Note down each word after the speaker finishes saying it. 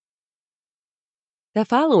The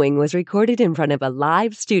following was recorded in front of a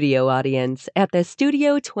live studio audience at the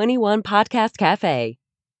Studio 21 Podcast Cafe.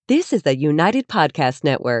 This is the United Podcast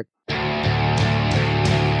Network.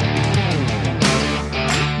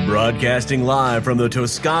 Broadcasting live from the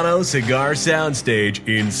Toscano Cigar Soundstage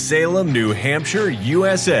in Salem, New Hampshire,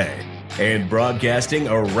 USA. And broadcasting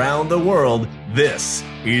around the world, this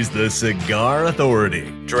is the Cigar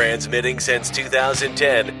Authority. Transmitting since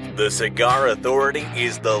 2010, the Cigar Authority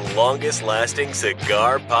is the longest-lasting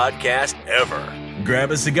cigar podcast ever.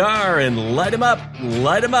 Grab a cigar and light 'em up,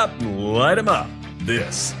 light 'em up, light 'em up.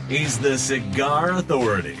 This is the Cigar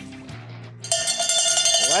Authority.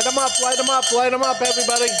 Light 'em up, light 'em up, light 'em up,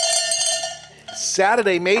 everybody.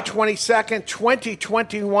 Saturday, May 22nd,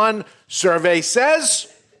 2021, survey says...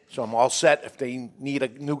 So I'm all set if they need a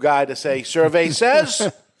new guy to say, survey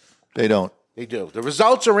says. They don't. They do. The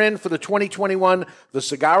results are in for the 2021 The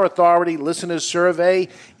Cigar Authority Listeners Survey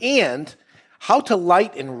and how to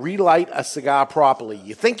light and relight a cigar properly.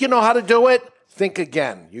 You think you know how to do it? Think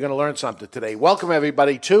again. You're going to learn something today. Welcome,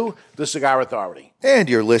 everybody, to The Cigar Authority. And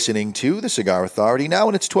you're listening to The Cigar Authority, now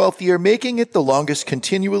in its 12th year, making it the longest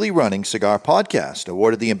continually running cigar podcast.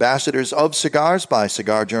 Awarded the Ambassadors of Cigars by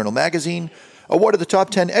Cigar Journal Magazine. Awarded the top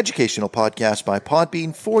 10 educational podcast by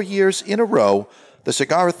Podbean 4 years in a row. The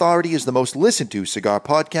Cigar Authority is the most listened to cigar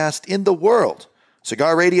podcast in the world.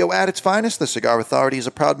 Cigar radio at its finest, the Cigar Authority is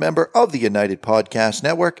a proud member of the United Podcast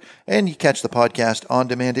Network, and you catch the podcast on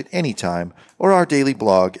demand at any time or our daily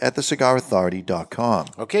blog at thecigarauthority.com.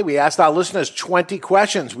 Okay, we asked our listeners 20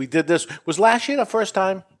 questions. We did this. Was last year the first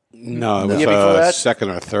time? No, it was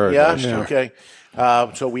second or third. Yeah, okay.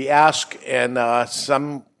 So we ask, and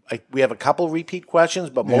we have a couple repeat questions,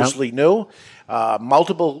 but mostly new.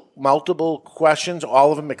 Multiple questions,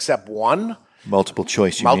 all of them except one. Multiple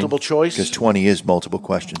choice, you Multiple mean? choice. Because 20 is multiple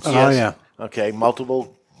questions. Yes. Oh, yeah. Okay,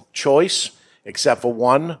 multiple choice, except for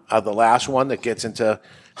one, the last one that gets into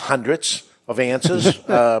hundreds of answers.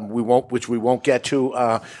 which we won't get to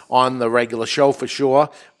on the regular show for sure,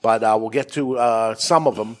 but we'll get to some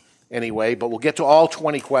of them anyway. But we'll get to all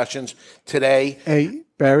 20 questions today. Hey,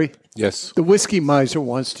 Barry? Yes. The Whiskey Miser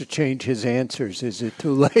wants to change his answers. Is it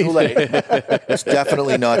too late? Too late. It's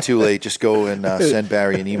definitely not too late. Just go and send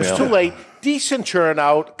Barry an email. It's too late. Decent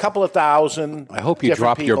turnout, a couple of thousand. I hope you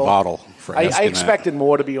dropped your bottle for asking I expected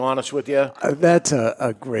more, to be honest with you. That's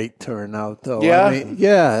a great turnout, though. Yeah? I mean,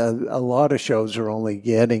 yeah, a lot of shows are only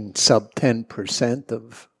getting sub 10%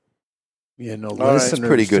 of, listeners It's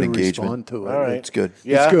pretty good to engagement. respond to it. All right. It's good.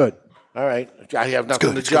 Yeah? It's good. All right. I have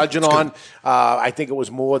nothing to judge it on. I think it was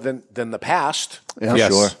more than the past. Yeah.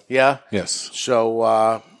 Yes. Sure. Yeah? Yes.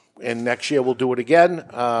 So, and next year we'll do it again,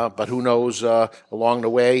 but who knows along the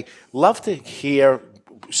way. Love to hear.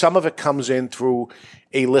 Some of it comes in through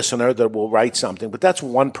a listener that will write something, but that's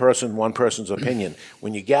one person's opinion.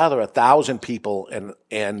 When you gather 1,000 people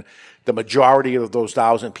and the majority of those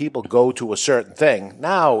 1,000 people go to a certain thing,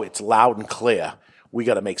 now it's loud and clear. We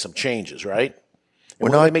got to make some changes, right?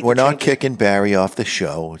 We're not kicking Barry off the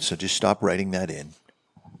show, so just stop writing that in.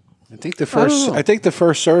 I think the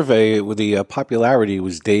first survey with the popularity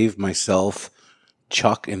was Dave, myself,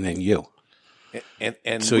 Chuck, and then you.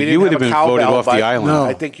 And So we you didn't would have have a been voted cowbell, off the but island. No.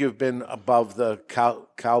 I think you've been above the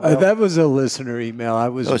cowbell. That was a listener email. I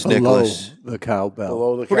was That was below Nicholas. the cowbell.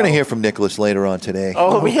 Below the We're going to hear from Nicholas later on today.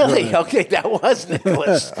 Oh, really? Okay, that was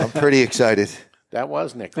Nicholas. I'm pretty excited. That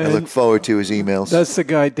was I Nicholas. look forward to his emails. That's the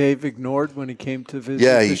guy Dave ignored when he came to visit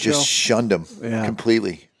Yeah, the he show? just shunned him Yeah.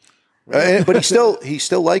 completely. But he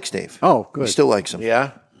still likes Dave. Oh, good. He still likes him.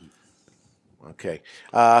 Yeah? Okay.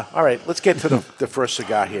 All right, let's get to the first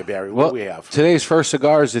cigar here, Barry. What do we have? Today's first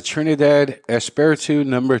cigar is the Trinidad Espiritu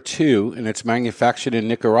No. 2, and it's manufactured in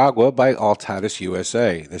Nicaragua by Altadas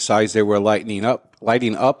USA. The size they were lighting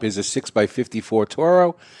up is a 6x54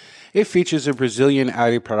 Toro. It features a Brazilian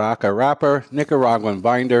Arapiraca wrapper, Nicaraguan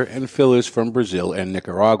binder, and fillers from Brazil and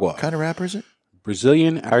Nicaragua. What kind of wrapper is it?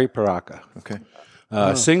 Brazilian Arapiraca. Okay.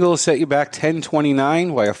 Single set you back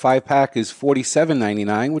 $10.29, while a 5-pack is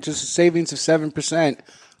 $47.99, which is a savings of 7%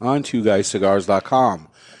 on twoguyscigars.com.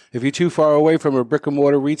 If you're too far away from a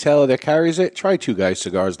brick-and-mortar retailer that carries it, try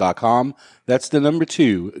twoguyscigars.com. That's the number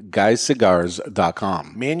 2,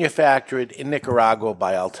 guyscigars.com. Manufactured in Nicaragua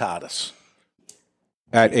by Altadas.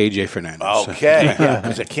 At AJ Fernandez. Okay,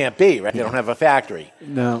 because it can't be, right? They don't have a factory.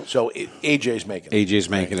 No. So AJ's making it. AJ's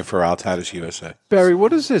making it for Altadas USA. Barry,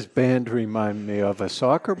 what does this band remind me of? A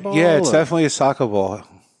soccer ball? Yeah, it's Or- definitely a soccer ball.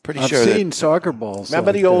 Pretty I've sure seen soccer balls.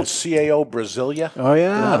 Remember like the old this. CAO Brasilia? Oh,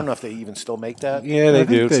 yeah. I don't know if they even still make that. Yeah, they I think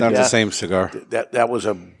do. It's they not do. the Yeah. same cigar. That was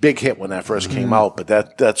a big hit when that first came out, but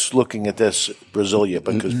that's looking at this Brasilia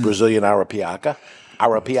because Brazilian Arapiraca.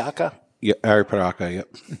 Yeah, Ariparaca, yep.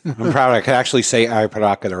 I'm proud I could actually say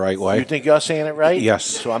Ariparaca the right way. You think you're saying it right? Yes.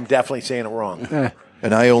 So I'm definitely saying it wrong.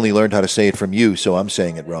 And I only learned how to say it from you, so I'm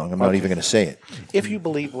saying it wrong. I'm not even going to say it. If you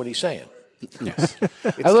believe what he's saying. Yes.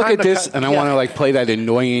 I look at this and I want to like play that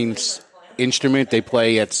annoying instrument they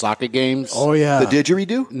play at soccer games. Oh, yeah. The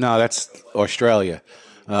didgeridoo? No, that's Australia.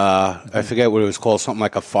 I forget what it was called, something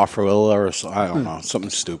like a farfarilla or I don't know, something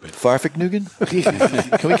stupid. Farfignugan?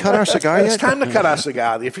 Can we cut our cigar yet? It's time to cut our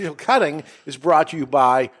cigar. The official cutting is brought to you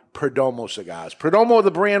by Perdomo Cigars. Perdomo,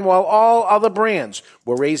 the brand, while all other brands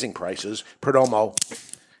were raising prices, Perdomo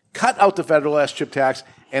cut out the federal S-chip tax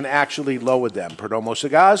and actually lowered them. Perdomo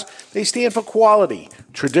Cigars, they stand for quality,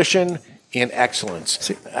 tradition, and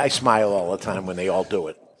excellence. I smile all the time when they all do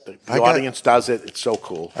it. The audience does it. It's so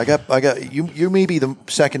cool. I got you. You may be the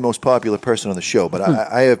second most popular person on the show, but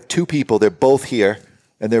I have two people. They're both here,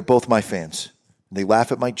 and they're both my fans. They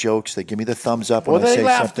laugh at my jokes. They give me the thumbs up when I say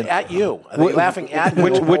something. At you. Are they laughing at you?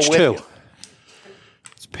 Which or two? with you?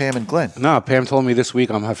 It's Pam and Glenn. No, Pam told me this week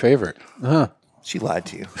I'm her favorite. She lied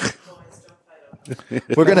to you.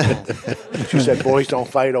 We're gonna. She said, "Boys, don't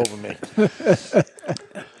fight over me."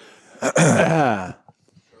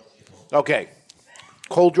 Okay.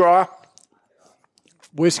 Cold draw.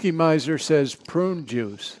 Whiskey Miser says prune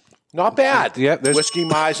juice. Not bad. Yeah, there's- Whiskey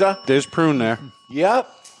Miser. There's prune there. Yep.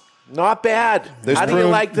 Not bad. How do you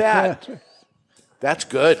like that? That's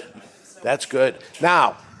good. That's good.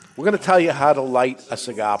 Now, we're going to tell you how to light a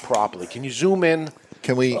cigar properly. Can you zoom in?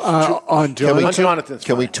 Can we? On Jonathan. On Jonathan's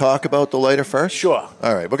Can we fine. talk about the lighter first? Sure.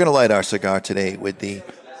 All right, we're going to light our cigar today with the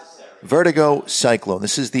Vertigo Cyclone.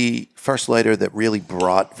 This is the first lighter that really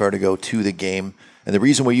brought Vertigo to the game. And the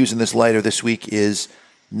reason we're using this lighter this week is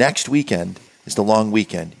next weekend is the long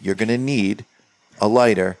weekend. You're going to need a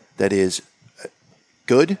lighter that is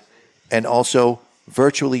good and also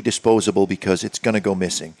virtually disposable because it's going to go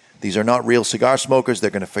missing. These are not real cigar smokers.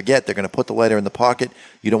 They're going to forget. They're going to put the lighter in the pocket.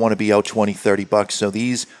 You don't want to be out $20, $30. So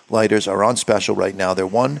these lighters are on special right now. They're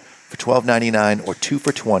one for $12.99 or two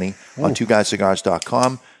for $20 on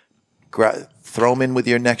twoguyscigars.com. Throw them in with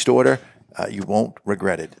your next order. You won't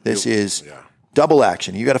regret it. This is double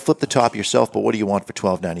action. You got to flip the top yourself, but what do you want for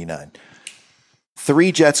 $12.99?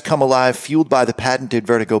 3 jets come alive, fueled by the patented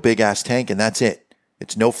Vertigo Big Ass Tank, and that's it.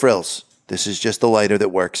 It's no frills. This is just the lighter that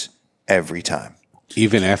works every time.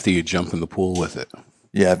 Even after you jump in the pool with it.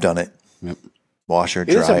 Yeah, I've done it. Yep. Washer,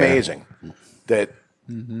 dryer. It is amazing that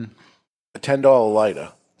a $10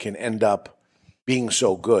 lighter can end up being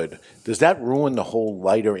so good. Does that ruin the whole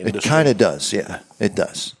lighter industry? It kind of does, yeah. It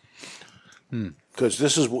does. Because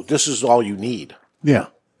this is all you need. Yeah.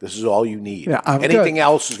 This is all you need. Yeah, Anything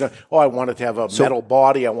else is going to, I want it to have a metal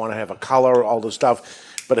body. I want to have a color, all this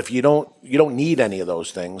stuff. But if you don't need any of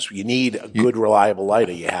those things. You need a good, reliable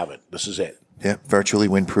lighter. You have it. This is it. Yeah, virtually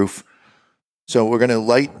windproof. So we're gonna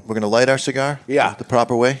light our cigar. Yeah, the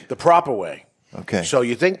proper way. The proper way. Okay. So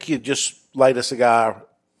you think you just light a cigar?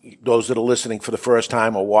 Those that are listening for the first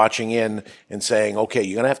time or watching in and saying, "Okay,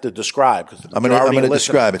 you're gonna have to describe." Because I'm gonna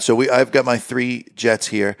describe it. So I've got my 3 jets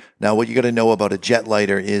here. Now, what you got to know about a jet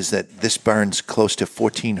lighter is that this burns close to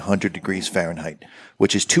 1,400 degrees Fahrenheit,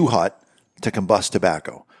 which is too hot to combust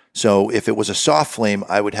tobacco. So if it was a soft flame,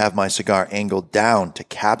 I would have my cigar angled down to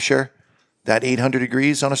capture that 800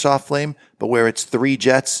 degrees on a soft flame, but where it's 3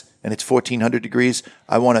 jets and it's 1,400 degrees,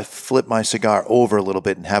 I want to flip my cigar over a little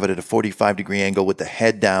bit and have it at a 45-degree angle with the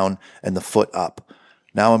head down and the foot up.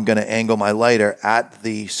 Now I'm going to angle my lighter at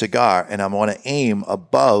the cigar, and I want to aim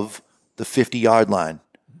above the 50-yard line.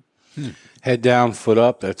 Head down, foot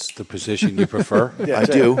up. That's the position you prefer. I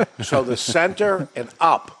do. So the center and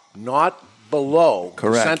up, not below.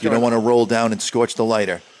 Correct. You don't want to roll down and scorch the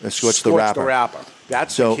lighter, scorch the wrapper.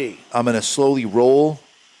 That's So the key. I'm going to slowly roll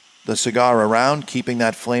the cigar around, keeping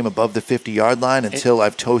that flame above the 50-yard line until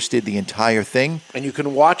I've toasted the entire thing. And you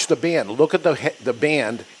can watch the band. Look at the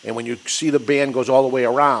band, and when you see the band goes all the way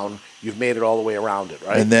around, you've made it all the way around it,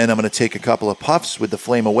 right? And then I'm going to take a couple of puffs with the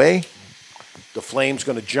flame away. The flame's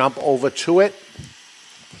going to jump over to it.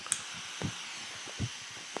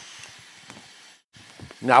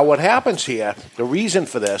 Now, what happens here, the reason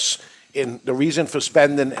for this, the reason for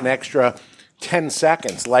spending an extra 10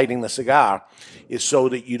 seconds lighting the cigar is so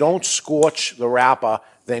that you don't scorch the wrapper,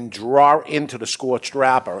 then draw into the scorched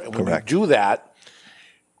wrapper. And when Correct. you do that,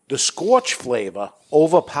 the scorch flavor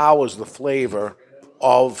overpowers the flavor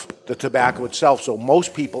of the tobacco itself. So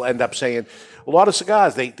most people end up saying, a lot of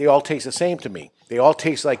cigars, they all taste the same to me. They all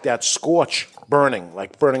taste like that scorch burning,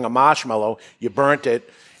 like burning a marshmallow. You burnt it,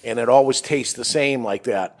 and it always tastes the same like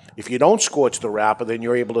that. If you don't scorch the wrapper, then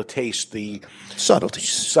you're able to taste the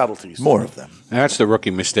subtleties. More of them. And that's the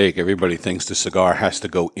rookie mistake. Everybody thinks the cigar has to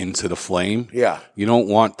go into the flame. Yeah. You don't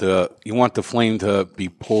want you want the flame to be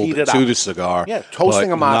pulled Heat it to up. the cigar. Yeah, toasting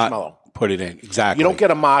but a marshmallow. not put it in. Exactly. You don't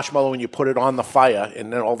get a marshmallow when you put it on the fire,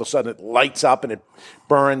 and then all of a sudden it lights up and it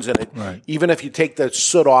burns, and even if you take the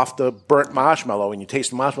soot off the burnt marshmallow and you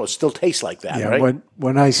taste the marshmallow, it still tastes like that, right?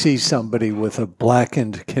 When I see somebody with a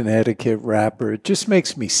blackened Connecticut wrapper, it just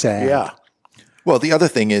makes me sad. Yeah. Well, the other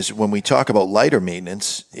thing is when we talk about lighter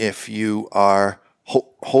maintenance, if you are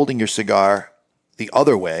holding your cigar the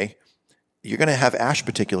other way, you're going to have ash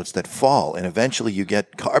particulates that fall, and eventually you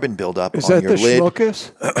get carbon buildup on your lid. Is that the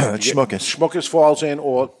schmuckus? Schmuckus. Schmuckus falls in,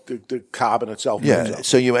 or the carbon itself. Yeah,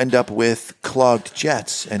 so you end up with clogged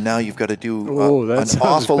jets, and now you've got to do an sounds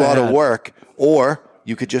awful lot of bad. work. Or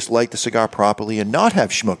you could just light the cigar properly and not have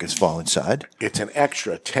schmuckus fall inside. It's an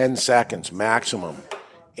extra 10 seconds maximum.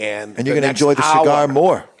 And you're going to enjoy the cigar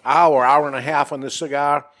more. Hour and a half on the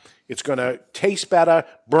cigar. It's going to taste better,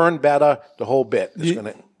 burn better, the whole bit. It's going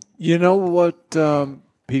to... You know what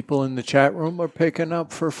people in the chat room are picking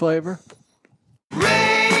up for flavor?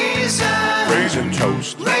 Raisin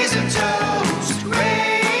toast. Raisin toast.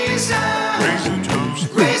 Raisin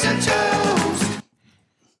toast. Raisin toast.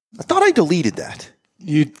 I thought I deleted that.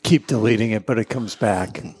 You keep deleting it, but it comes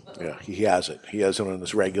back. Yeah, he has it. He has it on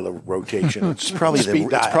his regular rotation. It's probably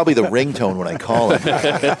the ringtone when I call him.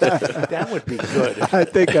 That would be good. I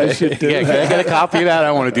think I should do Can I get a copy of that?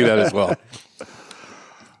 I want to do that as well.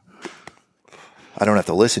 I don't have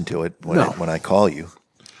to listen to it when I call you.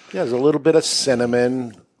 Yeah, there's a little bit of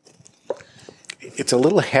cinnamon. It's a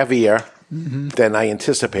little heavier than I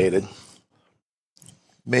anticipated.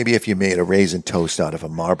 Maybe if you made a raisin toast out of a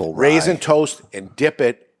marble rye. Raisin toast and dip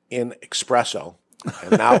it in espresso,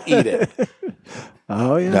 and now eat it.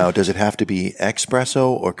 Oh, yeah. Now, does it have to be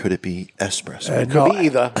espresso or could it be espresso? It could be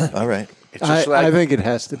either. All right. It's just like, I think it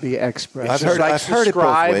has to be express. I've heard it both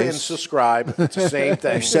subscribe ways. and subscribe. It's the same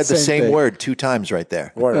thing. You said the Same same thing. word 2 times right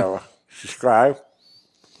there. Whatever. Subscribe.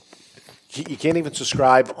 You can't even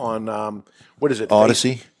subscribe on, what is it?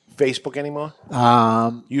 Odyssey? Facebook anymore?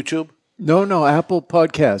 YouTube? No, Apple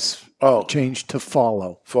Podcasts Oh. changed to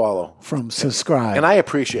follow Follow. from subscribe. And I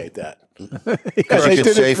appreciate that. Because you They can did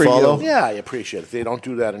it say for follow. you. Yeah, I appreciate it. They don't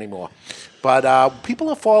do that anymore. But people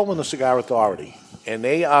are following the Cigar Authority, and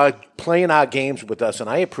they are playing our games with us, and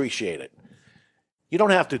I appreciate it. You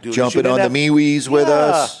don't have to do this. You Jumping didn't on the MeWe's with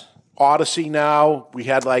us. Odyssey now, we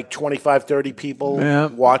had like 25, 30 people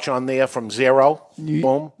watch on there from zero.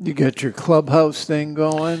 Boom. You get your clubhouse thing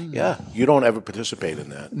going? Yeah, you don't ever participate in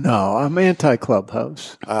that. No, I'm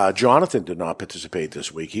anti-clubhouse. Jonathan did not participate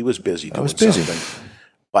this week. He was busy doing busy. something.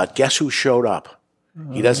 But guess who showed up?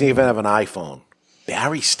 He doesn't even have an iPhone.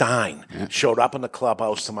 Barry Stein showed up in the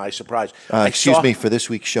clubhouse to my surprise. Excuse me, for this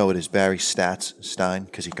week's show, it is Barry Stein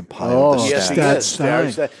because he compiled the Yes, stats. he is. Stein.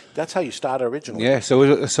 Barry Stein. That's how you started originally. Yeah,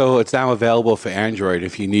 so it's now available for Android.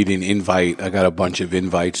 If you need an invite, I got a bunch of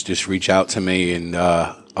invites. Just reach out to me, and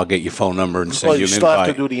I'll get your phone number and send Well, you you an still invite.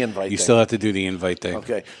 have to do the invite You thing. still have to do the invite thing.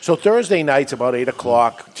 Okay. So Thursday nights about 8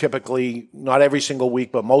 o'clock, typically, not every single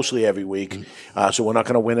week, but mostly every week. So we're not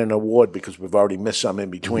going to win an award because we've already missed some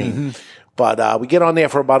in between. But we get on there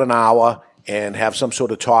for about an hour and have some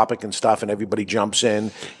sort of topic and stuff, and everybody jumps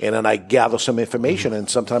in, and then I gather some information, and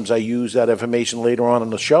sometimes I use that information later on in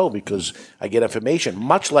the show because I get information,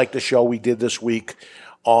 much like the show we did this week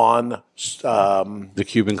on The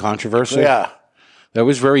Cuban controversy. yeah. That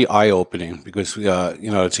was very eye-opening because,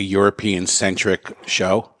 it's a European-centric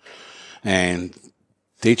show, and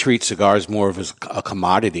they treat cigars more of as a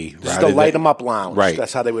commodity. It's the Light 'em Up Lounge. Right.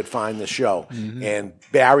 That's how they would find the show. And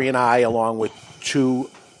Barry and I, along with 2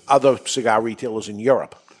 other cigar retailers in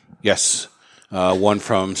Europe. Yes. One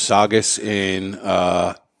from Saugus in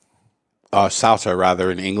Salta, rather,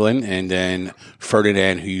 in England, and then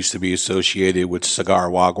Ferdinand, who used to be associated with Cigar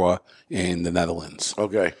Wagua in the Netherlands.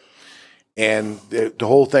 Okay. And the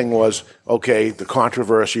whole thing was, the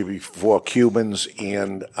controversy before Cubans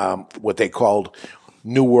and what they called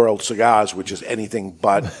New World cigars, which is anything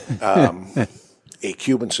but a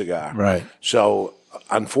Cuban cigar. Right. So,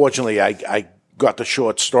 unfortunately, I got the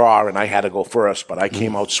short straw and I had to go first, but I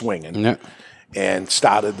came out swinging and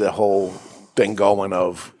started the whole thing going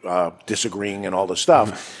of disagreeing and all the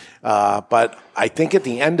stuff. But I think at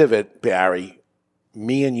the end of it, Barry,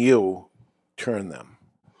 me and you turned them.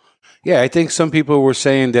 Yeah, I think some people were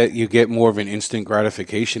saying that you get more of an instant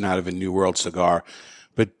gratification out of a New World cigar.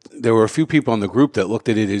 But there were a few people in the group that looked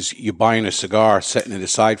at it as you're buying a cigar, setting it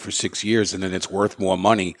aside for 6 years, and then it's worth more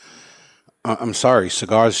money. I'm sorry,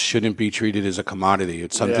 cigars shouldn't be treated as a commodity.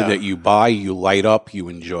 It's something Yeah. that you buy, you light up, you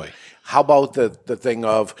enjoy. How about the thing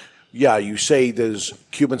of, you say there's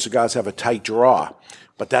Cuban cigars have a tight draw,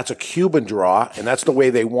 but that's a Cuban draw, and that's the way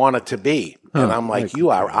they want it to be. And I'm like, you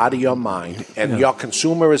are out of your mind. And your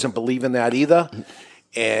consumer isn't believing that either.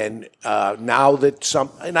 And now that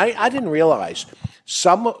I didn't realize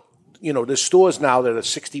some, there's stores now that are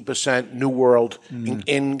 60% New World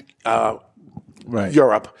in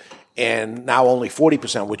Europe, and now only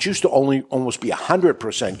 40%, which used to only almost be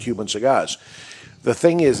 100% Cuban cigars. The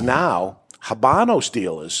thing is now, Habanos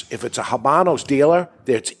dealers, if it's a Habanos dealer,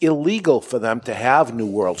 it's illegal for them to have New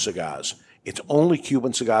World cigars. It's only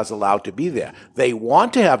Cuban cigars allowed to be there. They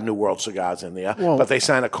want to have New World cigars in there, but they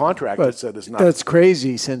sign a contract that said it's not. That's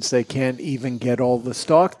crazy since they can't even get all the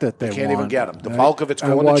stock that they Can't want. even get them. The right? bulk of it's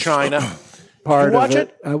going to China. Part you watch of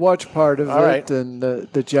it? I watched part of All it, right. and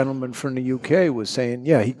the gentleman from the UK was saying,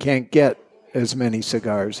 he can't get as many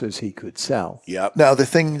cigars as he could sell. Yep. Now, the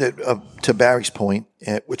thing that, to Barry's point,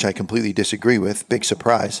 which I completely disagree with, big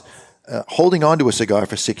surprise, holding on to a cigar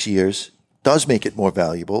for 6 years does make it more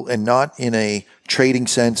valuable, and not in a trading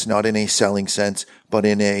sense, not in a selling sense, but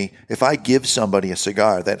in if I give somebody a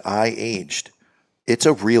cigar that I aged, it's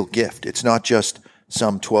a real gift. It's not just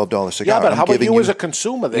some $12 cigar. Yeah, but I'm how about giving you as a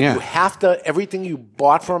consumer? That Yeah. you have to, everything you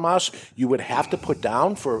bought from us, you would have to put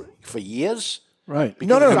down for years? Right.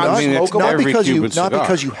 No, Because I mean, it's not every because Cuban not cigar.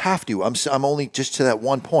 because you have to. I'm only just to that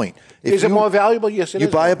one point. If Is it you- more valuable? Yes, it you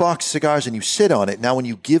is. buy a box of cigars and you sit on it. Now, when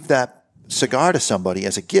you give that cigar to somebody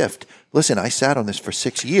as a gift, listen, I sat on this for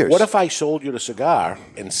 6 years. What if I sold you the cigar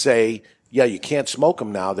and say, you can't smoke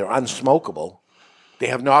them now. They're unsmokable. They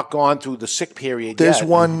have not gone through the sick period There's yet.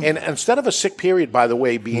 one- And instead of a sick period, by the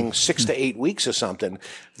way, being 6 to 8 weeks or something,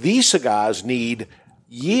 these cigars need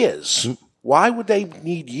years. Why would they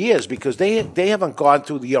need years? Because they haven't gone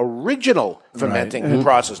through the original fermenting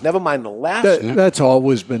process, never mind the last. That's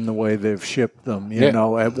always been the way they've shipped them. You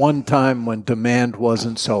know, at one time when demand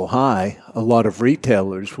wasn't so high, a lot of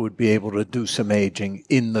retailers would be able to do some aging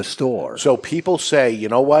in the store. So people say, you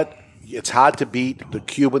know what? It's hard to beat the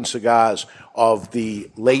Cuban cigars of the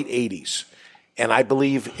late 80s. And I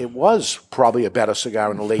believe it was probably a better cigar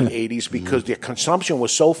in the late 80s because the consumption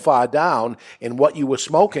was so far down, and what you were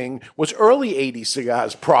smoking was early 80s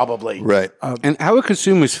cigars, probably. Right. And how would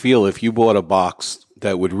consumers feel if you bought a box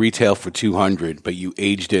that would retail for $200, but you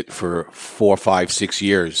aged it for 4, 5, 6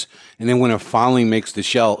 years, and then when it finally makes the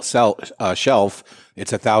shelf,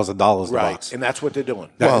 it's $1,000 a Right. box. And that's what they're doing.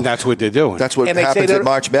 That's what they're doing. That's what And they say happens they're- at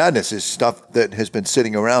March Madness is stuff that has been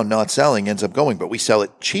sitting around not selling ends up going, but we sell it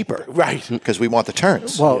cheaper. Right. Because we want the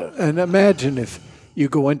turns. Well, and imagine if you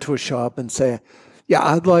go into a shop and say,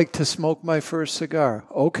 I'd like to smoke my first cigar.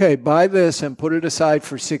 Okay, buy this and put it aside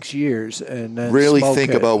for 6 years and then really smoke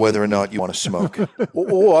think it. about whether or not you want to smoke.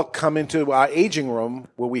 Or come into our aging room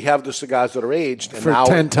where we have the cigars that are aged. And for now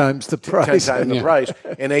 10 times the 10 price. times the price.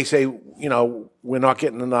 And they say, we're not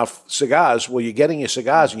getting enough cigars. Well, you're getting your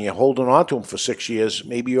cigars and you're holding on to them for 6 years.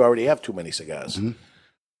 Maybe you already have too many cigars.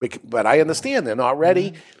 But I understand they're not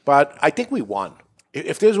ready. But I think we won.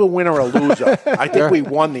 If there's a winner or a loser, I think we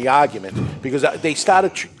won the argument because they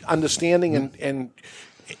started understanding. And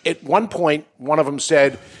at one point, one of them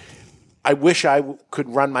said, I wish I could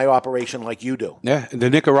run my operation like you do. Yeah, the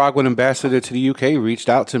Nicaraguan ambassador to the UK reached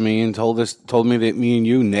out to me and told me that me and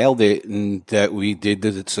you nailed it and that we did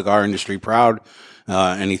the cigar industry proud.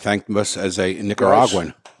 And he thanked us as a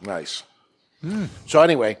Nicaraguan. Nice. So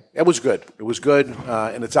anyway, it was good. It was good,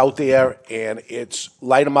 and it's out there, and it's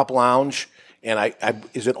Light 'em Up Lounge. And I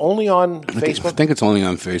is it only on I Facebook? think it's only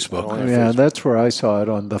on Facebook. Yeah, that's where I saw it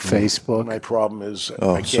on the Facebook. My problem is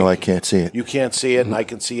So I can't see it. You can't see it, and I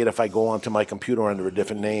can see it if I go onto my computer under a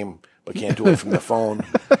different name, but can't do it from the phone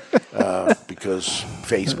because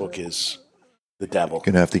Facebook is the devil. You're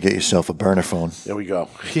going to have to get yourself a burner phone. There we go.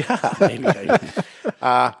 Yeah. Maybe.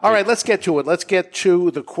 All right, let's get to it. Let's get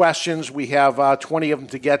to the questions. We have 20 of them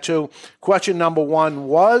to get to. Question number 1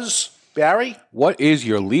 was, Barry? What is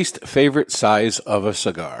your least favorite size of a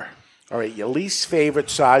cigar? All right, your least favorite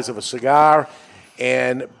size of a cigar.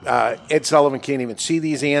 And Ed Sullivan can't even see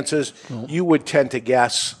these answers. You would tend to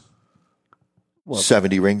guess.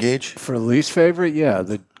 70 ring gauge. For least favorite,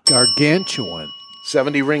 the gargantuan.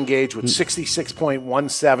 70 ring gauge with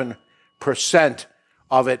 66.17%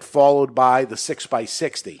 of it, followed by the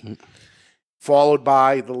 6x60, followed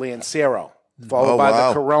by the Lancero, followed by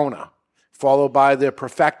the Corona, followed by the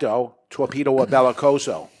Perfecto, Torpedo or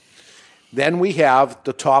Bellicoso. Then we have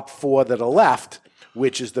the top 4 that are left,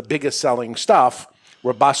 which is the biggest selling stuff,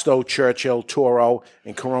 Robusto, Churchill, Toro,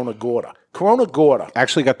 and Corona Gorda. Corona Gorda,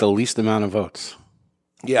 Actually got the least amount of votes.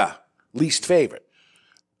 yeah. least favorite.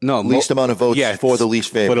 No, Least amount of votes for the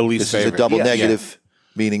least favorite. For the least this favorite. is a double Yes. negative,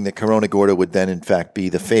 meaning that Corona Gorda would then, in fact, be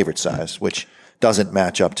the favorite size, which doesn't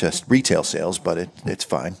match up to retail sales, but it's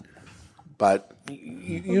fine. But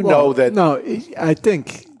you know that. No, I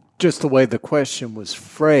think just the way the question was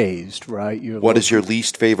phrased, right? What is your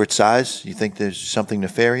least favorite size? You think there's something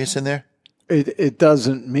nefarious in there? It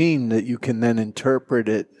doesn't mean that you can then invert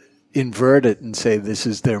it, and say this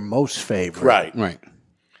is their most favorite. Right. Right.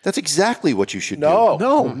 That's exactly what you should No. do.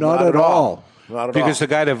 No, not at all. Not at Because all.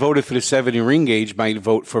 the guy that voted for the 70 ring gauge might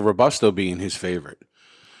vote for Robusto being his favorite.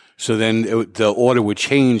 So then the order would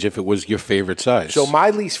change if it was your favorite size. So my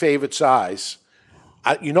least favorite size,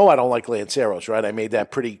 I don't like Lanceros, right? I made that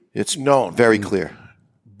pretty It's known. very clear.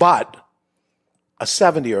 But a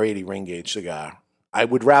 70 or 80 ring gauge cigar, I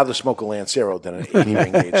would rather smoke a Lancero than an 80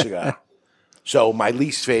 ring gauge cigar. So my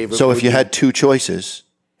least favorite. So would if you be- had two choices,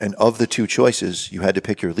 and of the two choices, you had to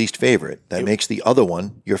pick your least favorite, that makes the other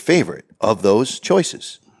one your favorite of those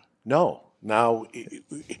choices. No. Now,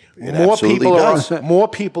 absolutely more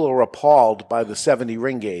people are appalled by the 70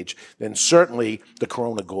 ring gauge than certainly the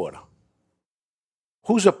Corona Gorda.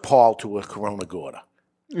 Who's appalled to a Corona Gorda?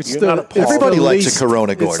 You're not appalled. Everybody the likes a least-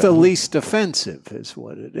 Corona It's Gorda. the least offensive, is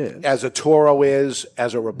what it is. As a Toro is,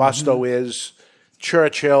 as a Robusto is,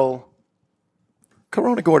 Churchill.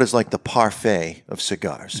 Corona Gorda is like the parfait of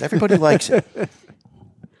cigars. Everybody likes it.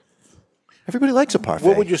 Everybody likes a parfait.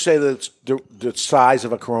 What would you say the size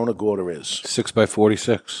of a Corona Gorda is?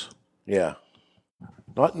 6x46. Yeah.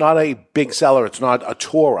 Not a big seller. It's not a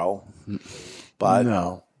Toro, but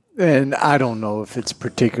No. And I don't know if it's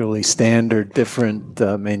particularly standard. Different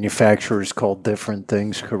manufacturers call different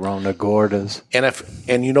things Corona Gordas. and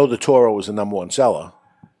the Toro is the number one seller,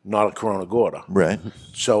 not a Corona Gorda. Right.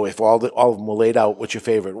 So if all of them were laid out, what's your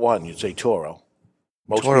favorite one? You'd say Toro.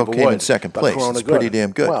 Most Toro people came would, in second but place. Corona It's pretty Gorda-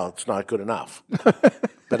 damn good. Well, it's not good enough.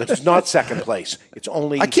 But it's not second place. It's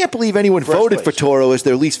only. I can't believe anyone First voted for place. Toro as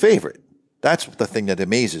their least favorite. That's the thing that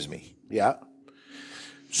amazes me. Yeah.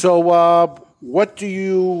 So what do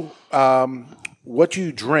you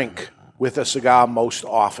drink with a cigar most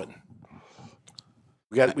often?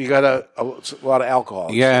 We got a lot of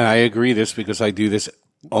alcohol. Yeah, and I agree this because I do this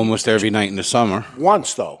almost every night in the summer.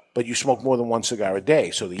 Once though, but you smoke more than one cigar a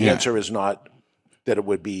day. So the Yeah. answer is not that it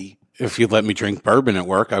would be. If you let me drink bourbon at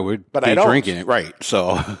work, I would But be I don't. drinking it. Right.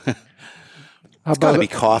 So How gotta about be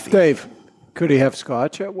coffee. Dave, could he have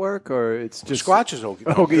scotch at work, or it's just Scotch is okay.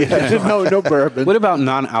 Oh, yeah, no bourbon. what about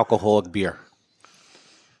non-alcoholic beer?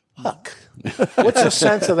 Fuck. What's the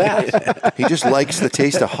sense of that? He just likes the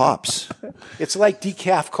taste of hops. It's like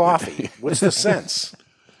decaf coffee. What's the sense?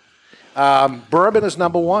 Bourbon is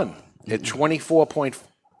number one at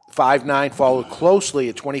 24.59, followed closely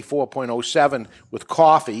at 24.07 with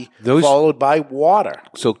coffee, Those- followed by water.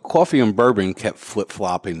 So coffee and bourbon kept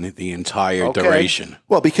flip-flopping the entire Okay. duration.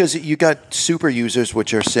 Well, because you got super users,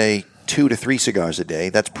 which are, say, 2 to 3 cigars a day.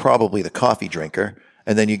 That's probably the coffee drinker.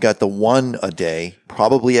 And then you got the one a day,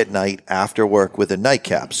 probably at night after work with a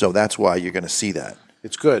nightcap. So that's why you're going to see that.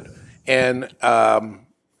 It's good. And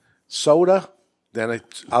soda, then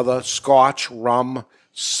it's other scotch, rum,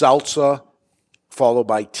 seltzer, followed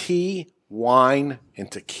by tea, wine,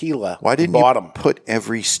 and tequila. Why didn't bottom? you put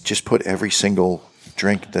every single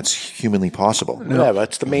drink that's humanly possible Yeah,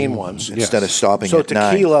 that's the main ones. instead of stopping So at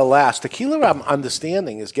 9? tequila last. Tequila, I'm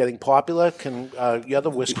understanding, is getting popular. Can the other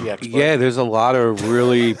whiskey expert? Yeah, there's a lot of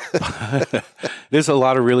really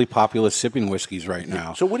popular sipping whiskeys right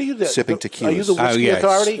now. So what are you? Sipping Are you the tequilas. whiskey it's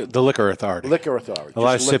authority? the liquor authority. Liquor authority. A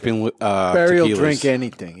lot of Just liquor. sipping Barry will tequilas. drink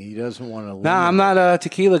anything. He doesn't want to. No, I'm not a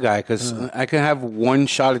tequila guy because I can have one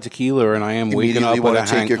shot of tequila and I am waking Immediately up with want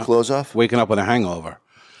to take your clothes off? waking up with a hangover.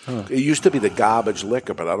 It used to be the garbage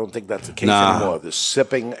liquor, but I don't think that's the case Nah. anymore. The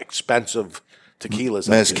sipping, expensive tequilas.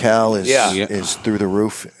 Mezcal is Yeah. is through the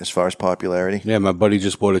roof as far as popularity. Yeah, my buddy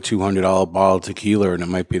just bought a $200 bottle of tequila, and it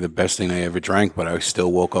might be the best thing I ever drank, but I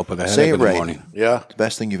still woke up with a Say headache it in the right. morning. Yeah. The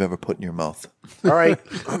best thing you've ever put in your mouth. All right.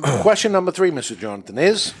 Question number 3, Mr. Jonathan,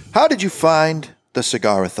 is How did you find the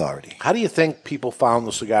Cigar Authority? how do you think people found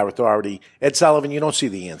the Cigar Authority? Ed Sullivan, you don't see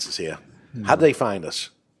the answers here. How did they find us?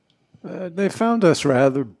 They found us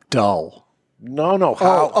rather dull. No.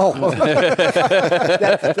 How?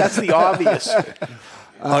 That's the obvious.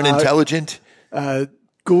 Unintelligent?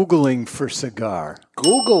 Googling for cigar.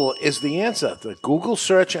 Google is the answer. The Google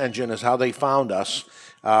search engine is how they found us,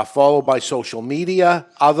 followed by social media,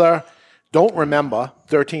 other. Don't remember,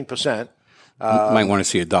 13%. Might want to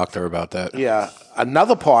see a doctor about that. Yeah.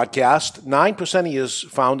 Another podcast, 9% of you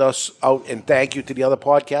found us out, and thank you to the other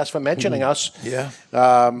podcast for mentioning us. Yeah.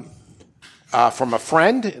 from a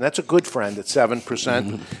friend, and that's a good friend at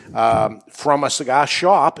 7%. From a cigar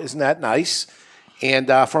shop, isn't that nice? And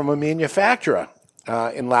from a manufacturer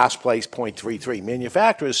in last place, 0.33.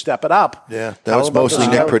 Manufacturers, step it up. Yeah, that Tell was about mostly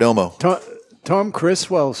the Nick cigar. Perdomo. Tom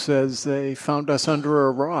Criswell says they found us under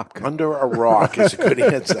a rock. Under a rock is a good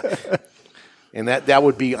answer. And that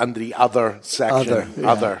would be under the other section.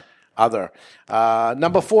 Other.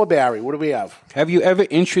 Number 4, Barry, what do we have? Have you ever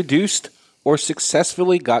introduced or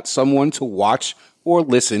successfully got someone to watch or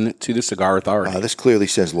listen to the Cigar Authority? This clearly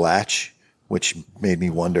says Latch, which made me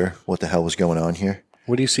wonder what the hell was going on here.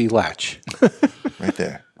 What do you see, Latch? Right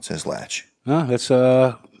there. It says Latch.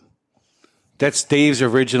 That's Dave's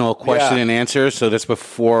original question Yeah. and answer, so that's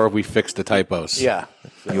before we fixed the typos. Yeah.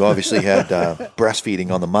 You obviously had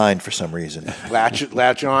breastfeeding on the mind for some reason.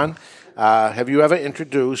 Latch on. Have you ever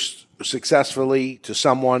introduced successfully to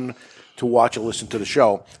someone to watch or listen to the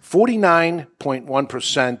show?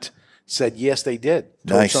 49.1% said yes, they did.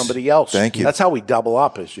 Told Nice. somebody else. Thank you. That's how we double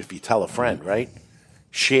up, is if you tell a friend, right?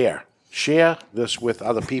 Share this with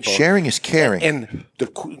other people. Sharing is caring. And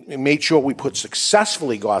made sure we put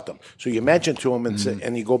successfully got them. So you mention to them and say,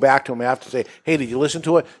 and you go back to them after and say, hey, did you listen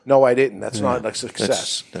to it? No, I didn't. That's not a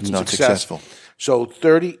success. That's not successful. So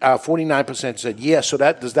 49% said yes. So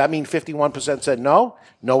does that mean 51% said no?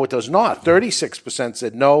 No, it does not. 36%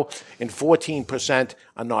 said no, and 14%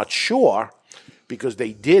 are not sure because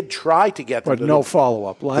they did try to get them. But no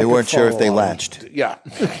follow-up. They weren't sure if they latched. Yeah.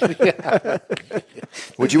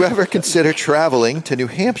 Would you ever consider traveling to New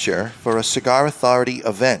Hampshire for a Cigar Authority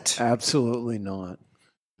event? Absolutely not.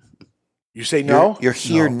 You say no? You're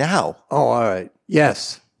here now. Oh, all right.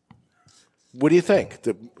 Yes. What do you think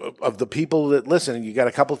of the people that listen? You got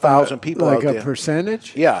a couple thousand people like out a there.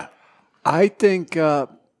 percentage? Yeah. I think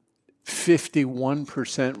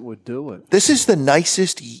 51% would do it. This is the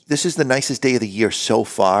nicest day of the year so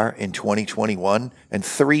far in 2021, and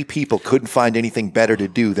 3 people couldn't find anything better to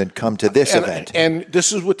do than come to this event. And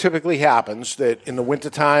this is what typically happens, that in the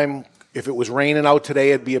wintertime, if it was raining out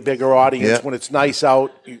today, it'd be a bigger audience. Yeah. When it's nice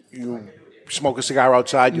out, you smoke a cigar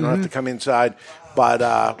outside. You don't have to come inside.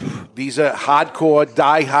 But these are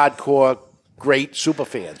hardcore, great super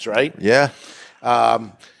fans, right? Yeah.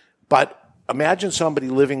 But imagine somebody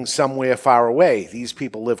living somewhere far away. These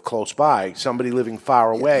people live close by. Somebody living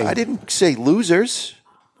far away. I didn't say losers.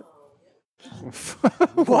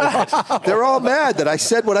 What? They're all mad that I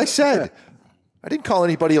said what I said. I didn't call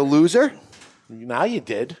anybody a loser. Now you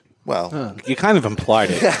did. Well, You kind of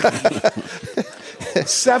implied it.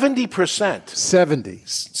 70%. 70.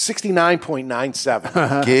 69.97.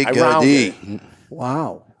 giggity.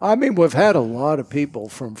 Wow. I mean, we've had a lot of people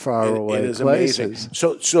from far away It is places.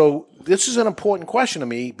 amazing. So this is an important question to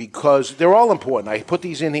me because they're all important. I put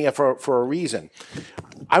these in here for a reason.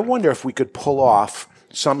 I wonder if we could pull off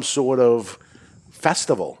some sort of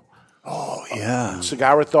festival. Oh, yeah.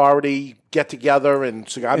 Cigar Authority get together and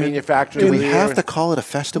cigar manufacturers. Do we there. have to call it a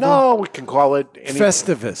festival? No, we can call it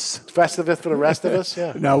Festivus. Festivus for the rest of us.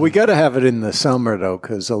 Yeah, No, we got to have it in the summer, though,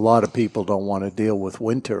 because a lot of people don't want to deal with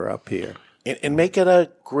winter up here. and make it a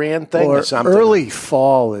grand thing or something. Early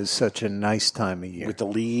fall is such a nice time of year. with the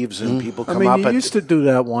leaves and people I come mean, up you at used to do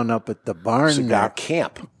that one up at the barn. cigar there.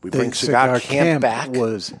 camp. We The bring cigar camp back. I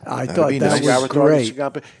That'd thought be that nice. Cigar was Authority, great.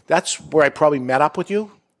 cigar. That's where I probably met up with you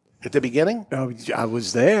at the beginning. Oh, I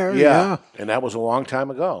was there. Yeah. And that was a long time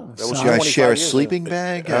ago. That was Do you guys 25 share a years sleeping ago.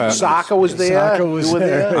 bag? Saka was there. Saka was you were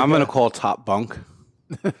there. I'm going to call Top Bunk.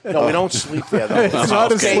 No, we don't sleep there, though. It's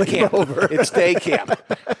not a day camp. sleepover. It's day camp.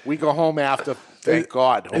 We go home after, thank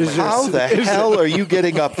God. Oh, my How the hell are you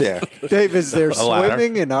getting up there? Dave, is there ladder.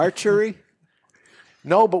 swimming and archery?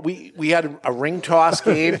 No, but we had a ring toss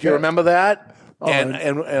game. Do you remember that?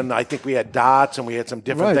 And I think we had darts and we had some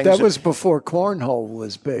different Right, things. that was before cornhole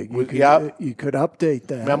was big. You could, Yep. you could update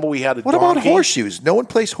that. Remember we had a What donkey? about horseshoes? No one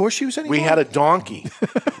plays horseshoes anymore? We had a donkey.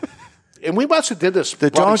 And we must have did this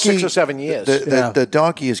probably 6 or 7 years. The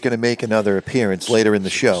donkey is going to make another appearance later in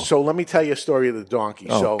the show. So let me tell you a story of the donkey.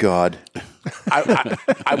 Oh, so God.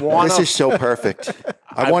 I want This is so perfect.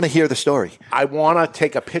 I want to hear the story. I want to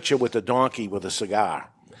take a picture with the donkey with a cigar.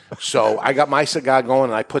 So I got my cigar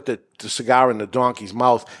going, and I put the cigar in the donkey's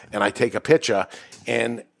mouth, and I take a picture,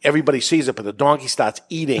 and everybody sees it, but the donkey starts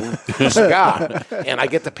eating the cigar. And I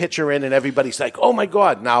get the picture in, and everybody's like, oh, my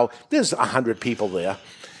God. Now, there's 100 people there,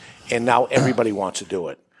 and now everybody wants to do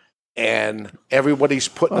it. And everybody's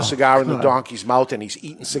putting a cigar in the donkey's mouth, and he's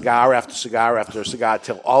eating cigar after cigar after cigar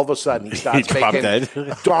till all of a sudden he starts dropped making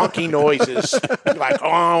dead. donkey noises like,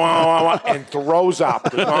 oh, and throws up.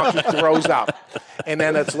 The donkey throws up. And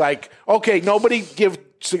then it's like, okay, nobody give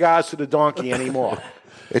cigars to the donkey anymore.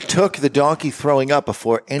 It took the donkey throwing up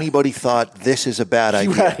before anybody thought this is a bad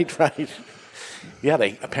idea. Right. Yeah,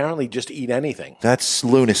 they apparently just eat anything. That's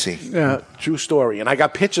lunacy. Yeah, true story. And I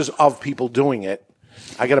got pictures of people doing it.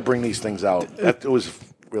 I got to bring these things out. It was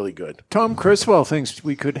really good. Tom Criswell thinks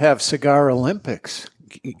we could have cigar Olympics.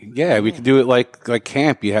 Yeah, we could do it like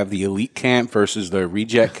camp. You have the elite camp versus the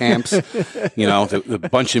reject camps. The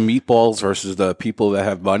bunch of meatballs versus the people that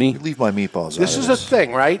have money. Leave my meatballs out. This is a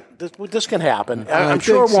thing, right? This can happen. I'm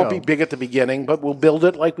sure it won't be big at the beginning, but we'll build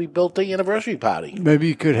it like we built the anniversary party. Maybe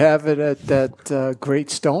you could have it at that Great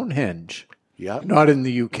Stonehenge. Yeah. Not in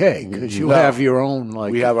the UK, because you have your own.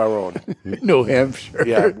 We have our own. New Hampshire.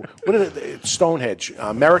 Yeah. What is it? Stonehenge.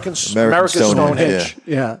 America's Stonehenge.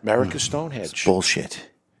 Yeah. America's Stonehenge. It's bullshit.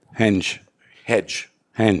 Henge. Hedge.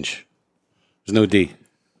 There's no D.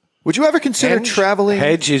 Would you ever consider traveling?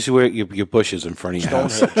 Hedge is where your bush is in front of your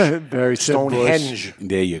house. Very Stonehenge.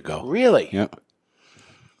 There you go. Really? Yep.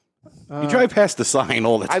 You drive past the sign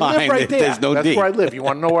all the time. I live right there. There's no That's D. where I live. You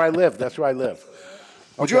want to know where I live? That's where I live.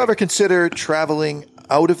 Would you ever consider traveling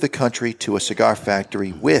out of the country to a cigar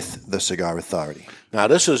factory with the Cigar Authority? Now,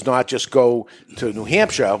 this is not just go to New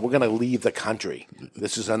Hampshire. We're going to leave the country.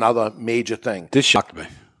 This is another major thing. This shocked me.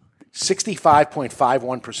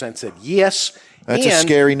 65.51% said yes. That's a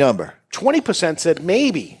scary number. 20% said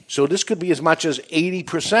maybe. So this could be as much as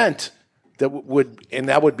 80% that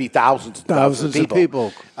would be thousands of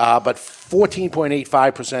people. But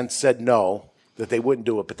 14.85% said no, that they wouldn't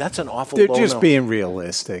do it. But that's an awful low They're just number. being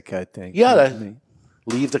realistic, I think. Yeah,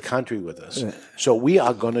 leave the country with us. So we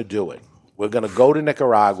are going to do it. We're going to go to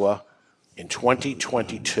Nicaragua in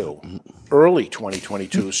 2022, early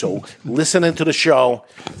 2022. So listen into the show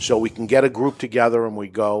so we can get a group together and we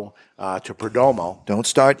go to Perdomo. Don't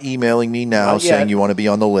start emailing me now saying you want to be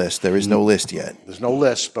on the list. There is no list yet. There's no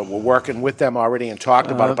list, but we're working with them already and talked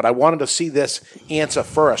about it. But I wanted to see this answer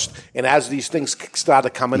first. And as these things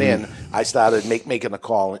started coming in, I started making a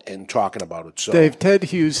call and talking about it. So Dave, Ted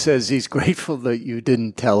Hughes says he's grateful that you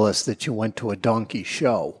didn't tell us that you went to a donkey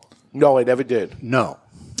show. No, I never did. No.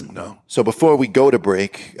 So before we go to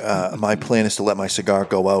break, my plan is to let my cigar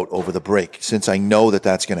go out over the break. Since I know that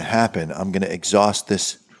that's going to happen, I'm going to exhaust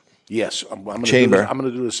this chamber. I'm going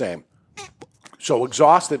to do the same. So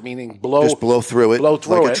exhaust it, meaning blow. Just blow through it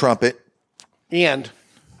like a trumpet. And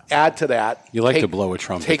add to that. You like to blow a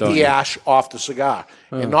trumpet, Take don't the you? ash off the cigar.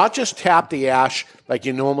 And not just tap the ash like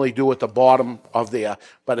you normally do at the bottom of there,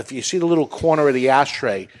 but if you see the little corner of the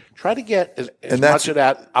ashtray, try to get as much of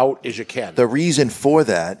that out as you can. The reason for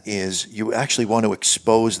that is you actually want to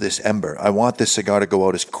expose this ember. I want this cigar to go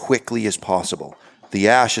out as quickly as possible. The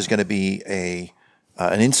ash is going to be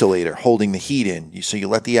an insulator holding the heat in. So you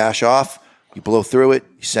let the ash off, you blow through it,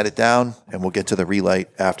 you set it down, and we'll get to the relight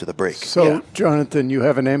after the break. So, Jonathan, you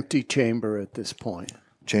have an empty chamber at this point.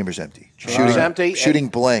 Chamber's empty. Shooting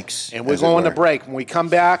blanks. And we're going to break. When we come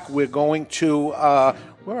back, we're going to,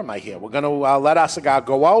 where am I here? We're going to let our cigar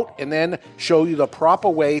go out and then show you the proper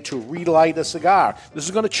way to relight a cigar. This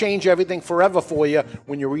is going to change everything forever for you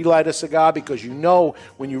when you relight a cigar, because you know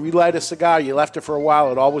when you relight a cigar, you left it for a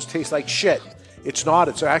while, it always tastes like shit. It's not.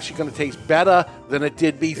 It's actually going to taste better than it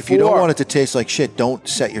did before. If you don't want it to taste like shit, don't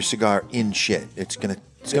set your cigar in shit. It's going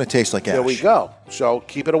to taste like ash. There we go. So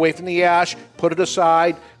keep it away from the ash. Put it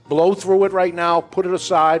aside. Blow through it right now. Put it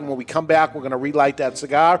aside. And when we come back, we're going to relight that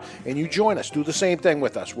cigar. And you join us. Do the same thing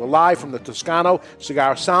with us. We're live from the Toscano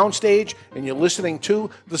Cigar Soundstage. And you're listening to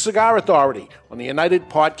The Cigar Authority on the United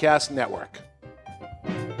Podcast Network.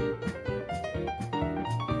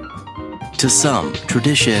 To some,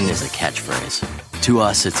 tradition is a catchphrase. To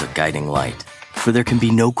us, it's a guiding light. For there can be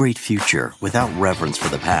no great future without reverence for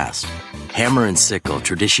the past. Hammer and Sickle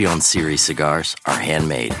Tradition Series cigars are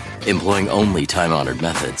handmade, employing only time-honored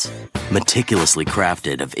methods. Meticulously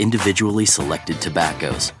crafted of individually selected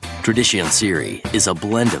tobaccos, Tradition Series is a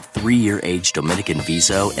blend of 3-year aged Dominican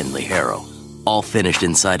Viso and Ligero, all finished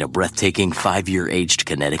inside a breathtaking 5-year aged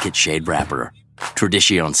Connecticut shade wrapper.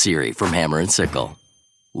 Tradition Series from Hammer and Sickle.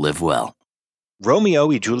 Live well. Romeo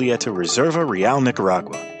y Julieta Reserva Real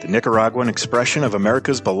Nicaragua, the Nicaraguan expression of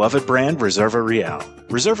America's beloved brand Reserva Real.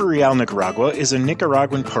 Reserva Real Nicaragua is a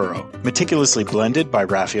Nicaraguan puro, meticulously blended by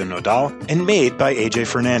Rafael Nodal and made by AJ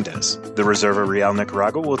Fernandez. The Reserva Real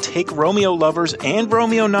Nicaragua will take Romeo lovers and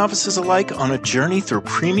Romeo novices alike on a journey through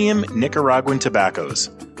premium Nicaraguan tobaccos.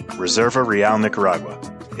 Reserva Real Nicaragua.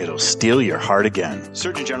 It'll steal your heart again.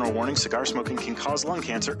 Surgeon General warning: cigar smoking can cause lung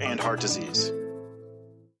cancer and heart disease.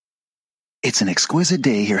 It's an exquisite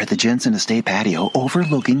day here at the Jensen Estate patio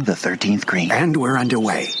overlooking the 13th green. And we're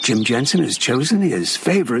underway. Jim Jensen has chosen his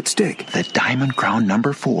favorite stick. The Diamond Crown No.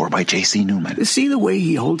 4 by J.C. Newman. See the way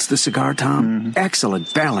he holds the cigar, Tom?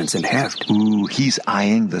 Excellent balance and heft. Ooh, he's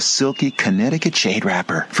eyeing the silky Connecticut shade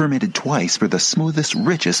wrapper. Fermented twice for the smoothest,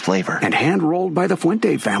 richest flavor. And hand-rolled by the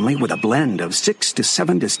Fuente family with a blend of 6 to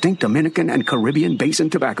 7 distinct Dominican and Caribbean basin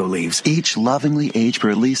tobacco leaves. Each lovingly aged for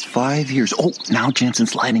at least 5 years. Oh, now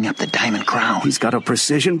Jensen's lighting up the Diamond Crown. He's got a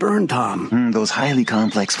precision burn, Tom. Those highly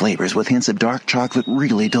complex flavors with hints of dark chocolate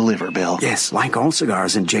really deliver, Bill. Yes, like all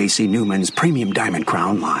cigars in J.C. Newman's premium Diamond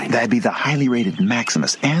Crown line. That'd be the highly rated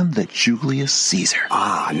Maximus and the Julius Caesar.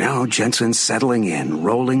 Ah, now Jensen's settling in,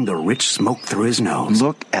 rolling the rich smoke through his nose.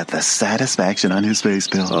 Look at the satisfaction on his face,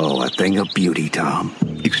 Bill. Oh, a thing of beauty, Tom.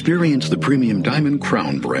 Experience the premium Diamond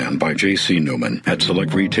Crown brand by J.C. Newman at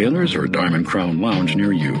select retailers or Diamond Crown Lounge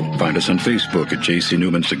near you. Find us on Facebook at J.C.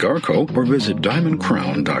 Newman Cigar Co. or visit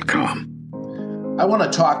diamondcrown.com. I want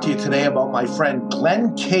to talk to you today about my friend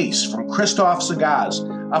Glenn Case from Christoph Cigars.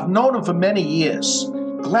 I've known him for many years.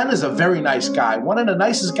 Glenn is a very nice guy, one of the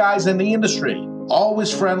nicest guys in the industry.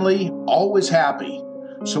 Always friendly, always happy.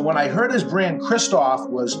 So when I heard his brand Christoph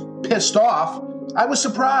was pissed off, I was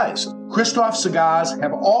surprised. Christoph Cigars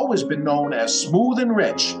have always been known as smooth and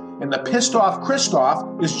rich, and the pissed off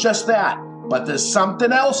Christoph is just that. But there's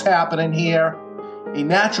something else happening here. A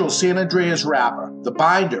natural San Andreas wrapper, the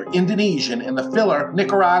binder Indonesian, and the filler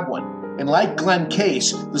Nicaraguan. And like Glenn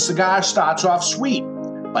Case, the cigar starts off sweet,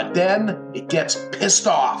 but then it gets pissed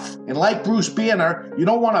off. And like Bruce Banner, you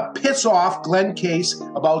don't want to piss off Glenn Case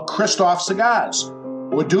about Christoph Cigars.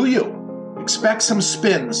 Or do you? Expect some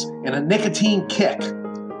spins and a nicotine kick.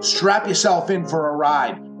 Strap yourself in for a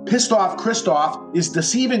ride. Pissed off Christoph is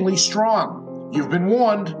deceivingly strong. You've been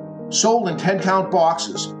warned. Sold in 10-count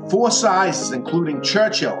boxes, 4 sizes including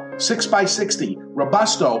Churchill, 6x60,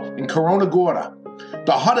 Robusto, and Corona Gorda.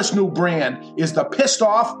 The hottest new brand is the Pissed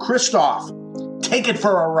Off Christoph. Take it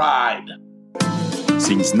for a ride.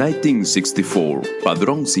 Since 1964,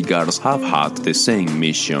 Padron Cigars have had the same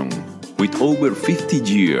mission. With over 50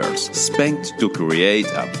 years spent to create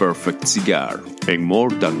a perfect cigar, and more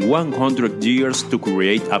than 100 years to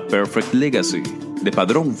create a perfect legacy, the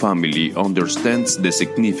Padron family understands the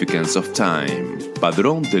significance of time.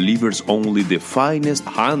 Padron delivers only the finest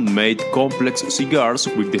handmade complex cigars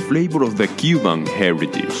with the flavor of the Cuban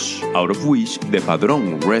heritage, out of which the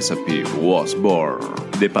Padron recipe was born.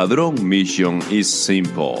 The Padron mission is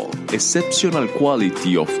simple: exceptional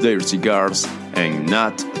quality of their cigars and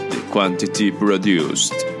not the quantity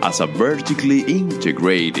produced. As a vertically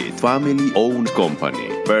integrated, family-owned company,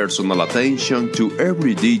 personal attention to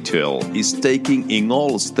every detail is taken in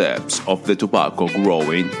all steps of the tobacco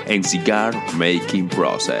growing and cigar making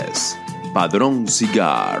process. Padron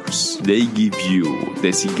Cigars. They give you,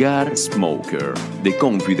 the cigar smoker, the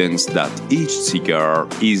confidence that each cigar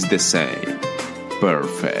is the same.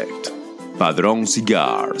 Perfect. Padron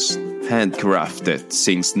Cigars. Handcrafted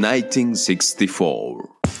since 1964.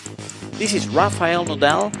 This is Rafael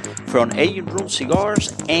Nodal from Agent Room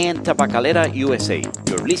Cigars and Tabacalera USA.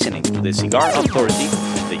 You're listening to the Cigar Authority,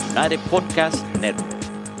 the United Podcast Network.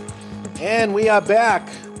 And we are back.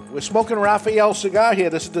 We're smoking Rafael cigar here.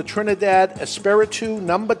 This is the Trinidad Espiritu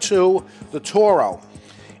No. 2, the Toro.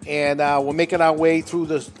 And we're making our way through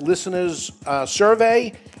the listeners'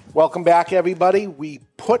 survey. Welcome back, everybody. We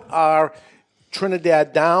put our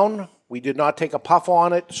Trinidad down. We did not take a puff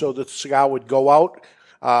on it so the cigar would go out.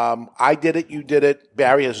 I did it. You did it.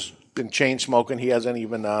 Barry has been chain smoking. He hasn't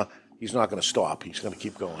even. He's not going to stop. He's going to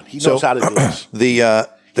keep going. He knows how to do this.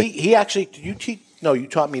 He actually. You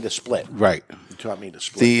taught me to split. Right. You taught me to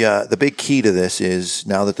split. The big key to this is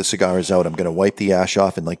now that the cigar is out, I'm going to wipe the ash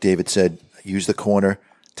off, and like David said, use the corner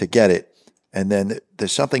to get it. And then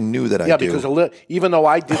there's something new that I do. Yeah, because even though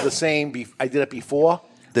I did the same, I did it before.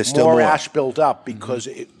 There's still more ash built up because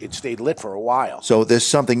it stayed lit for a while. So there's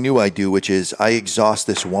something new I do, which is I exhaust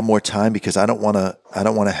this one more time because I don't want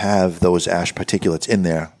to have those ash particulates in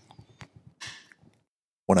there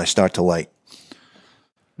when I start to light.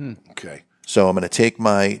 Okay. So I'm going to take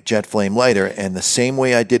my jet flame lighter, and the same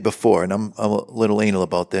way I did before, and I'm a little anal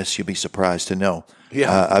about this. You'll be surprised to know.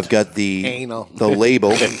 Yeah. I've got the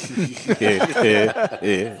label.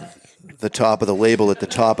 The top of the label at the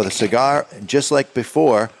top of the cigar. And just like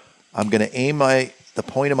before, I'm going to aim the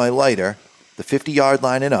point of my lighter, the 50-yard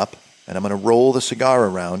line and up, and I'm going to roll the cigar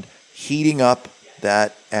around, heating up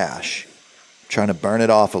that ash, trying to burn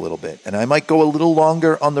it off a little bit. And I might go a little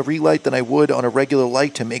longer on the relight than I would on a regular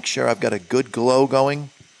light to make sure I've got a good glow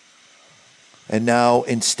going. And now,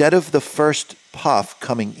 instead of the first puff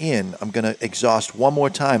coming in, I'm going to exhaust one more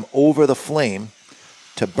time over the flame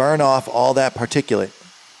to burn off all that particulate.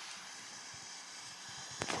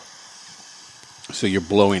 So you're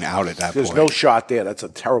blowing out at that There's point. no shot there. That's a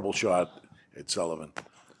terrible shot at Sullivan.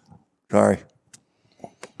 Sorry.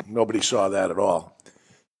 Nobody saw that at all.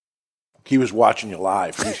 He was watching you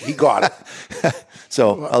live. He got it.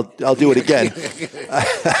 So I'll do it again.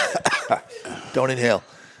 Don't inhale.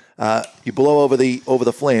 You blow over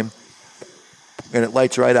the flame, and it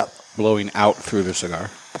lights right up. Blowing out through the cigar.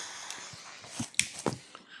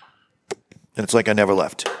 And it's like I never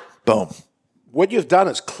left. Boom. What you've done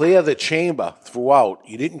is clear the chamber throughout.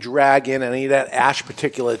 You didn't drag in any of that ash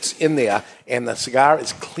particulates in there, and the cigar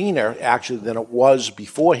is cleaner, actually, than it was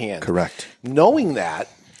beforehand. Correct. Knowing that,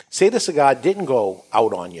 say the cigar didn't go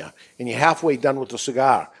out on you, and you're halfway done with the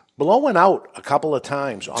cigar. Blowing out a couple of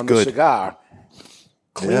times on the cigar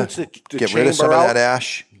cleans the Get chamber rid of some out. of that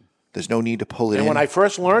ash. There's no need to pull it And in. when I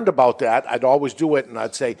first learned about that, I'd always do it, and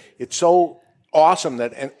I'd say, it's so awesome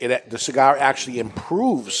that the cigar actually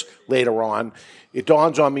improves later on. It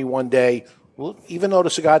dawns on me one day, well, even though the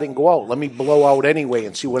cigar didn't go out, let me blow out anyway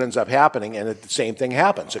and see what ends up happening, and the same thing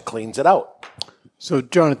happens. It cleans it out. So,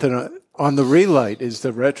 Jonathan, on the relight, is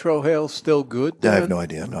the retrohale still good? I have no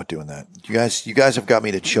idea. I'm not doing that. You guys have got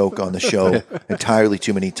me to choke on the show entirely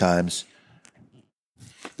too many times.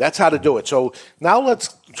 That's how to do it. So now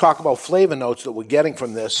let's talk about flavor notes that we're getting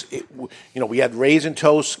from this. We had raisin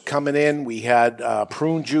toast coming in. We had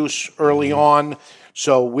prune juice early on.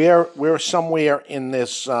 So we're somewhere in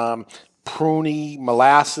this pruny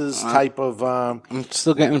molasses type of. I'm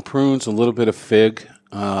still getting prunes, a little bit of fig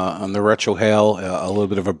on the retrohale, a little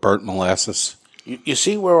bit of a burnt molasses. You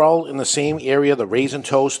see, we're all in the same area: the raisin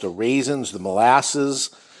toast, the raisins, the molasses,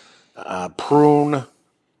 prune.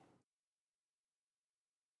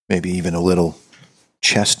 Maybe even a little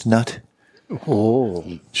chestnut.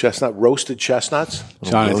 Oh, chestnut, roasted chestnuts.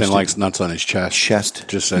 Jonathan likes nuts on his chest. Chest.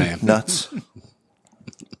 Just saying. Nuts.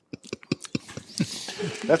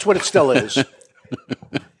 That's what it still is.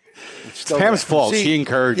 It's Pam's fault. She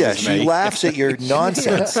encourages me. She laughs at your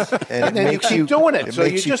nonsense. And then you keep doing it. So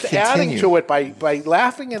you're just adding to it by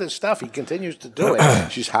laughing at his stuff. He continues to do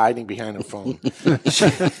it. She's hiding behind her phone.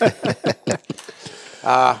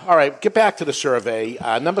 All right, get back to the survey.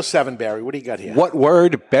 Number 7, Barry, what do you got here? What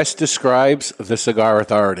word best describes the Cigar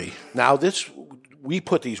Authority? Now, we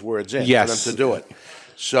put these words in Yes. for them to do it.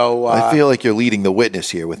 So I feel like you're leading the witness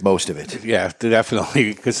here with most of it. Yeah,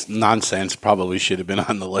 definitely, because nonsense probably should have been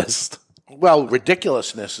on the list. Well,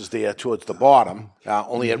 ridiculousness is there towards the bottom,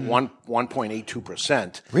 only at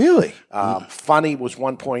 1.82%. Really? Funny was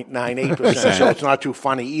 1.98%, so it's not too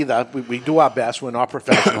funny either. We do our best. We're not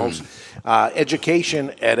professionals.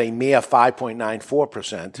 Education at a mere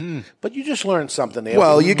 5.94%. But you just learned something there.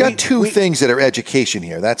 Well, you got two things that are education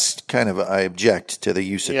here. That's kind of, I object to the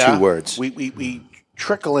use of two words. We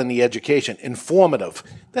trickle in the education. Informative.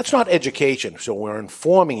 That's not education. So we're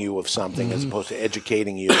informing you of something as opposed to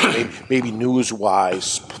educating you, maybe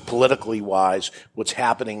news-wise, politically-wise, what's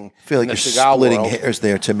happening I feel like in the you're cigar splitting world. hairs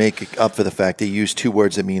there to make up for the fact they use two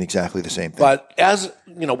words that mean exactly the same thing. But as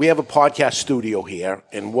you know, we have a podcast studio here,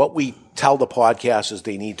 and what we tell the podcasters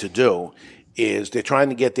they need to do is they're trying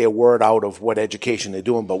to get their word out of what education they're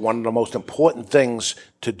doing. But one of the most important things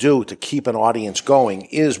to do to keep an audience going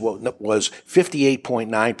is what was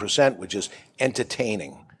 58.9%, which is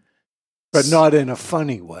entertaining. But not in a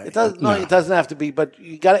funny way. It doesn't have to be, but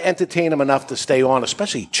you got to entertain them enough to stay on,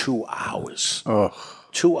 especially 2 hours. Oh,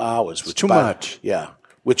 2 hours. It's too much. Yeah.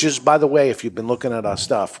 Which is, by the way, if you've been looking at our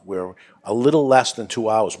stuff, we're a little less than 2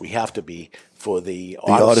 hours. We have to be for the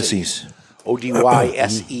Odysseys.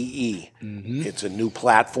 ODYSEE. It's a new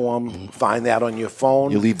platform. Find that on your phone.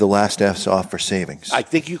 You leave the last F's off for savings. I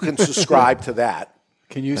think you can subscribe to that.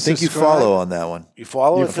 Can you I think you follow on that one. You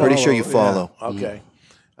follow? I'm pretty sure you follow. Yeah. Okay.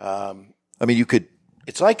 I mean, you could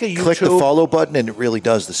It's like a YouTube. click the follow button and it really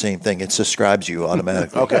does the same thing. It subscribes you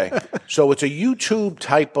automatically. Okay. So it's a YouTube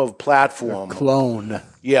type of platform. Clone.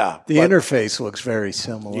 Yeah. The interface looks very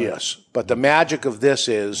similar. Yes. But the magic of this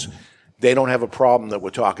is they don't have a problem that we're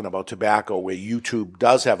talking about tobacco where YouTube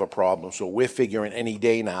does have a problem. So we're figuring any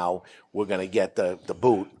day now we're going to get the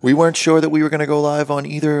boot. We weren't sure that we were going to go live on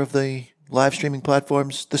either of the live streaming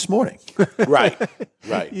platforms this morning. Right.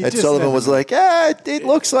 Right. Ed Sullivan was like, it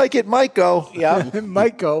looks like it might go. Yeah. It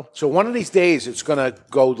might go. So one of these days it's going to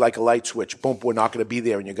go like a light switch. Boom, we're not going to be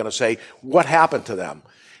there. And you're going to say, what happened to them?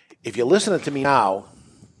 If you're listening to me now,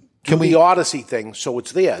 do the Odyssey thing, so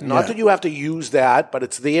it's there. Not that you have to use that, but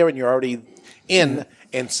it's there and you're already in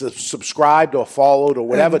and subscribed or followed or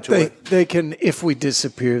whatever it. They can, if we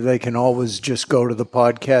disappear, they can always just go to the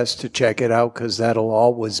podcast to check it out because that'll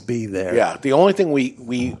always be there. Yeah, the only thing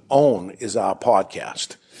we own is our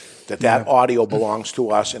podcast. That audio belongs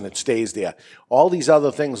to us and it stays there. All these other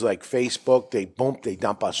things like Facebook, they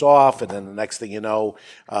dump us off, and then the next thing you know,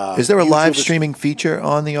 is there a live streaming feature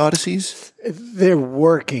on the Odysseys? They're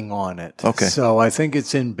working on it. Okay, so I think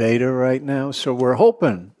it's in beta right now. So we're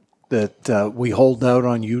hoping that we hold out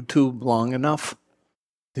on YouTube long enough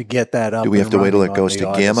to get that up. Do we have to wait till it goes to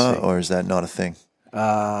Odyssey. Gamma, or is that not a thing?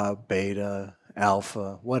 Beta,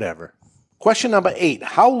 Alpha, whatever. Question number 8.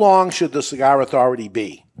 How long should the Cigar Authority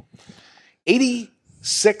be?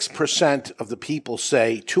 86% of the people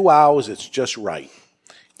say 2 hours, it's just right.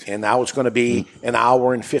 And now it's going to be an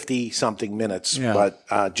hour and 50-something minutes, but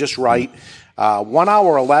just right. 1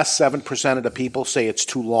 hour or less, 7% of the people say it's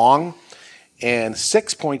too long. And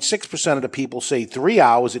 6.6% of the people say 3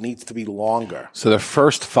 hours, it needs to be longer. So the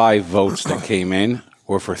first 5 votes that came in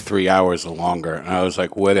were for 3 hours or longer. And I was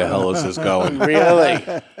like, where the hell is this going? Really?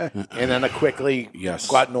 And then it quickly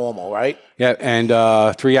got normal, right? Yeah, and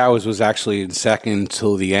 3 hours was actually in second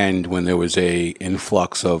till the end when there was a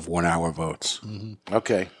influx of 1 hour votes. Mm-hmm.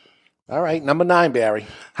 Okay. All right, number 9, Barry.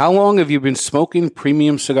 How long have you been smoking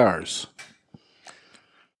premium cigars?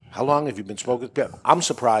 How long have you been smoking? I'm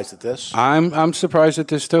surprised at this. I'm surprised at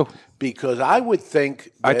this too. Because I would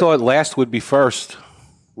think I thought last would be first.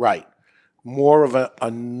 Right. More of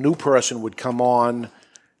a new person would come on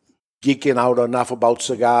geeking out enough about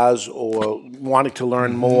cigars or wanting to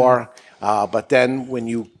learn more. But then when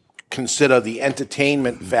you consider the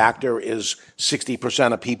entertainment factor is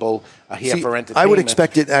 60% of people are here for entertainment. I would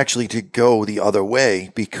expect it actually to go the other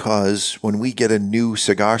way, because when we get a new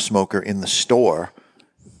cigar smoker in the store,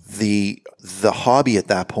 the hobby at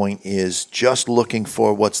that point is just looking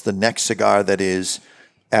for what's the next cigar that is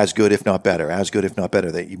as good, if not better, as good, if not better.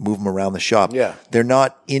 That you move them around the shop. Yeah. They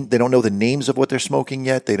don't know the names of what they're smoking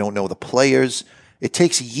yet. They don't know the players. It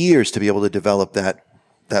takes years to be able to develop that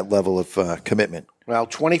level of commitment. Well,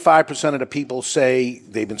 25% of the people say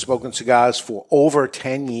they've been smoking cigars for over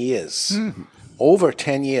 10 years. Mm-hmm. Over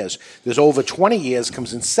 10 years. There's over 20 years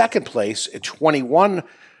comes in second place at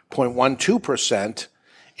 21.12%,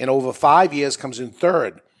 and over 5 years comes in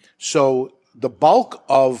third. So the bulk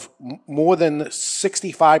of more than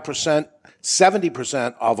 65%,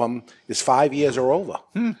 70% of them is 5 years or over.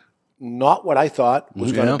 Not what I thought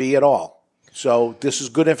was going to be at all. So this is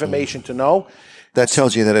good information to know. That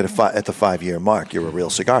tells you that at the 5 year mark, you're a real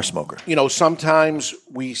cigar smoker. You know, sometimes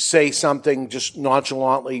we say something, just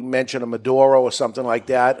nonchalantly mention a Maduro or something like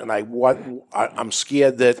that, and I'm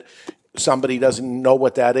scared that somebody doesn't know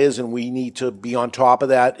what that is, and we need to be on top of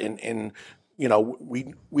that. And you know,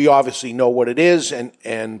 we obviously know what it is,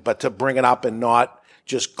 but to bring it up and not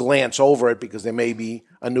just glance over it because there may be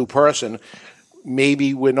a new person.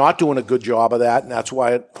 Maybe we're not doing a good job of that, and that's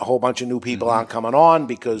why a whole bunch of new people aren't coming on,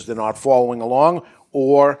 because they're not following along.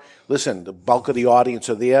 Or, listen, the bulk of the audience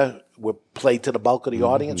are there. We're played to the bulk of the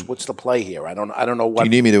audience. What's the play here? I don't know what. Do you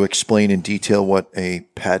need me to explain in detail what a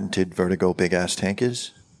patented Vertigo big-ass tank is?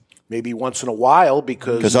 Maybe once in a while,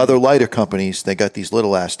 because other lighter companies, they got these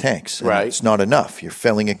little-ass tanks. Right. It's not enough. You're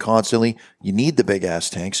filling it constantly. You need the big-ass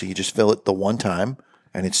tank, so you just fill it the one time,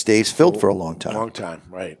 and it stays filled for a long time. Long time,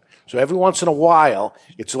 right. So every once in a while,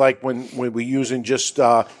 it's like when we're using just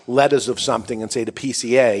letters of something and say the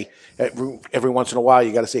PCA, every once in a while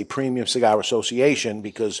you got to say Premium Cigar Association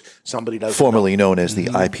because somebody doesn't Formerly known as the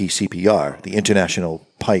IPCPR, the International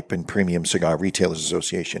Pipe and Premium Cigar Retailers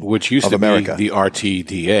Association, which used of to America. be the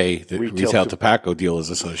RTDA, the Retail Tobacco Dealers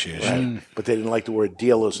Association. Right. But they didn't like the word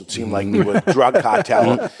dealers. It seemed like they were a drug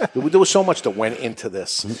cartel. There was so much that went into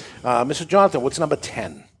this. Mr. Jonathan, what's number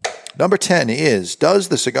 10? Number 10 is, does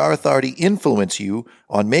the Cigar Authority influence you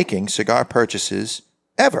on making cigar purchases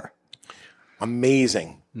ever?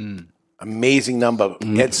 Amazing. Amazing number.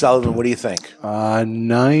 Ed Sullivan, what do you think?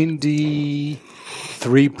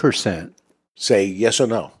 93%. Say yes or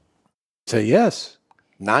no. Say yes.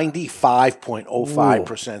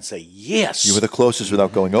 95.05% say yes. You were the closest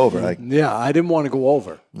without going over. I didn't want to go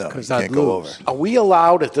over. No, you because I'd can't go over. Are we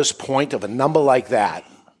allowed at this point of a number like that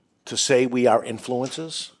to say we are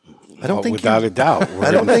influencers? I don't think without a doubt, we're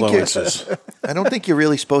influencers. I don't think you're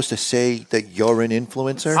really supposed to say that you're an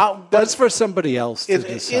influencer. That's for somebody else to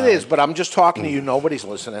It is, but I'm just talking to you. Nobody's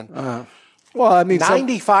listening. Well, I mean,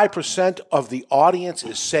 95% of the audience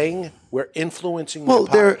is saying we're influeing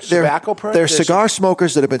they're tobacco purchase. They're cigar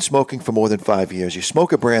smokers that have been smoking for more than 5 years. You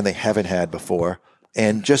smoke a brand they haven't had before.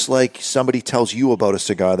 And just like somebody tells you about a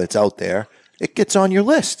cigar that's out there, it gets on your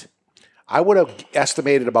list. I would have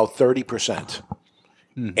estimated about 30%,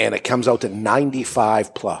 and it comes out to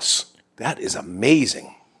 95 plus. That is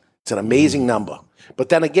amazing. It's an amazing number. But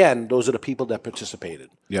then again, those are the people that participated.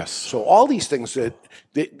 Yes. So all these things that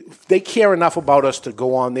they care enough about us to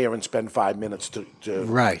go on there and spend 5 minutes to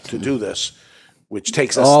do this, which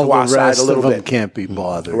takes us All to our the side rest a little of them bit. can't be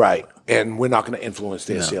bothered. Right. And we're not going to influence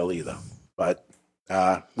their sale either. But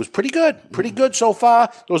it was pretty good. Pretty good so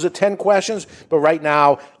far. Those are 10 questions. But right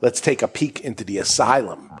now, let's take a peek into the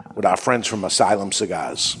asylum with our friends from Asylum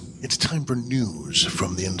Cigars. It's time for news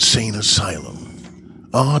from the Insane Asylum.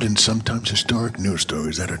 Odd and sometimes historic news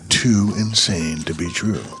stories that are too insane to be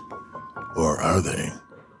true. Or are they?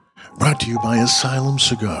 Brought to you by Asylum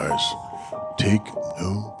Cigars. Take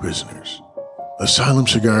no prisoners. Asylum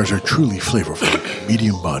Cigars are truly flavorful,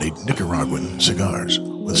 medium-bodied Nicaraguan cigars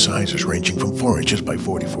with sizes ranging from 4 inches by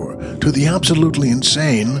 44 to the absolutely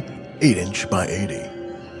insane 8 inch by 80.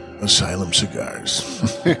 Asylum Cigars.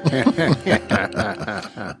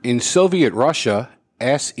 In Soviet Russia,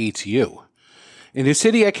 ass eats you. In a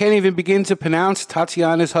city I can't even begin to pronounce,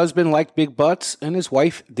 Tatiana's husband liked big butts, and his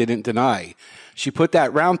wife didn't deny. She put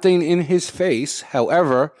that round thing in his face.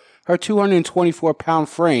 However, her 224-pound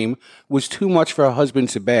frame was too much for her husband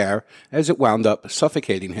to bear, as it wound up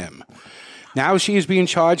suffocating him. Now she is being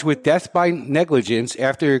charged with death by negligence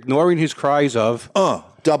after ignoring his cries of,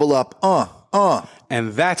 double up,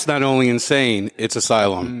 And that's not only insane, it's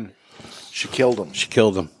asylum. She killed him. She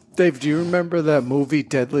killed him. Dave, do you remember that movie,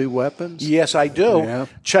 Deadly Weapons? Yes, I do. Yeah.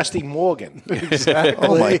 Chesty Morgan. Exactly.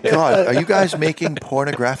 Oh, my God. Are you guys making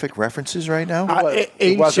pornographic references right now?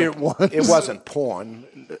 Ancient ones. It wasn't porn.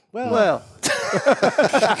 Well.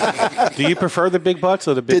 Do you prefer the big butts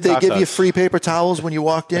or the big Did they give you tatas? free paper towels when you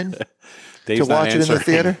walked in Dave's to not watch it in the answering.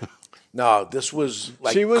 theater? No, this was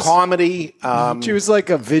like She was- comedy. She was like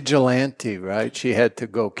a vigilante, right? She had to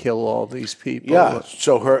go kill all these people. Yeah,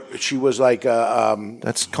 so she was like a...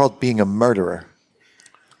 That's called being a murderer.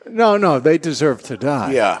 No, they deserve to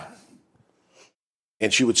die. Yeah.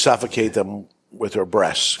 And she would suffocate them with her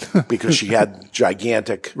breasts because she had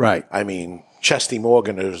gigantic... Right. I mean, Chesty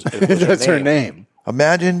Morgan is That's her name.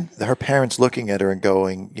 Imagine her parents looking at her and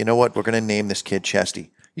going, you know what, we're going to name this kid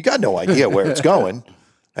Chesty. You got no idea where it's going.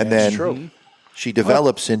 And That's then true. she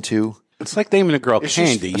develops into... It's like naming a girl Is she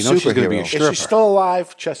Candy. a You know she's going to be a superhero? stripper. Is she still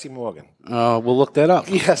alive, Chesty Morgan? We'll look that up.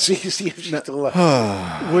 Yeah, see if she's still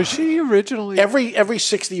alive. Was she originally... Every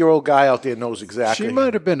 60-year-old guy out there knows exactly. She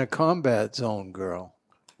might have been a combat zone girl.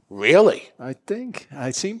 Really? I think.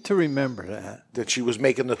 I seem to remember that. That she was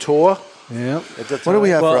making the tour? Yeah. What do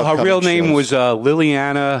we have for Well, her upcoming real name shows? was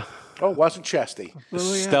Liliana Oh, it wasn't Chesty.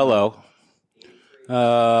 Stello.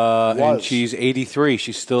 And she's 83.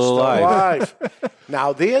 She's still alive.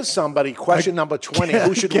 Now, there's somebody, question number 20.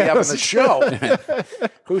 Who should we have on the show?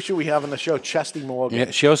 Who should we have on the show? Chesty Morgan.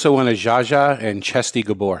 Yeah, she also won a Jaja and Chesty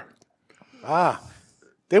Gabor.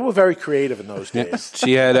 They were very creative in those days.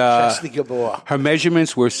 She had Chesty Gabor. her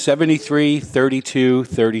measurements were 73, 32,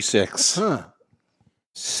 36.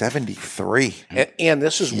 73. And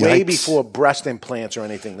this is way Yikes. before breast implants or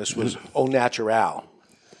anything. This was au natural.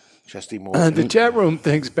 Chesty Morgan. The chat room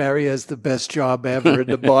thinks Barry has the best job ever, and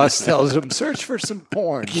the boss tells him, search for some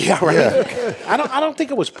porn. Yeah, right. I don't think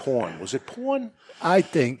it was porn. Was it porn? I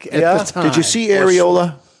think at the time. Did you see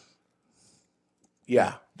Areola?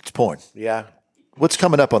 Yeah. It's porn. Yeah. What's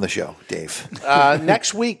coming up on the show, Dave?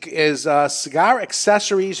 Next week is cigar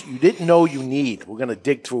accessories you didn't know you need. We're going to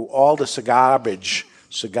dig through all the cigarbage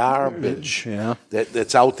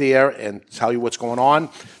that's out there and tell you what's going on.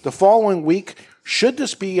 The following week, should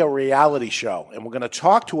this be a reality show? And we're going to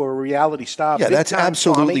talk to a reality star. Yeah, Big that's Time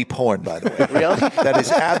absolutely Tommy. porn, by the way. Really? That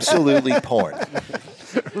is absolutely porn.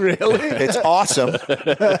 Really? It's awesome.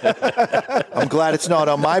 I'm glad it's not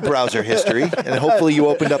on my browser history, and hopefully you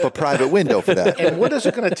opened up a private window for that. And what is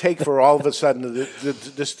it going to take for all of a sudden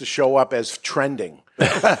this to show up as trending?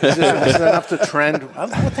 Is it enough to trend?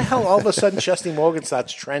 What the hell? All of a sudden, Chesty Morgan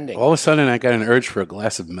starts trending. All of a sudden, I got an urge for a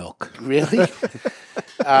glass of milk. Really?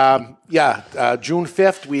 June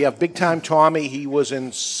 5th, we have Big Time Tommy. He was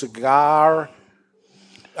in car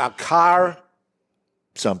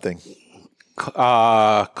something.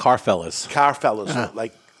 Carfellas. Carfellas,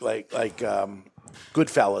 like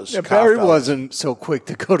Goodfellas. Yeah, Barry Carfellas. wasn't so quick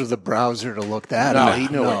to go to the browser to look that No, up. he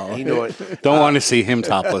knew it. He knew it. Don't want to see him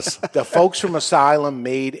topless. The folks from Asylum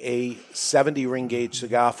made a 70 ring gauge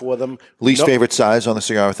cigar for them. Least favorite size on the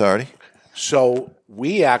Cigar Authority? So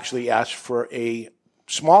we actually asked for a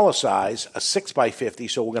smaller size, a 6x50.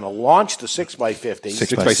 So we're going to launch the 6x50.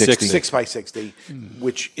 6x60,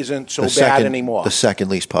 which isn't so bad anymore. The second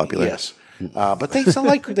least popular. Yes. But they sell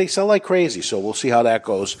like crazy, so we'll see how that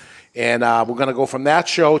goes. And we're going to go from that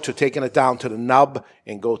show to taking it down to the Nub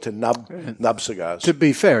and go to Nub Cigars. To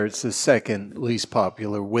be fair, it's the second least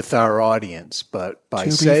popular with our audience, but by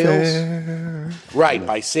sales, right?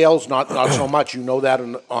 By sales, not so much. You know that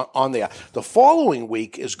on there. The following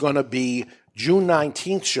week is going to be June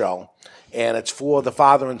 19th show. And it's for the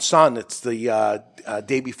father and son. It's the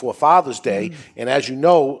day before Father's Day. And as you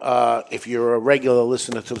know, if you're a regular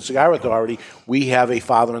listener to the Cigar Authority, we have a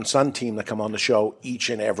father and son team that come on the show each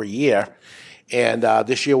and every year. And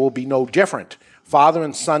this year will be no different. Father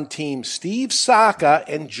and son team Steve Saka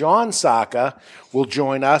and John Saka will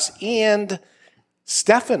join us, and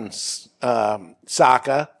Stefan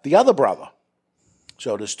Saka, the other brother.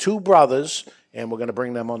 So there's two brothers. And we're going to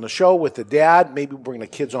bring them on the show with the dad. Maybe we'll bring the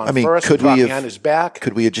kids on first. Could we on his back.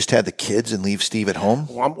 Could we have just had the kids and leave Steve at home?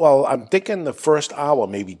 Well, I'm thinking the first hour,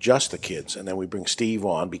 maybe just the kids, and then we bring Steve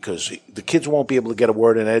on because the kids won't be able to get a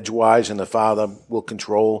word in edgewise, and the father will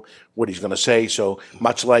control what he's going to say. So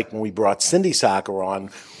much like when we brought Cindy Soccer on,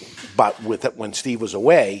 but when Steve was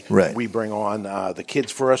away, we bring on the kids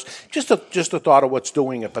first. Just a thought of what's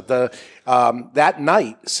doing it. But that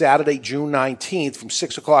night, Saturday, June 19th, from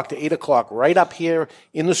 6 o'clock to 8 o'clock, right up here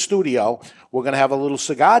in the studio, we're going to have a little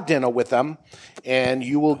cigar dinner with them. And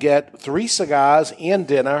you will get 3 cigars and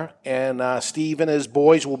dinner. And Steve and his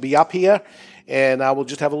boys will be up here. And we'll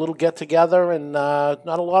just have a little get-together and not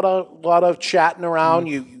a lot of chatting around.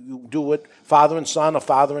 You do it father and son or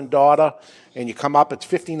father and daughter. And you come up, it's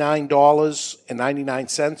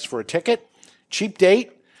 $59.99 for a ticket. Cheap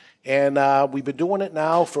date. And we've been doing it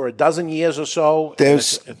now for a dozen years or so.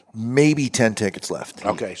 There's maybe 10 tickets left.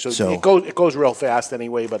 Okay, so it goes real fast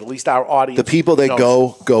anyway, but at least our audience the people that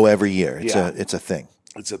knows. go every year. It's a thing.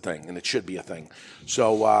 It's a thing, and it should be a thing.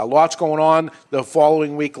 So lots going on. The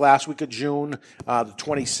following week, last week of June, the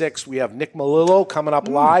 26th, we have Nick Melillo coming up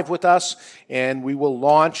live with us, and we will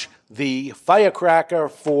launch the Firecracker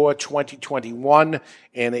for 2021,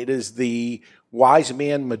 and it is the Wise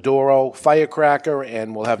Man Maduro Firecracker,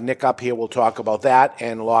 and we'll have Nick up here. We'll talk about that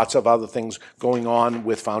and lots of other things going on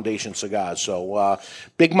with Foundation Cigars. So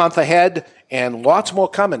big month ahead and lots more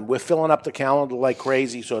coming. We're filling up the calendar like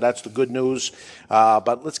crazy, so that's the good news.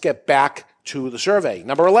 But let's get back to the survey.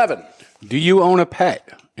 Number 11. Do you own a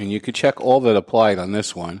pet? And you could check all that applied on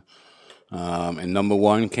this one. And number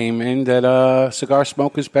 1 came in that a cigar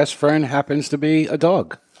smoker's best friend happens to be a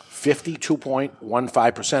dog.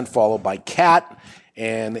 52.15%, followed by cat,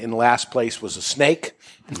 and in last place was a snake,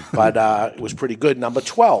 but it was pretty good. Number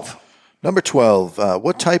 12. Number 12,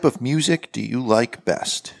 what type of music do you like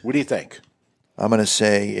best? What do you think? I'm going to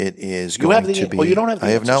say it is you going have to be... Well, you don't have the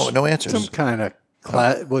I have answers. no answers. some kind of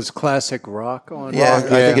was classic rock on. Yeah, I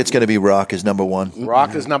think it's going to be rock is number 1.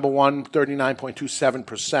 Rock is number 1,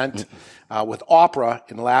 39.27%, with opera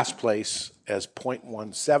in last place as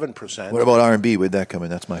 0.17%. What about R&B? Where'd that come in?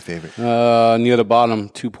 That's my favorite. Near the bottom,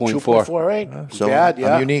 2.4. 2.48. So bad,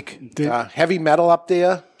 yeah. I'm unique. Heavy metal up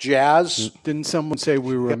there, jazz. Didn't someone say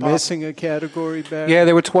we were Hip-hop. missing a category back? Yeah,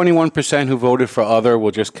 there were 21% who voted for other.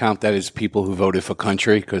 We'll just count that as people who voted for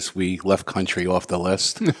country because we left country off the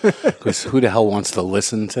list. Because who the hell wants to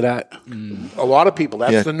listen to that? A lot of people.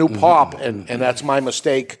 That's the new pop, and that's my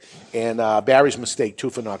mistake and Barry's mistake, too,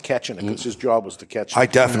 for not catching it because his job was to catch it. I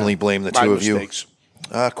definitely blame the two of you.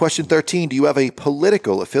 Question 13, do you have a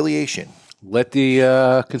political affiliation? Let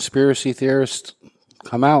the conspiracy theorists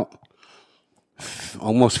come out.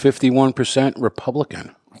 Almost 51%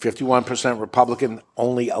 Republican. 51% Republican,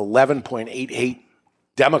 only 11.88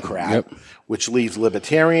 Democrat, which leaves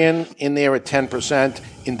Libertarian in there at 10%,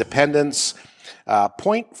 Independents,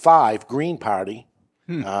 0.5 Green Party,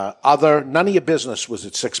 other, none of your business was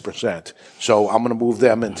at 6%. So I'm going to move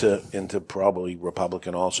them into probably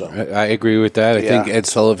Republican also. I agree with that. I think Ed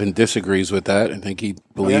Sullivan disagrees with that. I think he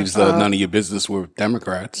believes that none of your business were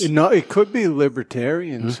Democrats. No, it could be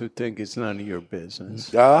libertarians who think it's none of your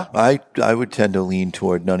business. I would tend to lean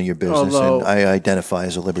toward none of your business, and I identify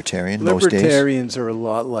as a libertarian most days. Libertarians are a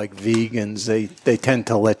lot like vegans. They tend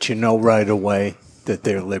to let you know right away that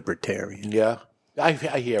they're libertarian. Yeah. I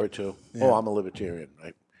hear it too. Yeah. Oh, I'm a libertarian.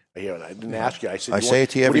 I hear it. I didn't ask you. I said, I say it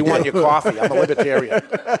to you every day. What do you want day. in your coffee? I'm a libertarian.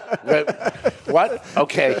 What?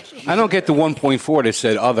 Okay. I don't get the 1.4 that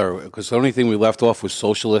said other because the only thing we left off was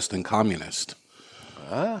socialist and communist.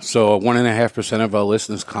 So 1.5% of our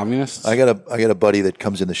listeners communists. I got a buddy that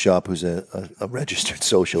comes in the shop who's a registered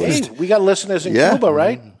socialist. Hey, we got listeners in Cuba,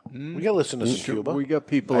 right? We got listeners in Cuba. We got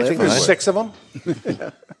people. I think there's 6 of them.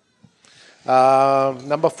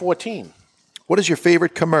 Number 14. What is your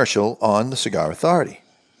favorite commercial on the Cigar Authority?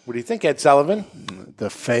 What do you think, Ed Sullivan? The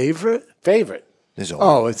favorite? Favorite.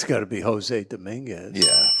 It's got to be Jose Dominguez.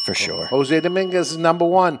 Yeah, for sure. Jose Dominguez is number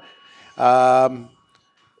one.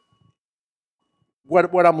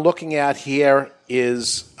 What I'm looking at here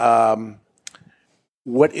is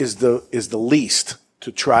what is the least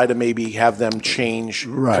to try to maybe have them change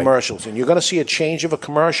commercials. And you're going to see a change of a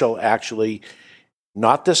commercial, actually,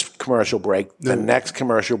 not this commercial break, the next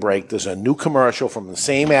commercial break. There's a new commercial from the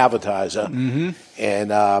same advertiser,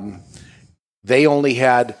 and they only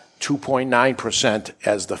had 2.9%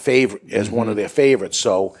 as the favorite, as one of their favorites.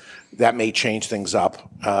 So that may change things up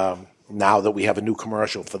now that we have a new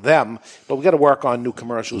commercial for them. But we got to work on new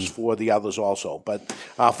commercials for the others also. But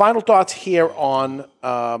final thoughts here on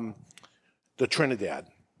the Trinidad.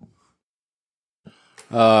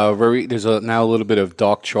 There's now a little bit of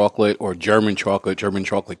dark chocolate or German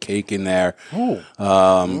chocolate cake in there.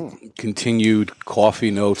 Continued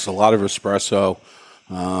coffee notes, a lot of espresso.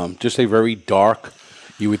 Just a very dark.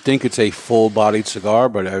 You would think it's a full-bodied cigar,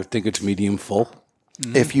 but I think it's medium full.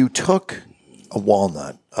 If you took a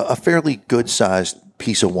walnut, a fairly good-sized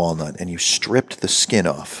piece of walnut, and you stripped the skin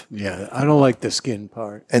off. Yeah, I don't like the skin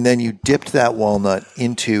part. And then you dipped that walnut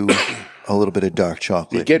into a little bit of dark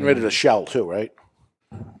chocolate. You're getting rid of the shell too, right?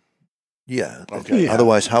 Yeah. Okay. Yeah.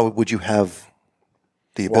 Otherwise, how would you have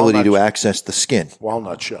the ability to access the skin?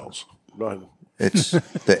 Walnut shells. Go ahead. It's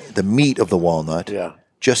the meat of the walnut. Yeah.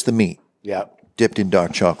 Just the meat. Yeah. Dipped in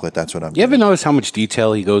dark chocolate. That's what I'm You ever notice how much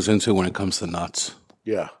detail he goes into when it comes to nuts?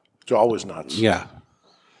 Yeah. It's always nuts. Yeah.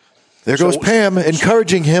 There goes Pam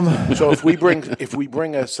encouraging him. So if we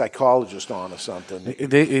bring a psychologist on or something,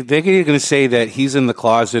 They're going to say that he's in the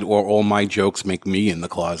closet or all my jokes make me in the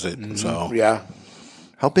closet. So yeah.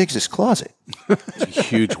 How big's this closet? It's a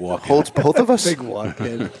huge walk. Holds both of us? Big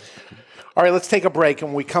walk-in. All right, let's take a break.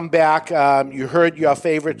 And when we come back, you heard your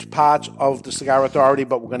favorite parts of the Cigar Authority,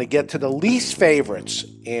 but we're going to get to the least favorites,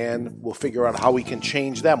 and we'll figure out how we can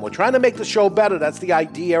change them. We're trying to make the show better. That's the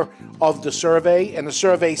idea of the survey. And the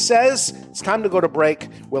survey says it's time to go to break.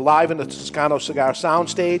 We're live in the Toscano Cigar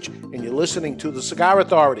Soundstage, and you're listening to the Cigar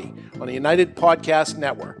Authority on the United Podcast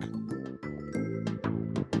Network.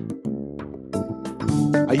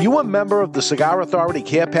 Are you a member of the Cigar Authority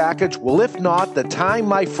Care Package? Well, if not, the time,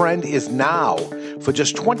 my friend, is now. For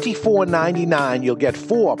just $24.99, you'll get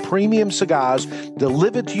 4 premium cigars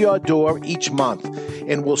delivered to your door each month.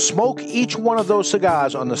 And we'll smoke each one of those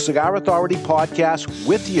cigars on the Cigar Authority podcast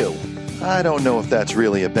with you. I don't know if that's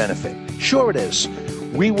really a benefit. Sure it is.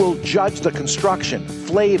 We will judge the construction,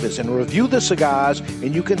 flavors, and review the cigars,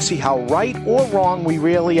 and you can see how right or wrong we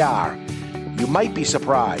really are. You might be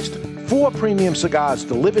surprised. 4 premium cigars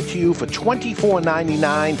delivered to you for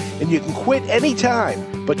 $24.99, and you can quit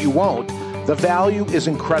anytime, but you won't. The value is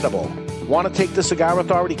incredible. Want to take the Cigar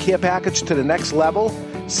Authority Care Package to the next level?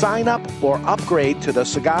 Sign up or upgrade to the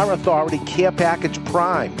Cigar Authority Care Package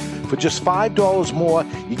Prime. For just $5 more,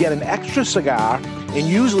 you get an extra cigar and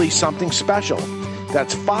usually something special.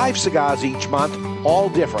 That's 5 cigars each month, all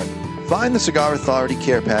different. Find the Cigar Authority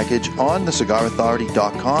Care Package on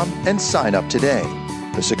thecigarauthority.com and sign up today.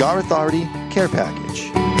 The Cigar Authority Care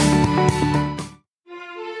Package.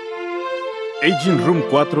 Aging Room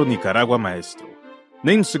 4 Nicaragua Maestro.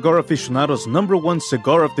 Named Cigar Aficionado's #1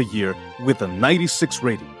 cigar of the year with a 96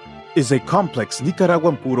 rating, is a complex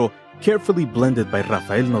Nicaraguan puro carefully blended by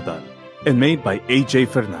Rafael Nodal and made by A.J.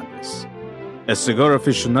 Fernandez. As Cigar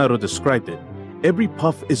Aficionado described it, every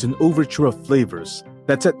puff is an overture of flavors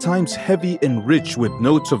that's at times heavy and rich with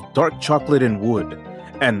notes of dark chocolate and wood,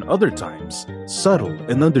 and other times subtle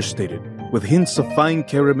and understated with hints of fine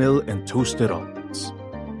caramel and toasted almonds.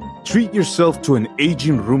 Treat yourself to an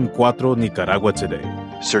Aging Room 4 Nicaragua today.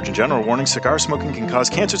 Surgeon General warning: cigar smoking can cause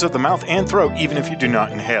cancers of the mouth and throat even if you do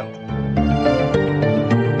not inhale.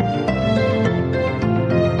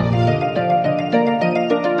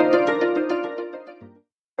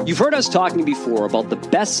 You've heard us talking before about the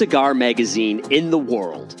best cigar magazine in the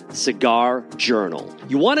world, Cigar Journal.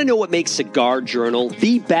 You want to know what makes Cigar Journal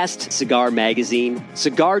the best cigar magazine?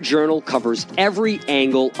 Cigar Journal covers every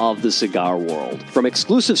angle of the cigar world. From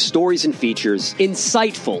exclusive stories and features,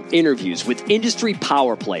 insightful interviews with industry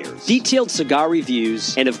power players, detailed cigar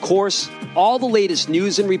reviews, and of course, all the latest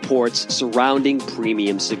news and reports surrounding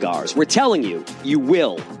premium cigars. We're telling you, you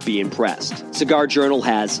will be impressed. Cigar Journal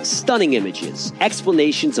has stunning images,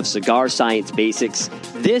 explanations of cigar science basics.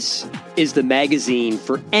 This is the magazine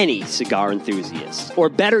for any cigar enthusiast, or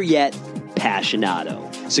better yet, passionado.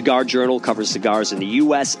 Cigar Journal covers cigars in the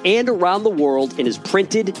U.S. and around the world and is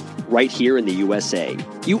printed right here in the USA.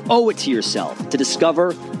 You owe it to yourself to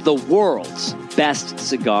discover the world's best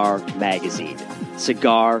cigar magazine,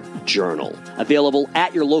 Cigar Journal. Available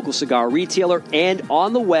at your local cigar retailer and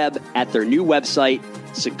on the web at their new website,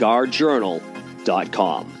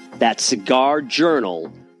 cigarjournal.com. That's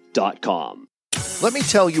cigarjournal.com. Let me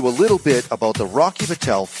tell you a little bit about the Rocky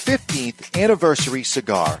Patel 15th anniversary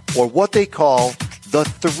cigar, or what they call the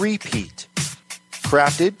three-peat.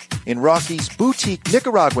 Crafted in Rocky's boutique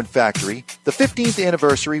Nicaraguan factory, the 15th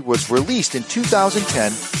anniversary was released in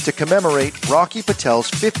 2010 to commemorate Rocky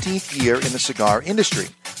Patel's 15th year in the cigar industry,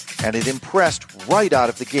 and it impressed right out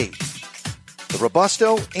of the gate. The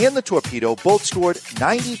Robusto and the Torpedo both scored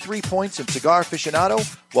 93 points in Cigar Aficionado,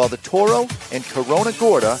 while the Toro and Corona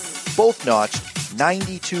Gorda both notched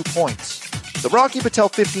 92 points. The Rocky Patel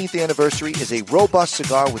 15th anniversary is a robust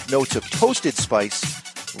cigar with notes of toasted spice,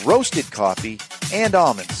 roasted coffee, and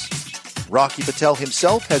almonds. Rocky Patel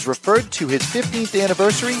himself has referred to his 15th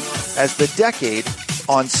anniversary as the decade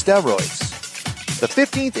on steroids. The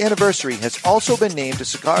 15th anniversary has also been named to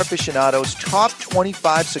Cigar Aficionado's top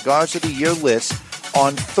 25 cigars of the year list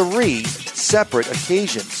on 3 separate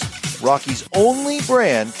occasions. Rocky's only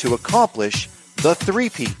brand to accomplish the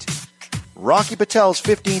three-peat. Rocky Patel's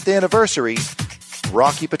 15th anniversary,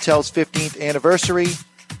 Rocky Patel's 15th anniversary,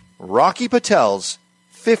 Rocky Patel's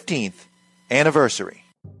 15th anniversary.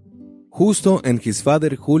 Justo and his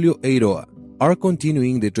father Julio Eiroa are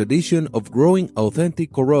continuing the tradition of growing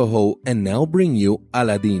authentic Corojo and now bring you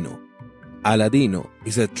Aladino. Aladino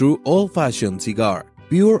is a true old-fashioned cigar,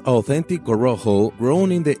 pure authentic Corojo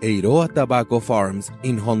grown in the Eiroa tobacco farms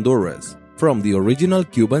in Honduras, from the original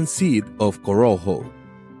Cuban seed of Corojo.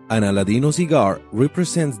 An Aladino cigar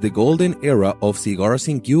represents the golden era of cigars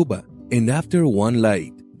in Cuba, and after one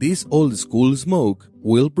light, this old-school smoke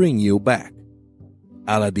will bring you back.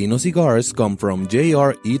 Aladino cigars come from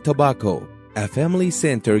J.R.E. Tobacco, a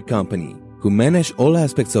family-centered company who manage all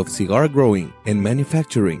aspects of cigar growing and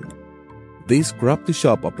manufacturing. This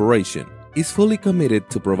crop-to-shop operation is fully committed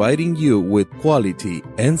to providing you with quality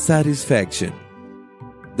and satisfaction.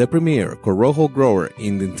 The premier Corojo grower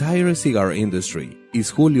in the entire cigar industry is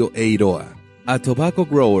Julio Eiroa, a tobacco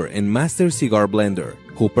grower and master cigar blender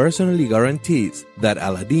who personally guarantees that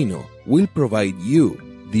Aladino will provide you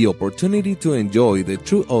the opportunity to enjoy the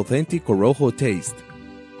true authentic Corojo taste.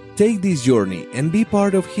 Take this journey and be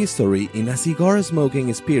part of history in a cigar smoking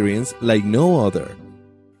experience like no other.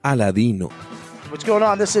 Aladino. What's going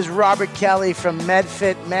on? This is Robert Kelly from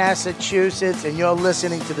Medfit, Massachusetts, and you're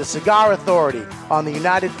listening to the Cigar Authority on the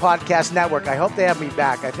United Podcast Network. I hope they have me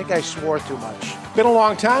back. I think I swore too much. Been a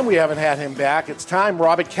long time we haven't had him back. It's time.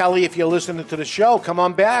 Robert Kelly, if you're listening to the show, come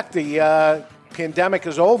on back. The pandemic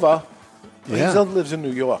is over. Yeah. He still lives in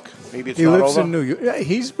New York. Maybe it's he not lives over. in New York. Yeah,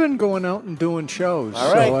 he's been going out and doing shows.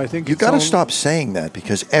 All right. So I think You got to stop saying that,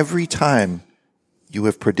 because every time you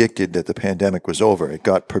have predicted that the pandemic was over, it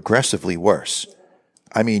got progressively worse.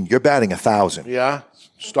 I mean, you're batting 1,000. Yeah.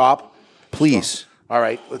 Stop. Please. Stop. All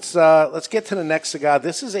right. Let's get to the next cigar.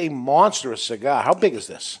 This is a monstrous cigar. How big is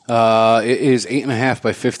this? It is 8.5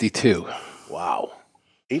 by 52. Wow.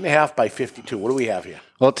 8.5 by 52. What do we have here?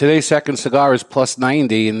 Well, today's second cigar is plus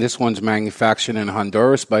 90, and this one's manufactured in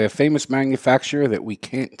Honduras by a famous manufacturer that we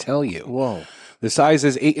can't tell you. Whoa. The size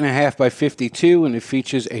is 8.5 by 52, and it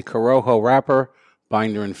features a Corojo wrapper,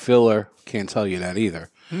 binder, and filler. Can't tell you that either.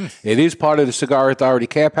 It is part of the Cigar Authority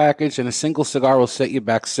care package, and a single cigar will set you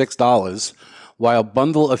back $6, while a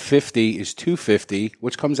bundle of 50 is $2.50,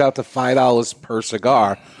 which comes out to $5 per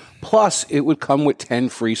cigar. Plus, it would come with 10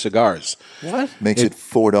 free cigars. What? Makes it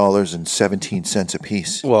 $4.17 a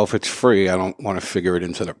piece. Well, if it's free, I don't want to figure it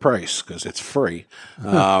into the price because it's free.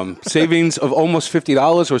 Savings of almost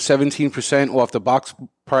 $50 or 17% off the box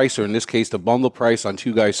price, or in this case, the bundle price on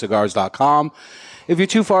twoguyscigars.com. If you're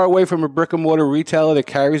too far away from a brick-and-mortar retailer that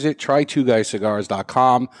carries it, try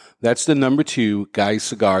twoguyscigars.com. That's the number 2,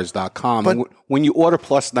 guyscigars.com. But when you order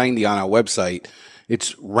plus 90 on our website,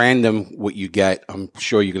 it's random what you get. I'm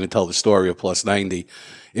sure you're going to tell the story of plus 90.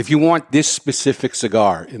 If you want this specific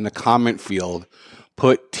cigar, in the comment field,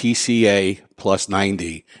 put TCA plus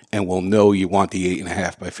 90, and we'll know you want the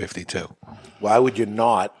 8.5 by 52. Why would you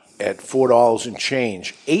not at $4 and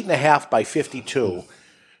change? 8.5 by 52.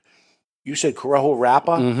 You said Corojo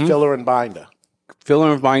wrapper, filler, and binder.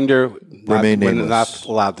 Filler and binder, Remain we're nameless. not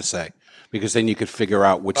allowed to say, because then you could figure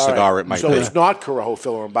out which cigar it might so be. So it's not Corojo,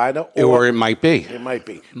 filler, and binder? Or it might be. It might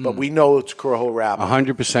be. But we know it's Corojo wrapper.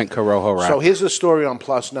 100% Corojo wrapper. So here's the story on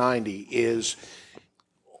plus 90 is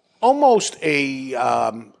almost a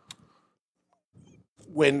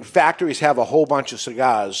when factories have a whole bunch of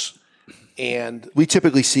cigars, and we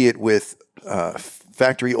typically see it with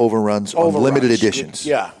factory overruns on limited editions.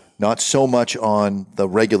 Yeah. Not so much on the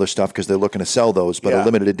regular stuff because they're looking to sell those, but a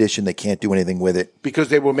limited edition, they can't do anything with it. Because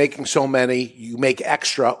they were making so many, you make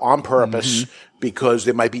extra on purpose because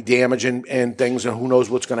there might be damage and things, and who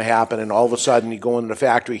knows what's going to happen. And all of a sudden, you go into the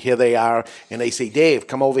factory, here they are, and they say, Dave,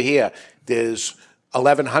 come over here. There's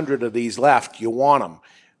 1,100 of these left. You want them.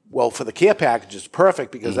 Well, for the care package, it's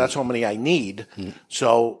perfect because that's how many I need.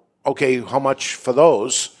 So, okay, how much for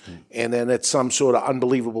those? And then it's some sort of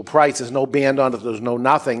unbelievable price. There's no band on it. There's no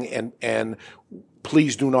nothing. And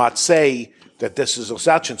please do not say that this is a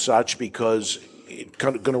such and such because it's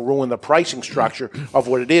going to ruin the pricing structure of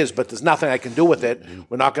what it is. But there's nothing I can do with it.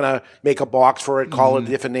 We're not going to make a box for it, call it a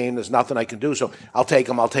different name. There's nothing I can do. So I'll take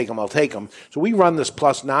them, I'll take them, I'll take them. So we run this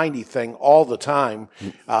plus 90 thing all the time.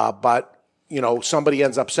 But, somebody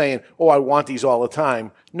ends up saying, oh, I want these all the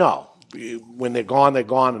time. No. When they're gone,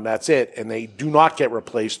 and that's it. And they do not get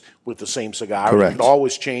replaced with the same cigar. Correct. It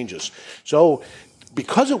always changes. So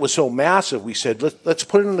because it was so massive, we said, let's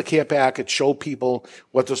put it in the care package, show people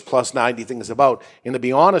what this plus 90 thing is about. And to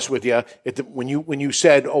be honest with you, when you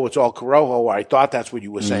said, oh, it's all Corojo, I thought that's what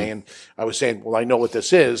you were saying. I was saying, well, I know what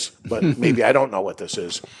this is, but maybe I don't know what this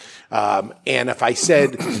is. And if I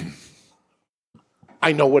said,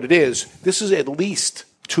 I know what it is, this is at least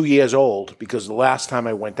 2 years old because the last time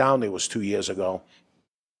I went down there was 2 years ago.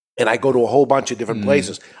 And I go to a whole bunch of different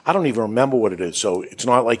places. I don't even remember what it is. So it's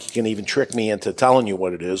not like you can even trick me into telling you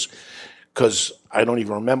what it is because I don't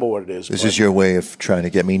even remember what it is. This is your way of trying to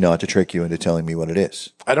get me not to trick you into telling me what it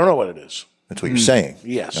is. I don't know what it is. That's what you're saying.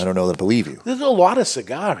 Yes. I don't know that I believe you. There's a lot of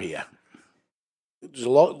cigar here. There's a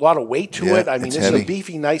lot of weight to it. I mean, this is a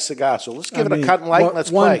beefy, nice cigar. So let's give it a cut and light and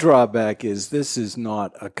let's play. One drawback is this is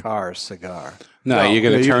not a car cigar. No, you're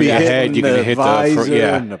going to turn your head. You're going to hit the visor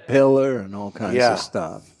and the pillar and all kinds of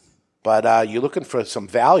stuff. But you're looking for some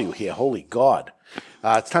value here. Holy God.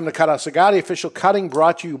 It's time to cut our cigar. The official cutting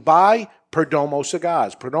brought to you by Perdomo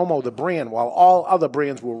Cigars. Perdomo, the brand, while all other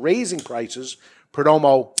brands were raising prices,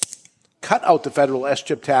 Perdomo cut out the federal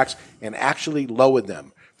S-chip tax and actually lowered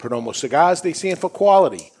them. Perdomo Cigars, they stand for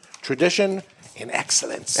quality, tradition, and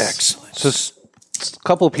excellence. Excellence. So a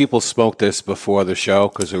couple of people smoked this before the show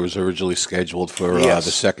because it was originally scheduled for the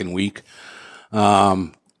second week.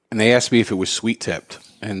 And they asked me if it was sweet-tipped.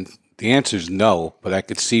 And the answer is no, but I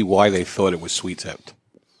could see why they thought it was sweet-tipped.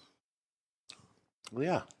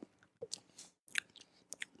 Yeah.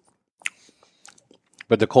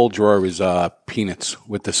 But the cold drawer is peanuts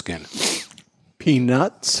with the skin.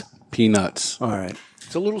 Peanuts? Peanuts. All right.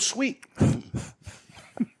 It's a little sweet.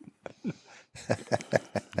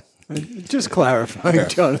 Just clarifying,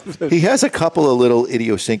 Jonathan. He has a couple of little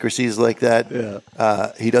idiosyncrasies like that.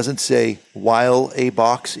 Yeah. He doesn't say while a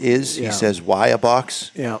box is. He says why a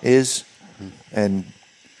box is. And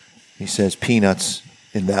he says peanuts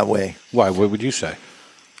in that way. Why? What would you say?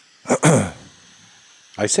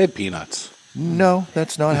 I said peanuts. No,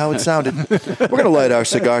 that's not how it sounded. We're going to light our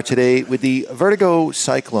cigar today with the Vertigo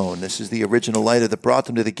Cyclone. This is the original lighter that brought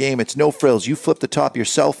them to the game. It's no frills. You flip the top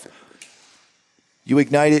yourself. You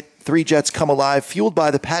ignite it. 3 jets come alive, fueled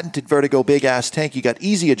by the patented Vertigo big-ass tank. You got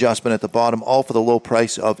easy adjustment at the bottom, all for the low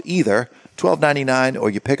price of either $12.99 or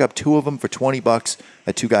you pick up 2 of them for $20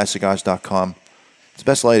 at twoguyscigars.com. It's the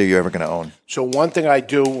best lighter you're ever going to own. So one thing I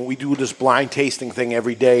do, we do this blind tasting thing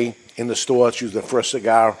every day in the store. It's usually the first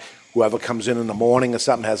cigar. Whoever comes in the morning or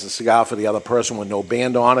something has a cigar for the other person with no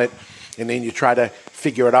band on it. And then you try to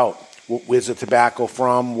figure it out. Where's the tobacco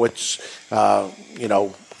from? What's, and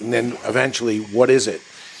then eventually, what is it?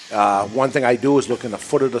 One thing I do is look in the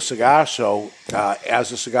foot of the cigar. So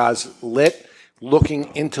as the cigar's lit,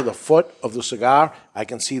 looking into the foot of the cigar, I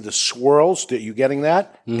can see the swirls. Are you getting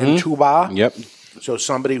that? In 2 bar? Yep. So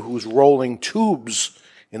somebody who's rolling tubes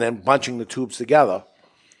and then bunching the tubes together.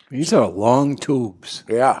 These are long tubes.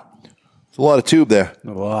 Yeah. There's a lot of tube there.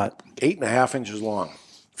 A lot. 8.5 inches long.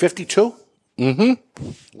 52? Mm-hmm.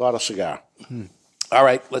 A lot of cigar. All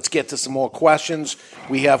right, let's get to some more questions.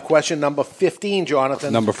 We have question number 15,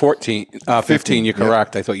 Jonathan. Number 15, you're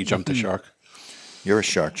correct. I thought you jumped the shark. You're a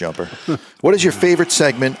shark jumper. What is your favorite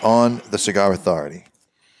segment on the Cigar Authority?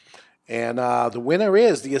 And the winner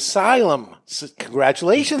is the Asylum.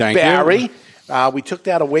 Congratulations, Thank Barry. We took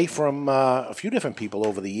that away from a few different people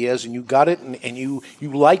over the years, and you got it, and you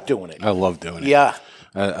like doing it. I love doing it. Yeah.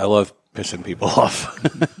 I love pissing people off.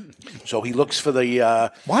 So he looks for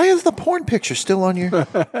the... Why is the porn picture still on your...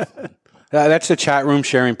 That's the chat room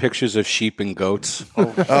sharing pictures of sheep and goats.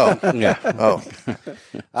 Oh. Yeah. Oh.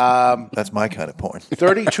 That's my kind of porn.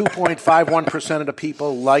 32.51% of the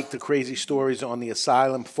people like the crazy stories on the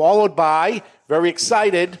Asylum, followed by, very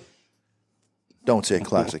excited, Don't say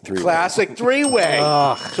classic three-way. Classic three-way.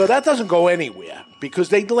 So that doesn't go anywhere because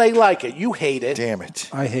they like it. You hate it. Damn it.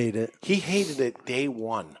 I hate it. He hated it day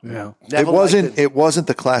one. Yeah. Never It wasn't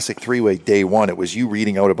the classic three-way day one. It was you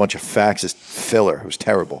reading out a bunch of facts as filler. It was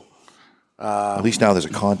terrible. At least now there's a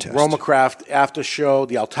contest. Romacraft after show,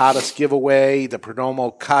 the Altadas giveaway, the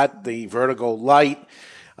Perdomo cut, the Vertigo light,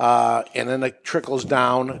 and then it trickles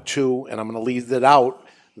down to, and I'm going to leave it out,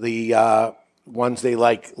 the ones they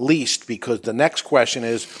like least, because the next question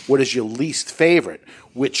is, what is your least favorite?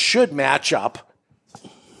 Which should match up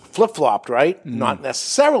flip-flopped, right? Not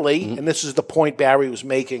necessarily, and this is the point Barry was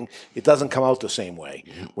making. It doesn't come out the same way.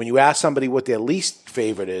 When you ask somebody what their least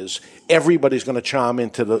favorite is, everybody's going to chime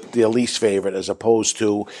into their least favorite as opposed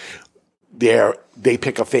to they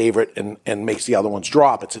pick a favorite and makes the other ones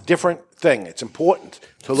drop. It's a different thing. It's important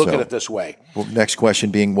to look at it this way. Well, next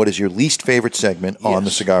question being, what is your least favorite segment on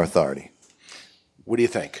the Cigar Authority? What do you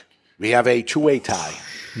think? We have a two-way tie.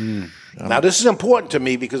 Now, this is important to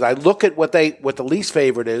me because I look at what the least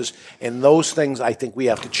favorite is, and those things I think we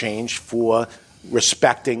have to change for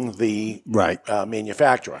respecting the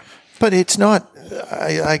manufacturer. But it's not,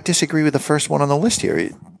 I disagree with the first one on the list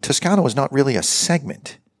here. Toscano is not really a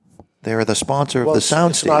segment. They're the sponsor of the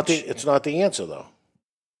soundstage. It's not the answer, though.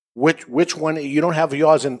 Which one? You don't have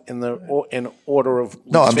yours in order of.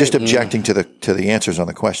 No, I'm just objecting to the answers on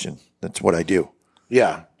the question. That's what I do.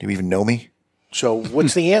 Yeah. Do you even know me? So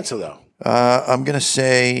what's the answer, though? I'm going to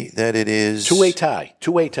say that it is... Two-way tie.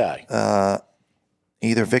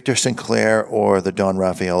 Either Victor Sinclair or the Don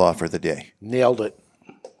Raphael Offer of the Day. Nailed it.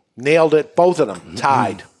 Both of them.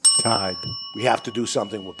 Tied. We have to do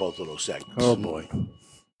something with both of those segments. Oh, boy.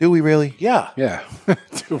 Do we really? Yeah.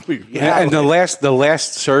 Do we? And the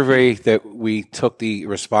last survey that we took the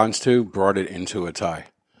response to brought it into a tie.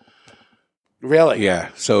 Really? Yeah.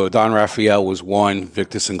 So Don Raphael was 1,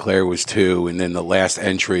 Victor Sinclair was 2, and then the last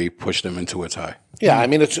entry pushed them into a tie. Yeah, I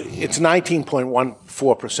mean, it's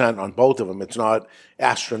 19.14% on both of them. It's not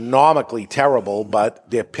astronomically terrible, but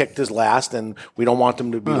they're picked as last, and we don't want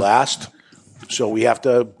them to be last. So we have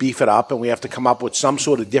to beef it up, and we have to come up with some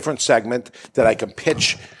sort of different segment that I can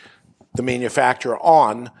pitch the manufacturer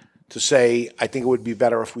on to say, I think it would be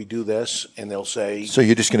better if we do this, and they'll say... So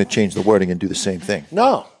you're just going to change the wording and do the same thing?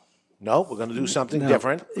 No, we're going to do something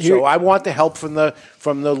different. So I want the help from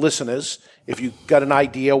the listeners. If you got an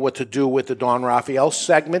idea what to do with the Don Raphael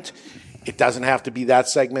segment, it doesn't have to be that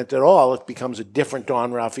segment at all. It becomes a different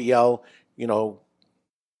Don Raphael,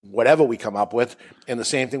 whatever we come up with. And the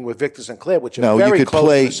same thing with Victor Sinclair, which is very close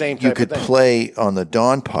to the same type You could of thing. play on the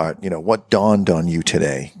Don part, what dawned on you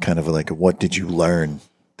today? Kind of like, what did you learn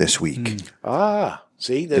this week?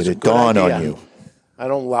 See, there's Did a it good dawn idea. on you? I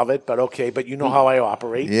don't love it, but okay. But you know how I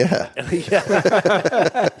operate. Yeah. He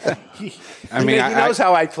knows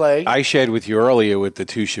how I play. I shared with you earlier what the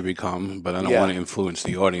two should become, but I don't want to influence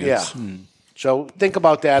the audience. Yeah. So think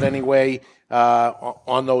about that anyway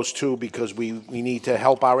on those two because we need to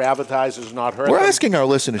help our advertisers, not hurt We're them. asking our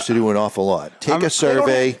listeners to do an awful lot. Take a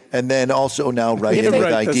survey and then also now write in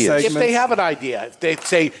with ideas. If they have an idea, if they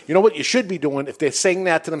say, you know what you should be doing, if they're saying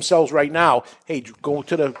that to themselves right now, hey, go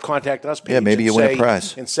to the Contact Us page. Yeah, maybe you win a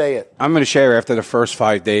prize. And say it. I'm going to share after the first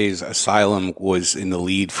 5 days, Asylum was in the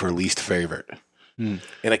lead for least favorite. And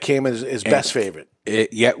it came as best favorite.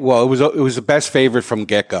 It was the best favorite from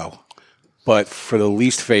get-go. But for the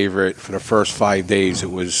least favorite, for the first 5 days, it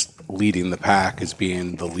was leading the pack as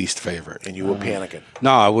being the least favorite. And you were panicking. No,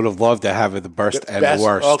 I would have loved to have it the best and the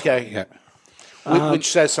worst. Okay. Yeah.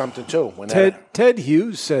 Which says something, too. Ted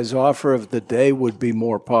Hughes says Offer of the Day would be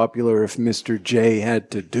more popular if Mr. J had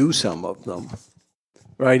to do some of them.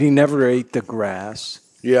 Right? He never ate the grass.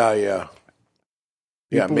 Yeah.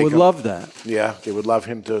 People would love that. Yeah, they would love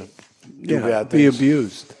him to do bad things. Be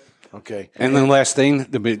abused. Okay. And then last thing,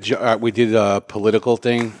 we did a political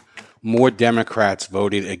thing. More Democrats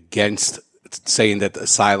voted against saying that the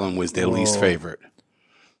Asylum was their least favorite.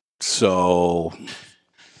 So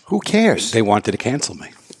who cares? They wanted to cancel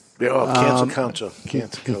me. Cancel council.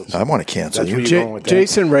 I want to cancel you.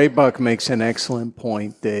 Jason Raybuck makes an excellent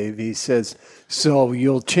point, Dave. He says, so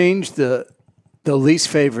you'll change the least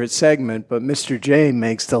favorite segment, but Mr. J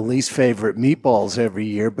makes the least favorite meatballs every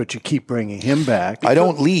year, but you keep bringing him back. I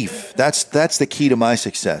don't leave. That's the key to my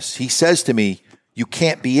success. He says to me, you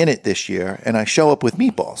can't be in it this year, and I show up with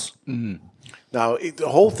meatballs. Now, the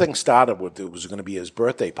whole thing started with it was going to be his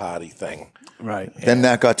birthday party thing. Right. Then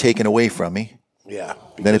that got taken away from me. Yeah.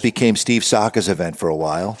 Then it became Steve Saka's event for a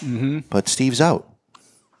while, but Steve's out.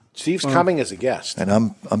 Steve's coming as a guest. And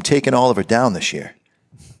I'm taking Oliver down this year.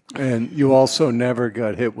 And you also never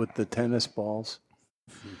got hit with the tennis balls.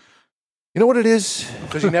 You know what it is?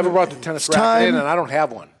 Because you never brought the tennis racket in, and I don't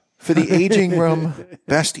have one. For the Aging Room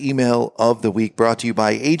Best Email of the Week, brought to you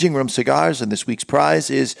by Aging Room Cigars. And this week's prize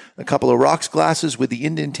is a couple of rocks glasses with the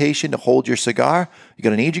indentation to hold your cigar. You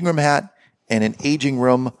got an Aging Room hat and an Aging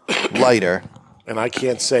Room lighter. And I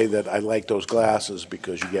can't say that I like those glasses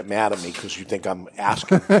because you get mad at me because you think I'm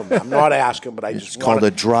asking. I'm not asking, but I just It's called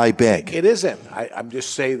a dry bag. It isn't. I'm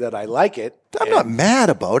just saying that I like it. I'm not mad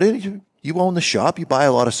about it. You own the shop. You buy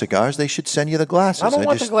a lot of cigars. They should send you the glasses. I don't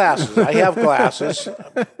want the glasses. I have glasses,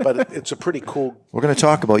 but it's a pretty cool. We're going to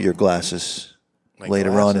talk about your glasses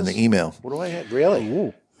later on in the email. What do I have?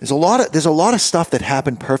 Really? There's a lot of stuff that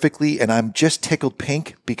happened perfectly, and I'm just tickled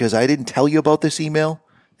pink because I didn't tell you about this email,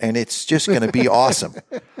 and it's just going to be awesome.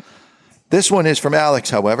 This one is from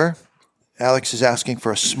Alex, however. Alex is asking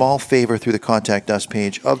for a small favor through the Contact Us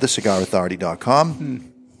page of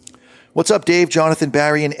thecigarauthority.com. What's up, Dave, Jonathan,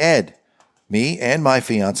 Barry, and Ed? Me and my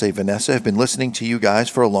fiancée, Vanessa, have been listening to you guys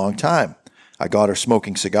for a long time. I got her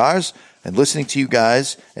smoking cigars and listening to you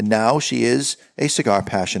guys, and now she is a cigar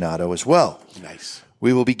passionado as well. Nice.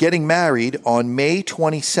 We will be getting married on May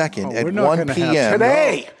 22nd at 1 p.m.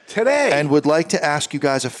 Today. And would like to ask you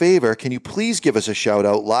guys a favor. Can you please give us a shout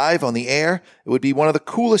out live on the air? It would be one of the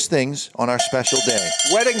coolest things on our special day.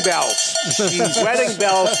 Wedding bells. Wedding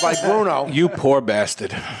bells by Bruno. You poor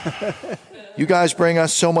bastard. You guys bring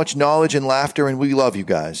us so much knowledge and laughter, and we love you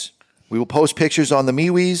guys. We will post pictures on the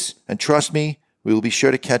MeWes, and trust me, we will be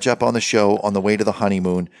sure to catch up on the show on the way to the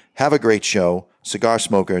honeymoon. Have a great show. Cigar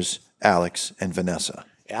smokers, Alex and Vanessa.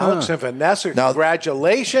 Alex and Vanessa,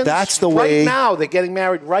 congratulations. That's the way. Right now, they're getting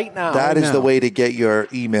married right now. That is the way to get your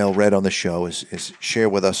email read on the show, is share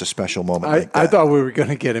with us a special moment like that. I thought we were going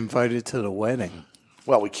to get invited to the wedding.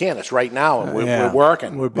 Well, we can't. It's right now, and we're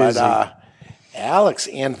working. We're busy. But Alex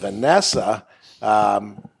and Vanessa,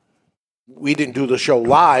 we didn't do the show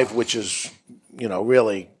live, which is,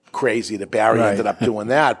 really crazy that Barry ended up doing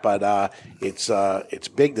that. But it's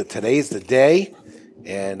big that today's the day.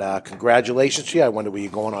 And congratulations to you. I wonder where you're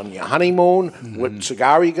going on your honeymoon. What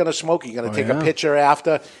cigar are you going to smoke? Are you going to take a picture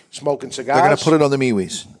after smoking cigars? They're going to put it on the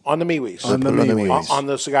MeWes. On the MeWes. On the MeWes. On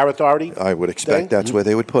the Cigar Authority? I would expect that's where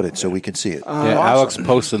they would put it so we can see it. Yeah, Alex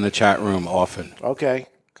posts in the chat room often. Okay.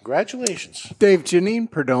 Congratulations. Dave, Janine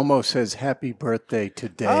Perdomo says happy birthday to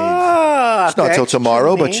Dave. It's not till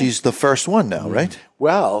tomorrow, but she's the first one now, right?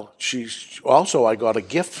 Well, she's also, I got a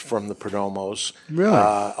gift from the Perdomos. Really?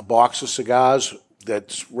 A box of cigars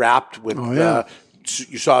that's wrapped with,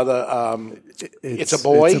 you saw the, it's a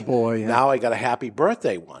boy. It's a boy, yeah. Now I got a happy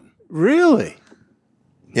birthday one. Really?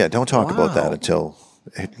 Yeah, don't talk about that until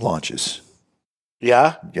it launches.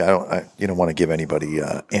 Yeah? Yeah, you don't want to give anybody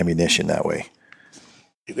ammunition that way.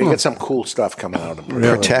 They got some cool stuff coming out.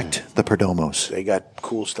 Protect the Perdomos. They got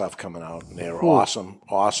cool stuff coming out, and they're awesome.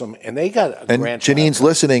 And they got a And grandchild. Janine's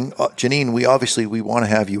listening. Janine, we want to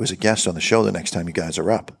have you as a guest on the show the next time you guys are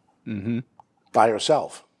up. Mm-hmm. By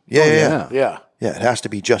herself. Yeah. Yeah. Yeah, it has to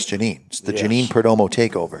be just Janine. It's the Yes. Janine Perdomo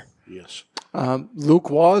takeover. Yes. Luke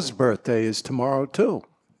Waugh's birthday is tomorrow, too.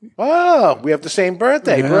 Oh, we have the same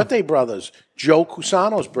birthday. Yeah. Birthday brothers. Joe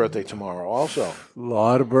Cusano's birthday tomorrow also. A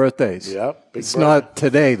lot of birthdays. Yep. It's not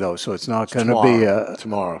today, though, so it's not going to be a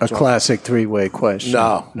classic three-way question.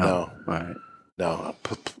 No. All right. No.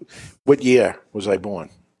 What year was I born?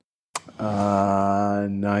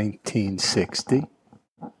 1960.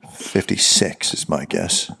 56 is my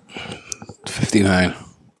guess. 59.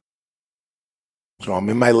 So I'm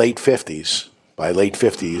in my late 50s. By late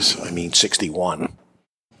 50s, I mean 61.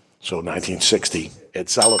 So 1960. Ed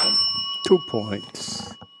Sullivan. 2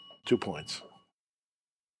 points. 2 points.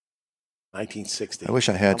 1960. I wish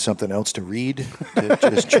I had something else to read to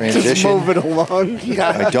just transition. Just move it along.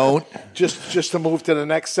 Yeah. I don't. Just to move to the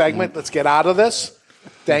next segment. Let's get out of this.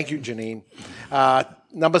 Thank you, Janine.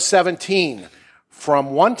 Number 17.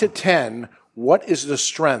 From 1 to 10, what is the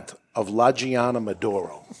strength of La Giana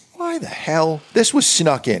Maduro? Why the hell? This was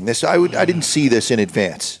snuck in. I didn't see this in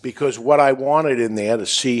advance. Because what I wanted in there to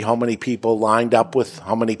see how many people lined up with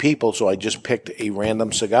how many people, so I just picked a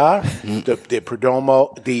random cigar. The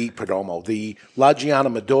La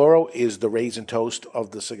Giana Maduro is the raisin toast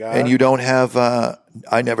of the cigar. And you don't have,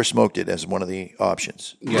 I never smoked it as one of the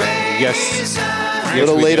options. Yes. A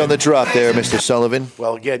little late on the drop there, Mr. Sullivan.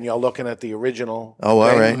 Well, again, you're looking at the original. Oh,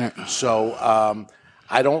 all thing. right. So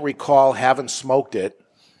I don't recall having smoked it.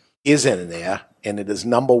 Is in there, and it is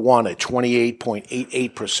number one at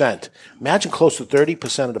 28.88%. Imagine close to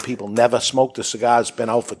 30% of the people never smoked a cigar. It's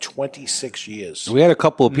been out for 26 years. We had a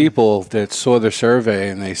couple of people that saw the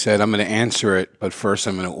survey, and they said, I'm going to answer it, but first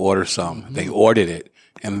I'm going to order some. They ordered it,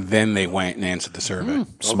 and then they went and answered the survey.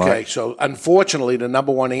 Okay, so unfortunately, the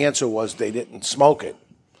number one answer was they didn't smoke it.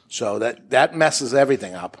 So that messes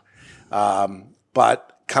everything up.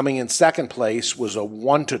 But coming in second place was a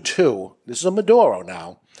 1 to 2. This is a Maduro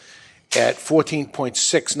now at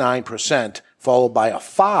 14.69%, followed by a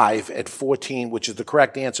 5 at 14, which is the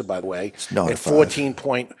correct answer, by the way, at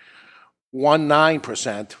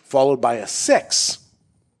 14.19%, followed by a 6.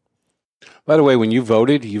 By the way, when you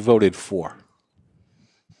voted 4.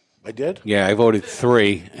 I did? Yeah, I voted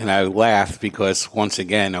 3, and I laughed because, once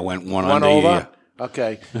again, I went one under over? you.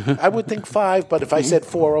 Okay. I would think 5, but if I said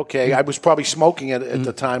 4, okay. I was probably smoking it at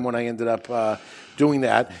the time when I ended up doing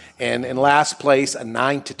that. And in last place, a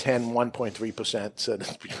 9 to 10, 1.3% said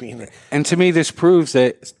it's between. And to me, this proves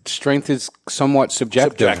that strength is somewhat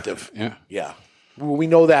subjective. Yeah. Well, we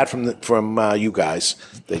know that from you guys,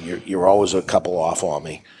 that you're always a couple off on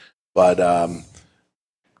me. But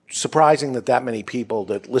surprising that many people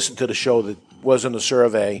that listened to the show that was in the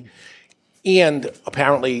survey, and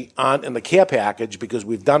apparently aren't in the care package, because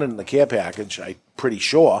we've done it in the care package, I'm pretty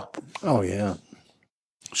sure. Oh, yeah.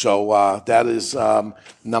 So that is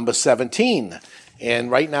number 17. And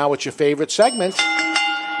right now it's your favorite segment.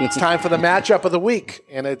 It's time for the matchup of the week.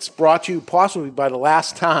 And it's brought to you possibly by the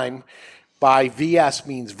last time by VS,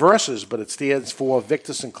 means versus, but it stands for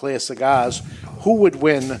Victor Sinclair Cigars. Who would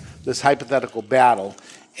win this hypothetical battle?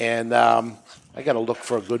 And I got to look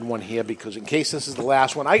for a good one here, because in case this is the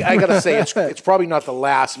last one, I got to say it's probably not the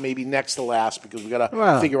last, maybe next to last, because we got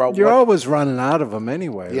to figure out. You're always running out of them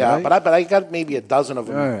anyway. Yeah, right? but I got maybe a dozen of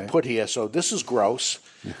them put here. So this is gross.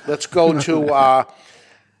 Let's go to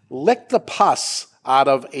lick the pus out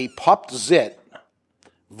of a popped zit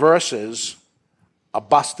versus a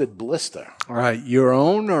busted blister. All right, your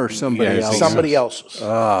own or somebody else's? Somebody else's.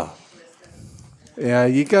 Yeah,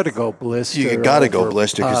 you got to go blister. You got to go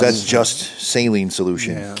blister, because that's just saline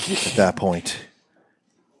solution at that point.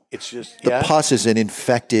 It's just the pus is an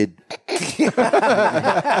infected.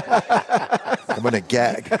 I'm going to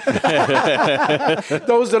gag.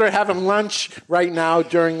 Those that are having lunch right now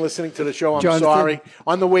during listening to the show, I'm Jonathan, sorry.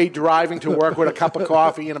 On the way driving to work with a cup of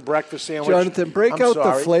coffee and a breakfast sandwich. Jonathan, break out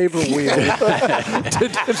the flavor wheel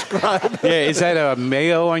to describe. Yeah, is that a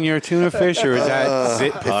mayo on your tuna fish, or is that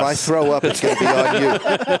zit pus? If I throw up, it's going to be on you.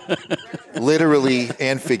 Literally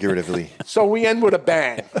and figuratively. So we end with a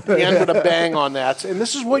bang. We end with a bang on that. And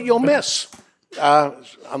this is what you'll miss.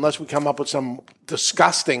 Unless we come up with some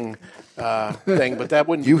disgusting thing, but that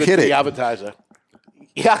wouldn't be good for the advertiser.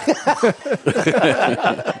 Yeah.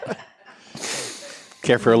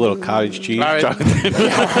 Care for a little cottage cheese, Jonathan?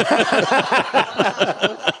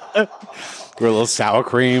 Or a little sour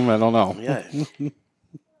cream? I don't know. Yeah.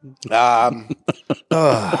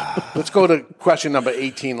 Let's go to question number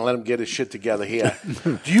 18 and let him get his shit together here.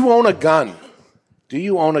 Do you own a gun? Do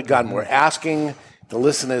you own a gun? We're asking the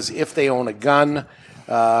listeners if they own a gun.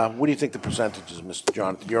 What do you think the percentage is, Mr.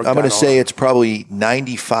 Jonathan? I'm going to say it's probably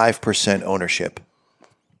 95% ownership,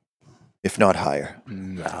 if not higher.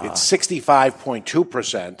 It's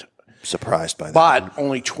 65.2%. Surprised by that. But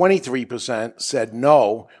only 23% said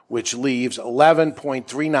no, which leaves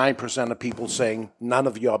 11.39% of people saying none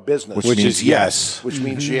of your business. Which is yes. Which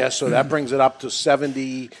means yes. So that brings it up to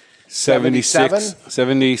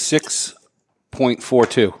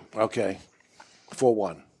 76.42. Okay.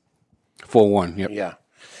 4-1. 4-1, yep. Yeah.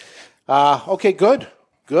 Okay, good.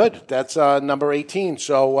 Good. That's number 18.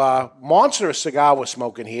 So Monster Cigar was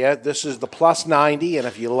smoking here. This is the plus 90, and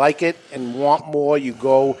if you like it and want more, you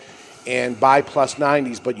go and buy plus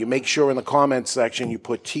 90s, but you make sure in the comments section you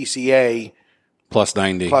put TCA plus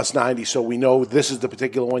 90. Plus 90, so we know this is the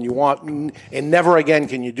particular one you want. And never again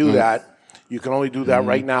can you do that. You can only do that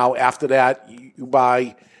right now. After that, you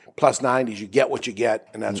buy plus 90s, you get what you get,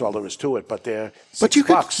 and that's all there is to it. But they're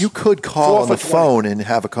 $6. You could call on the phone and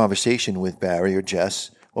have a conversation with Barry or Jess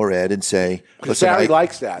or Ed and say, "Listen, Barry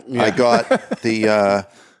likes that.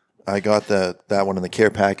 I got that one in the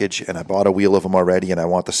care package, and I bought a wheel of them already, and I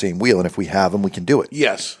want the same wheel. And if we have them, we can do it."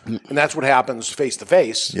 Yes, and that's what happens face to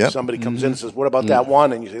face. Yep. Somebody comes in and says, "What about that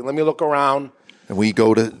one?" And you say, "Let me look around." And we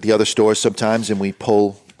go to the other stores sometimes, and we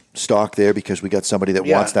pull stock there because we got somebody that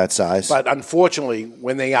wants that size. But unfortunately,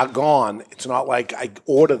 when they are gone, it's not like I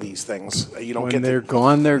order these things. You don't When get. they're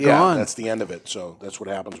gone, they're gone. That's the end of it. So that's what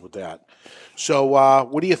happens with that. So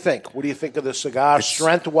what do you think? What do you think of the cigar,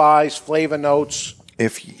 strength-wise, flavor notes?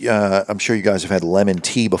 If I'm sure you guys have had lemon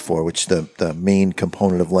tea before, which the main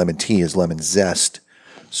component of lemon tea is lemon zest.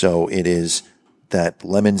 So it is that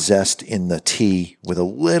lemon zest in the tea with a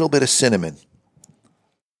little bit of cinnamon.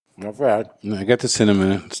 Not bad. I got the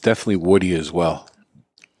cinnamon. It's definitely woody as well.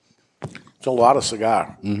 It's a lot of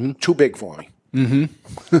cigar. Mm-hmm. Too big for me.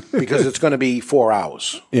 because it's going to be 4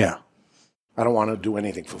 hours. Yeah. I don't want to do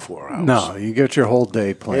anything for 4 hours. No, you get your whole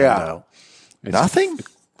day planned out. Nothing?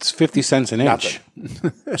 It's 50 cents an inch.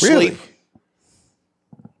 Really?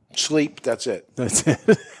 Sleep, that's it. That's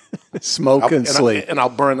it. Smoke and sleep. And I'll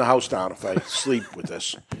burn the house down if I sleep with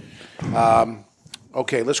this.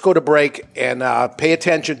 Okay, let's go to break and pay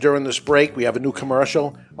attention during this break. We have a new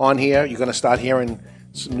commercial on here. You're going to start hearing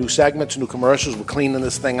some new segments, new commercials. We're cleaning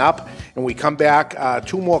this thing up. And we come back,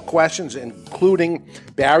 2 more questions, including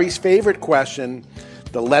Barry's favorite question,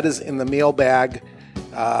 the letters in the mailbag,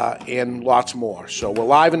 and lots more. So we're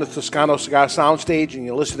live in the Toscano Cigar Soundstage, and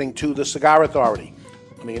you're listening to The Cigar Authority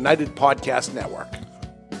on the United Podcast Network.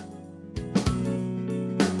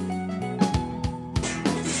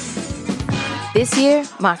 This year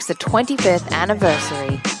marks the 25th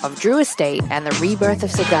anniversary of Drew Estate and the Rebirth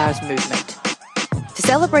of Cigars movement. To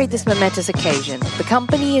celebrate this momentous occasion, the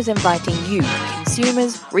company is inviting you,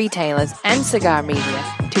 consumers, retailers, and cigar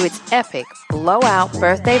media, to its epic blowout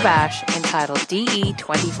birthday bash entitled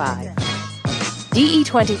DE25.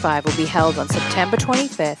 DE25 will be held on September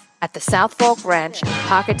 25th at the South Fork Ranch in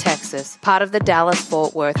Parker, Texas, part of the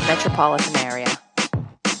Dallas-Fort Worth metropolitan area.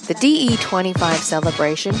 The DE25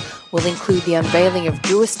 celebration will include the unveiling of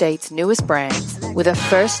Drew Estate's newest brands, with a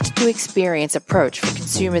first-to-experience approach for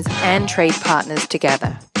consumers and trade partners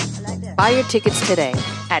together. Buy your tickets today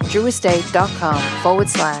at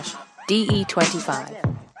drewestate.com/DE25.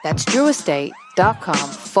 That's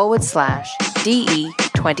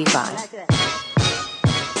drewestate.com/DE25.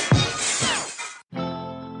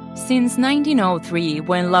 Since 1903,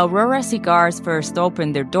 when La Aurora Cigars first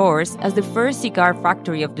opened their doors as the first cigar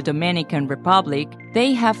factory of the Dominican Republic,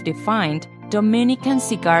 they have defined Dominican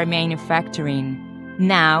cigar manufacturing.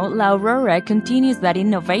 Now, La Aurora continues that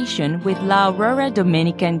innovation with La Aurora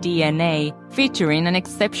Dominican DNA, featuring an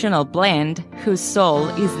exceptional blend whose soul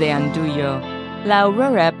is the Andullo. La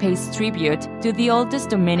Aurora pays tribute to the oldest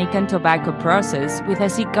Dominican tobacco process with a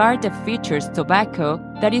cigar that features tobacco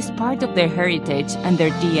that is part of their heritage and their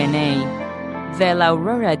DNA. The La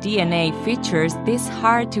Aurora DNA features this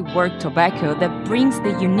hard-to-work tobacco that brings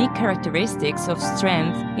the unique characteristics of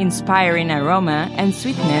strength, inspiring aroma, and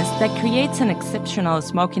sweetness that creates an exceptional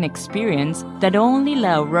smoking experience that only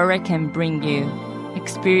La Aurora can bring you.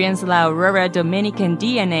 Experience La Aurora Dominican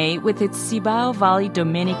DNA with its Cibao Valley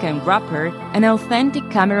Dominican wrapper, an authentic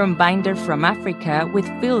Cameron binder from Africa with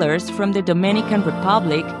fillers from the Dominican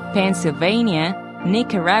Republic, Pennsylvania,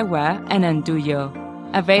 Nicaragua, and Andullo.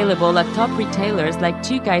 Available at top retailers like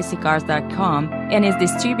TwoGuysCigars.com and is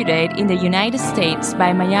distributed in the United States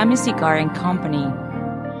by Miami Cigar and Company.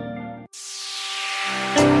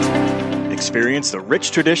 Experience the rich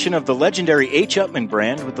tradition of the legendary H. Upmann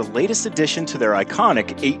brand with the latest addition to their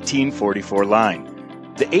iconic 1844 line.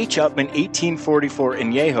 The H. Upmann 1844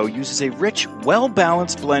 Añejo uses a rich,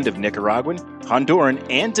 well-balanced blend of Nicaraguan, Honduran,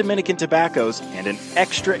 and Dominican tobaccos and an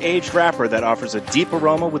extra-aged wrapper that offers a deep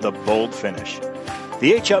aroma with a bold finish.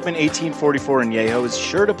 The H. Upmann 1844 Añejo is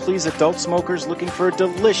sure to please adult smokers looking for a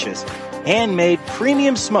delicious, handmade,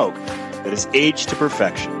 premium smoke that is aged to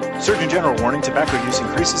perfection. Surgeon General warning: tobacco use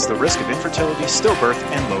increases the risk of infertility, stillbirth,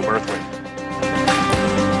 and low birth weight.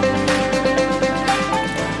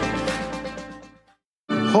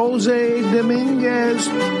 Jose Dominguez,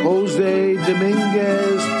 Jose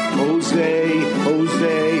Dominguez, Jose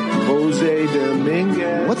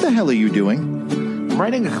Dominguez. What the hell are you doing? I'm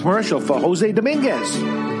writing a commercial for Jose Dominguez.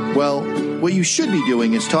 Well, what you should be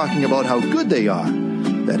doing is talking about how good they are.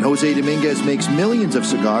 That Jose Dominguez makes millions of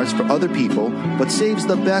cigars for other people, but saves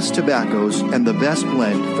the best tobaccos and the best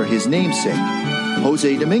blend for his namesake,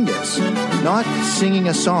 Jose Dominguez. Not singing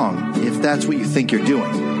a song, if that's what you think you're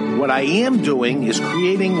doing. What I am doing is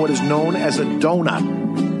creating what is known as a donut.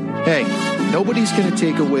 Hey, nobody's going to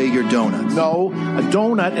take away your donuts. No, a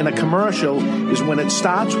donut in a commercial is when it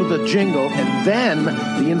starts with a jingle and then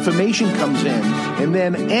the information comes in and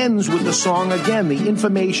then ends with the song again. The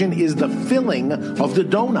information is the filling of the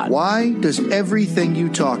donut. Why does everything you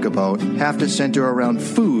talk about have to center around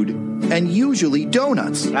food and usually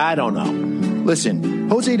donuts? I don't know. Listen,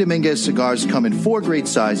 Jose Dominguez cigars come in 4 great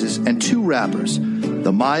sizes and 2 wrappers.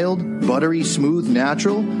 The mild, buttery, smooth,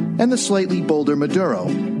 natural, and the slightly bolder Maduro.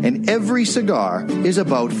 And every cigar is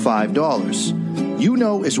about $5. You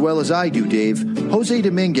know as well as I do, Dave, Jose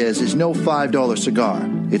Dominguez is no $5 cigar.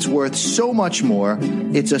 It's worth so much more,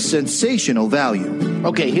 it's a sensational value.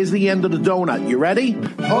 Okay, here's the end of the donut. You ready?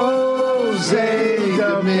 Jose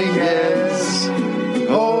Dominguez.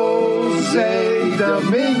 Jose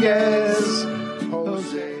Dominguez.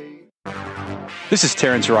 This is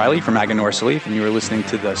Terrence Riley from Aganorsa Leaf, and you are listening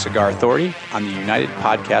to The Cigar Authority on the United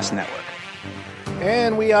Podcast Network.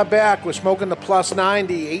 And we are back. We're smoking the plus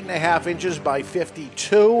 90, 8.5 inches by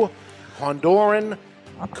 52. Honduran,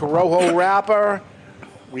 Corojo wrapper.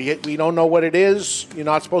 We don't know what it is. You're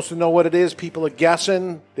not supposed to know what it is. People are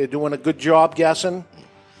guessing. They're doing a good job guessing.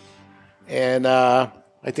 And I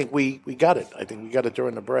think we got it. I think we got it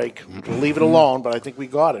during the break. We'll leave it alone, but I think we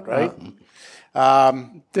got it, right?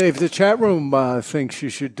 Dave, the chat room thinks you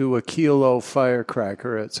should do a kilo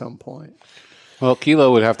firecracker at some point. Well,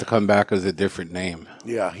 Kilo would have to come back as a different name.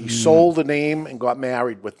 Yeah, he sold the name and got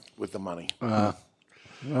married with the money. Well,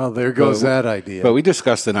 there goes that idea. But we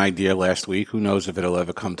discussed an idea last week. Who knows if it'll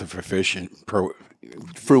ever come to fruition?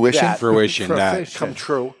 Fruition? Fruition. That. Come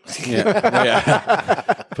true.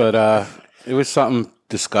 Yeah. But it was something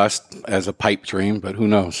discussed as a pipe dream, but who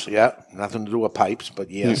knows? Yeah, nothing to do with pipes, but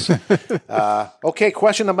yes. Okay,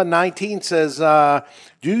 question number 19 says,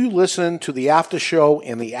 do you listen to the after show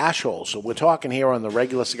and the Ash Hole? So we're talking here on the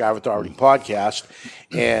regular Cigar Authority podcast,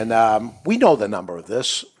 and we know the number of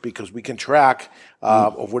this because we can track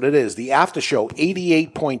of what it is. The after show,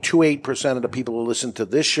 88.28% of the people who listen to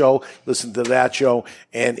this show listen to that show,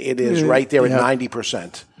 and it is right there at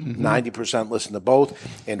 90%. 90% listen to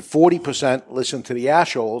both, and 40% listen to the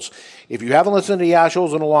Ash Holes. If you haven't listened to the Ash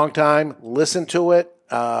Holes in a long time, listen to it.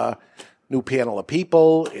 New panel of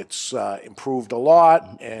people. It's improved a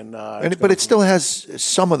lot, but it still has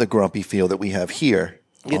some of the grumpy feel that we have here.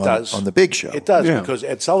 It does on the big show. It does because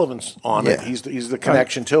Ed Sullivan's on it. He's the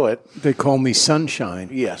connection to it. They call me Sunshine.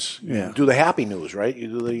 Yes. Yeah. You do the happy news, right? You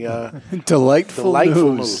do the delightful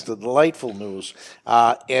news. The delightful news.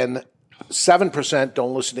 And 7%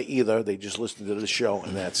 don't listen to either. They just listen to the show,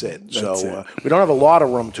 and that's it. We don't have a lot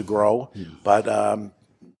of room to grow, but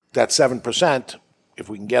that 7%. If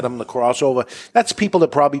we can get them the crossover, that's people that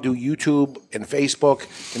probably do YouTube and Facebook,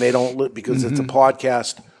 and they don't because it's a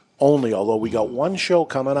podcast only. Although we got one show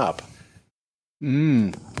coming up,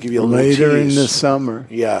 give you a later tease. in the summer.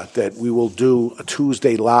 Yeah, that we will do a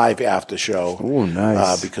Tuesday live after show. Oh,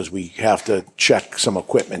 nice! Because we have to check some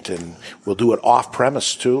equipment, and we'll do it off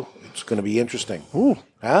premise too. It's going to be interesting. Ooh,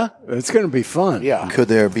 huh? It's going to be fun. Yeah. Could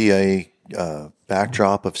there be a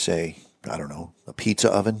backdrop of, say, I don't know, a pizza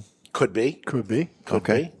oven? Could be. Could be. Could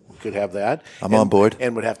be. We could have that. I'm on board.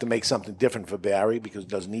 And would have to make something different for Barry because he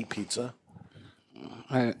doesn't eat pizza.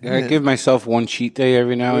 I give myself one cheat day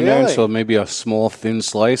every now and then, so maybe a small, thin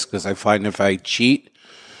slice, because I find if I cheat,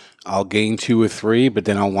 I'll gain 2 or 3, but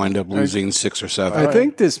then I'll wind up losing 6 or 7. I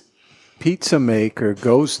think this pizza maker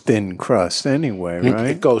goes thin crust anyway, right?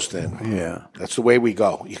 It goes thin. Yeah. That's the way we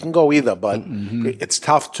go. You can go either, but it's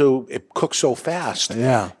tough to, it cooks so fast.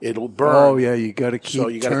 Yeah. It'll burn. Oh, yeah, you got to keep So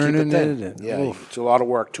you got to keep turning it thin. it. Yeah, it's a lot of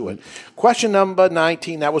work to it. Question number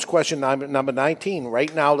 19. That was question number 19.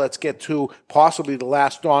 Right now, let's get to possibly the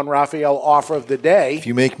last Don Raphael offer of the day. If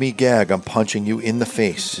you make me gag, I'm punching you in the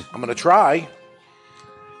face. I'm going to try.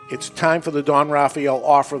 It's time for the Don Raphael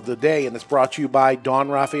offer of the day, and it's brought to you by Don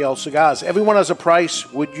Raphael Cigars. Everyone has a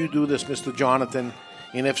price. Would you do this, Mr. Jonathan?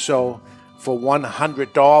 And if so, for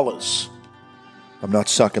 $100. I'm not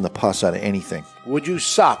sucking the pus out of anything. Would you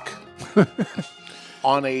suck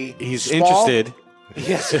on a He's small, interested.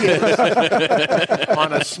 Yes, he is.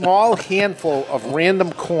 On a small handful of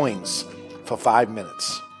random coins for 5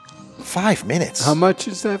 minutes? 5 minutes? How much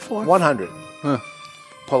is that for? 100. Huh.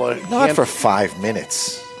 Pull a Not for 5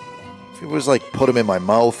 minutes. If it was like put them in my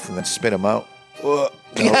mouth and then spit them out. No.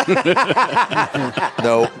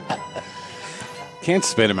 No. Can't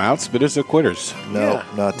spit them out. Spitters are quitters. No,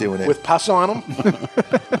 not doing it. With pus on them?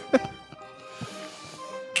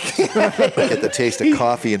 Get the taste of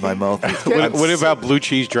coffee in my mouth. What about blue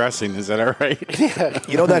cheese dressing? Is that all right?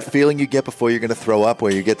 You know that feeling you get before you're going to throw up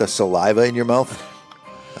where you get the saliva in your mouth?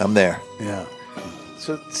 I'm there. Yeah.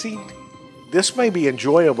 So, see, this may be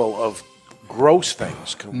enjoyable of gross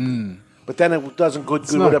things. But then it doesn't good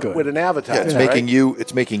with an avatar. Yeah, it's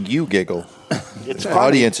making you giggle. It's the funny.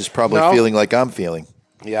 audience is probably feeling like I'm feeling.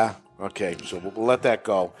 Yeah. Okay. So we'll let that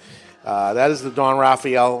go. That is the Don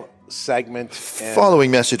Raphael segment.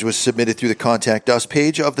 Following message was submitted through the Contact Us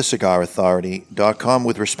page of thecigarauthority.com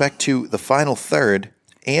with respect to the final third.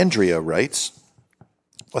 Andrea writes,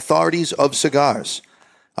 Authorities of Cigars.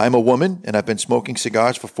 I'm a woman, and I've been smoking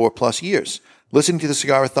cigars for 4+ years, listening to the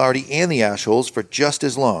Cigar Authority and the Ash Holes for just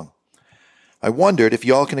as long. I wondered if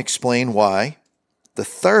y'all can explain why the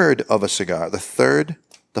third of a cigar, the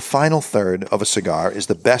final third of a cigar is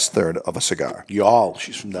the best third of a cigar. Y'all.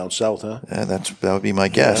 She's from down south, huh? Yeah, that would be my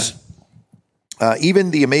guess. Yeah.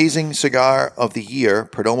 Even the amazing cigar of the year,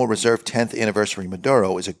 Perdomo Reserve 10th Anniversary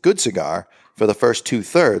Maduro, is a good cigar for the first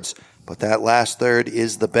 2/3, but that last third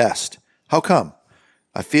is the best. How come?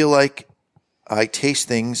 I feel like I taste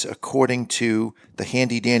things according to the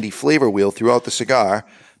handy-dandy flavor wheel throughout the cigar,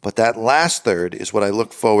 but that last third is what I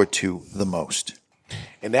look forward to the most.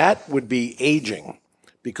 And that would be aging,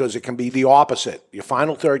 because it can be the opposite. Your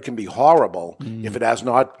final third can be horrible if it has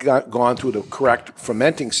not gone through the correct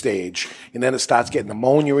fermenting stage, and then it starts getting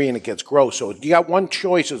ammonia and it gets gross. So you got one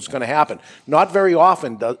choice that's going to happen. Not very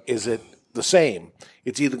often is it the same.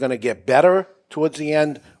 It's either going to get better towards the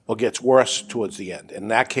end or gets worse towards the end. In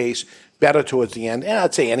that case, better towards the end. And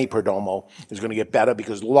I'd say any Perdomo is going to get better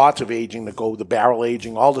because lots of aging that go, the barrel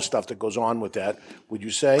aging, all the stuff that goes on with that. Would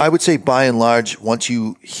you say? I would say by and large, once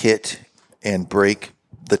you hit and break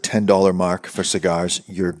the $10 mark for cigars,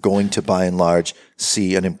 you're going to by and large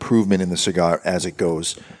see an improvement in the cigar as it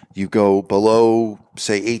goes. You go below,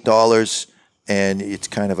 say, $8, and it's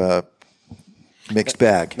kind of a mixed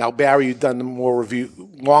bag. Now, Barry, you've done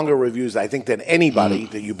longer reviews, I think, than anybody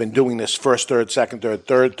that you've been doing this first third, second third,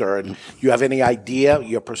 third third. You have any idea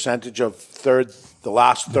your percentage of the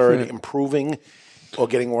last third improving or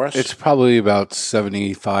getting worse? It's probably about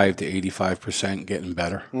 75 to 85% getting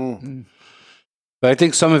better. But I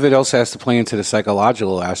think some of it also has to play into the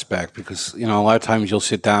psychological aspect because, a lot of times you'll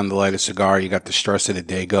sit down to light a cigar, you got the stress of the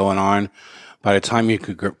day going on. By the time you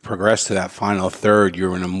could progress to that final third,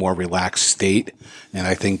 you're in a more relaxed state, and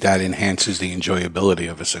I think that enhances the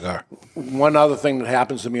enjoyability of a cigar. One other thing that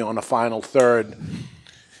happens to me on the final third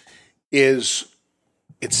is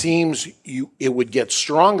it seems it would get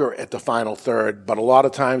stronger at the final third, but a lot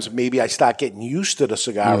of times maybe I start getting used to the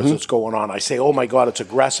cigar as it's going on. I say, oh my God, it's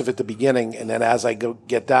aggressive at the beginning, and then as I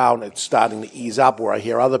get down, it's starting to ease up, where I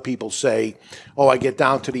hear other people say, oh, I get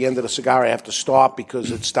down to the end of the cigar, I have to stop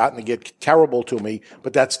because it's starting to get terrible to me,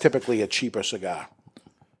 but that's typically a cheaper cigar.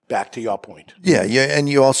 Back to your point. Yeah, and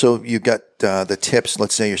you got the tips.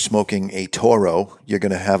 Let's say you're smoking a Toro. You're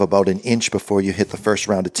going to have about an inch before you hit the first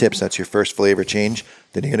round of tips. That's your first flavor change.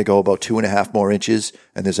 Then you're going to go about 2.5 more inches,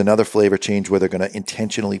 and there's another flavor change where they're going to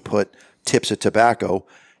intentionally put tips of tobacco.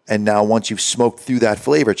 And now once you've smoked through that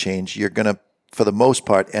flavor change, you're going to, for the most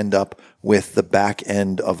part, end up with the back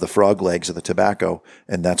end of the frog legs of the tobacco,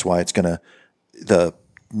 and that's why it's going to the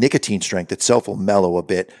nicotine strength itself will mellow a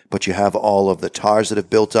bit, but you have all of the tars that have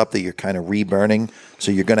built up that you're kind of reburning, so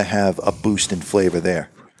you're going to have a boost in flavor there.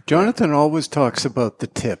 Jonathan always talks about the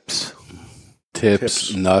tips.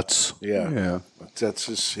 Tips. Nuts. Yeah. That's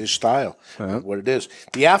his style, what it is.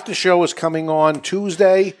 The after show is coming on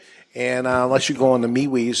Tuesday, and unless you go on the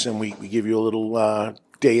MeWe's, and we give you a little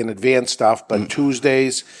day in advance stuff, but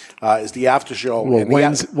Tuesdays is the after show. Well,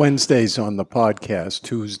 Wednesdays on the podcast,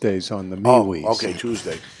 Tuesdays on the MeWe's. Oh, okay,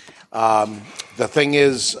 Tuesday. The thing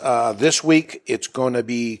is, this week it's going to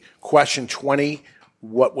be question 20.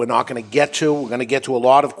 What we're not going to get to, we're going to get to a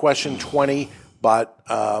lot of question 20, but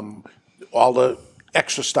all the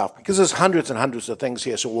extra stuff, because there's hundreds and hundreds of things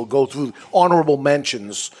here, so we'll go through honorable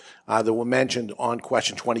mentions that were mentioned on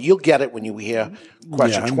question 20. You'll get it when you hear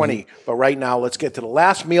question 20. But right now, let's get to the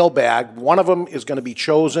last mailbag. One of them is going to be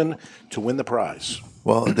chosen to win the prize.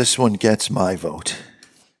 Well, this one gets my vote.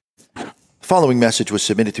 The following message was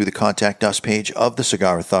submitted through the Contact Us page of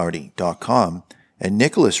thecigarauthority.com, and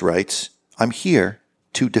Nicholas writes, I'm here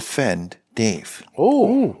to defend Dave.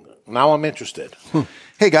 Oh, now I'm interested.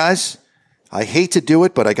 Hey, guys. I hate to do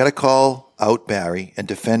it, but I got to call out Barry and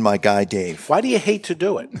defend my guy, Dave. Why do you hate to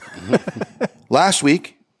do it? Last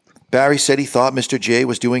week, Barry said he thought Mr. J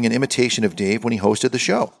was doing an imitation of Dave when he hosted the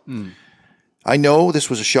show. I know this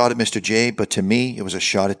was a shot at Mr. J, but to me, it was a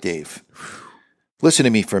shot at Dave. Listen to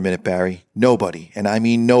me for a minute, Barry. Nobody, and I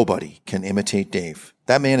mean nobody, can imitate Dave.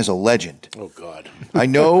 That man is a legend. Oh, God. I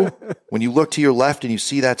know when you look to your left and you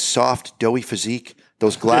see that soft, doughy physique,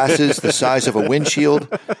 those glasses the size of a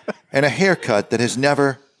windshield, and a haircut that has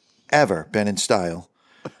never, ever been in style,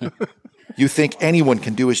 you think anyone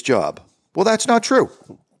can do his job. Well, that's not true.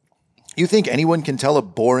 You think anyone can tell a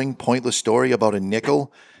boring, pointless story about a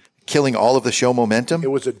nickel killing all of the show momentum? It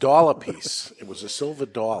was a dollar piece. It was a silver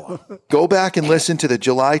dollar. Go back and listen to the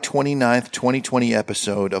July 29th, 2020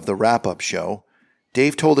 episode of the wrap-up show.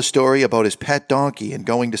 Dave told a story about his pet donkey and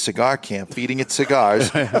going to cigar camp, feeding it cigars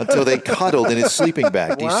until they cuddled in his sleeping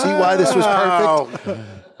bag. Do you see why this was perfect?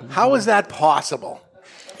 How is that possible?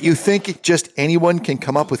 You think just anyone can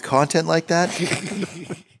come up with content like that?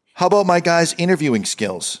 How about my guy's interviewing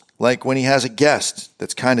skills? Like when he has a guest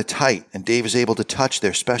that's kind of tight and Dave is able to touch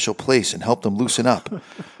their special place and help them loosen up.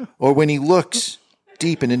 Or when he looks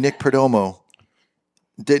deep into Nick Perdomo's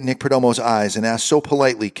eyes and asks so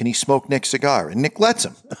politely, can he smoke Nick's cigar? And Nick lets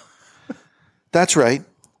him. That's right.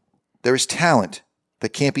 There is talent that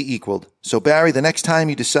can't be equaled. So Barry, the next time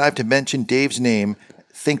you decide to mention Dave's name,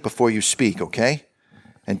 think before you speak, okay?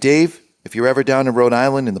 And Dave, If you're ever down in Rhode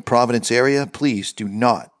Island in the Providence area, please do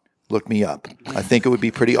not look me up. I think it would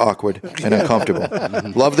be pretty awkward and uncomfortable.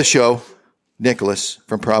 Love the show. Nicholas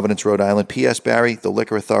from Providence, Rhode Island. P.S. Barry, the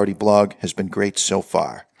Liquor Authority blog has been great so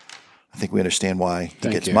far. I think we understand why he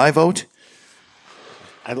gets my vote.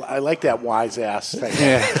 I like that wise ass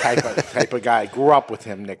type of guy. Grew up with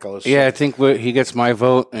him, Nicholas. Yeah, I think he gets my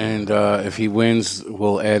vote, and if he wins,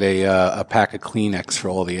 we'll add a pack of Kleenex for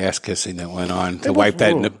all the ass kissing that went on to wipe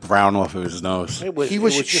that brown off of his nose. He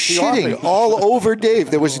was shitting all over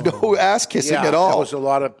Dave. There was no ass kissing at all. There was a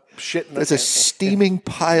lot of shit. There's a steaming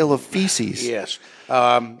pile of feces. Yes.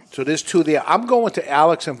 So there's two there. I'm going to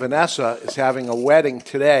Alex and Vanessa is having a wedding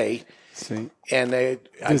today. See, and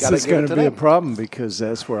this is going to be a problem because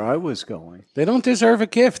that's where I was going. They don't deserve a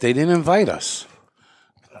gift. They didn't invite us.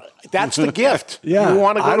 That's the gift. Yeah, you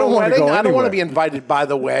want to go to a wedding? I don't want to be anywhere. invited, by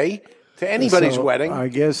the way, to anybody's So, wedding. I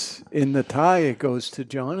guess in the tie it goes to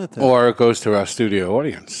Jonathan. Or it goes to our studio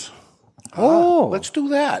audience. Let's do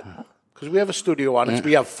that. Because we have a studio audience.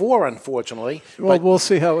 We have 4, unfortunately. Well, we'll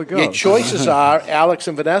see how it goes. Your choices are Alex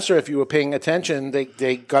and Vanessa, if you were paying attention,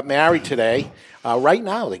 they got married today. Right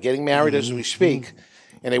now, they're getting married as we speak.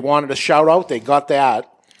 And they wanted a shout out. They got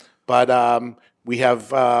that. But we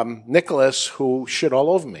have Nicholas, who shit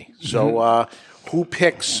all over me. So who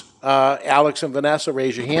picks Alex and Vanessa?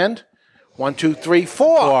 Raise your hand. 1, 2, 3,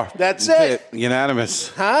 4. That's it. Unanimous.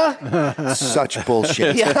 Huh? Such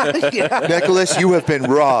bullshit. Yeah. Nicholas, you have been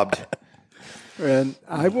robbed. And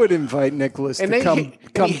I would invite Nicholas And to then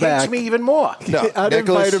come he back. hates me even more. No, I'd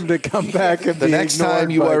Nicholas, invite him to come back and the be next ignored time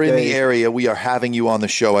you by are in the Dave. area, we are having you on the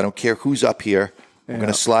show. I don't care who's up here. I'm going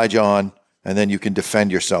to slide you on, and then you can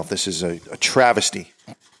defend yourself. This is a travesty.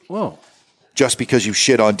 Whoa. Just because you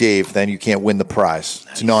shit on Dave, then you can't win the prize.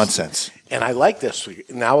 It's nonsense. And I like this.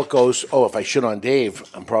 Now it goes, if I shit on Dave,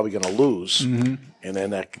 I'm probably going to lose. And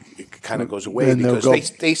then that kind of goes away Then they'll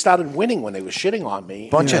because go- they started winning when they were shitting on me.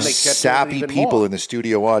 Bunch and of they kept doing it sappy even people more. in the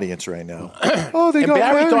studio audience right now. Oh, they And got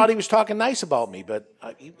Barry married. thought he was talking nice about me, but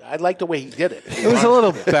I like the way he did it. It was a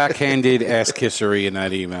little backhanded ass kissery in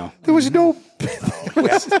that email. There was no...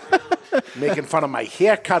 Making fun of my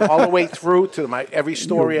haircut all the way through to every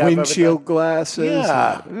story Your I've ever windshield done. glasses.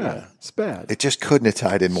 Yeah. It's bad. It just couldn't have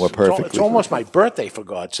tied in more perfectly. It's almost my birthday, for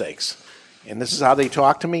God's sakes. And this is how they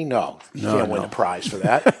talk to me? No. You can't win a prize for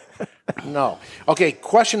that. No. Okay,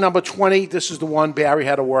 question number 20. This is the one Barry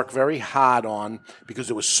had to work very hard on because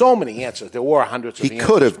there were so many answers. There were hundreds of He answers.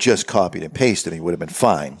 could have just copied and pasted. He would have been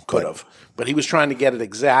fine. Could have. But he was trying to get it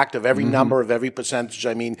exact of every number, of every percentage.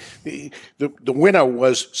 I mean, the winner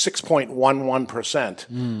was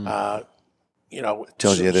 6.11%.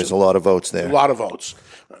 Tells you there's a lot of votes there. A lot of votes.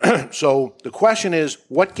 So the question is,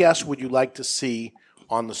 what guest would you like to see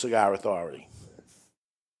on the Cigar Authority?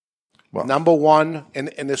 Well, Number one, and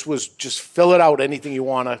this was just fill it out, anything you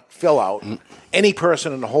want to fill out. Any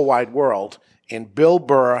person in the whole wide world, and Bill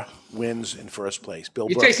Burr wins in first place. Bill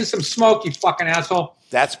You Burr. tasting some smoke, you fucking asshole.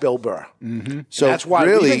 That's Bill Burr. So that's why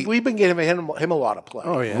really- we've been giving him a lot of play.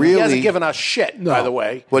 Oh, yeah. He Really- hasn't given us shit, by the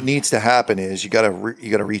way. What needs to happen is you got to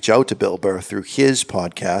reach out to Bill Burr through his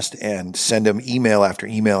podcast and send him email after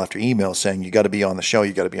email after email saying you got to be on the show,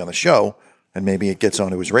 you got to be on the show, and maybe it gets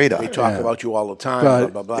onto his radar. We talk about you all the time.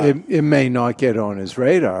 But Blah, blah, blah. it may not get on his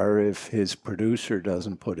radar if his producer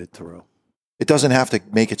doesn't put it through. It doesn't have to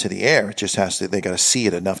make it to the air. It just has to. They got to see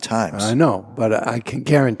it enough times. I know, but I can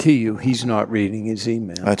guarantee you he's not reading his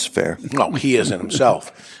email. That's fair. No, he isn't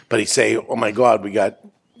himself. But he'd say, oh, my God, we got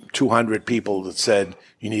 200 people that said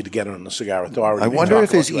you need to get on the Cigar Authority. I They wonder talk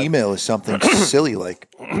if his about you. email is something silly like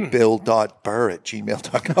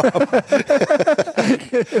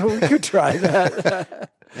bill.burr@gmail.com. We could try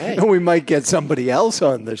that. And we might get somebody else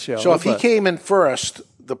on the show. So if he but- came in first,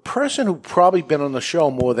 the person who probably been on the show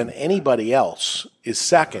more than anybody else is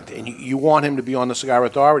second. And you want him to be on the Cigar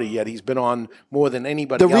Authority, yet he's been on more than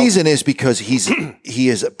anybody The else. reason is because he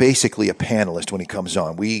is basically a panelist when he comes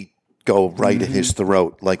on. We go right at his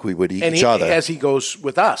throat like we would and each other. as he goes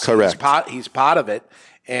with us. Correct. He's part of it.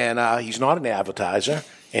 And he's not an advertiser.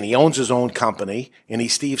 And he owns his own company. And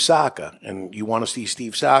he's Steve Saka. And you want to see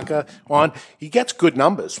Steve Saka on. He gets good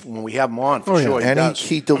numbers when we have him on, for sure. and does.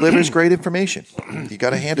 he delivers great information. You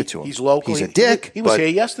got to hand it to him. He's local. He's a dick. He was but here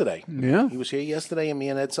yesterday. Yeah. He was here yesterday, and me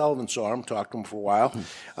and Ed Sullivan saw him, talked to him for a while.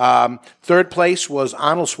 Third place was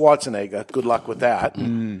Arnold Schwarzenegger. Good luck with that.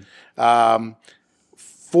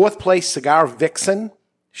 Fourth place, Cigar Vixen.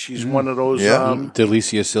 She's one of those.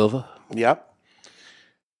 Delicia Silva. Yep.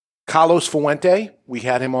 Carlos Fuente. We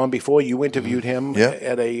had him on before. You interviewed him Yeah.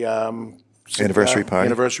 at a Anniversary party.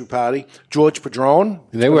 Anniversary party. George Padron.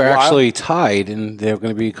 They were actually tied, and they're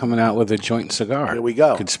going to be coming out with a joint cigar. There we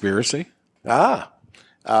go. Conspiracy.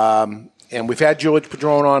 And we've had George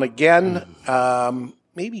Padron on again,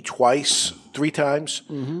 maybe twice, 3 times,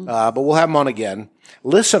 but we'll have him on again.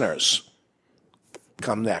 Listeners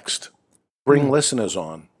come next. Bring listeners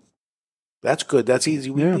on. That's good. That's easy.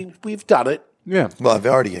 We've done it. Yeah. Well, I've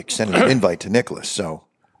already extended an invite to Nicholas, so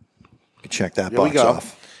you can check that There we box go.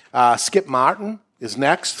 off. Skip Martin is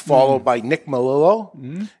next, followed by Nick Melillo.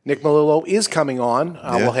 Nick Melillo is coming on.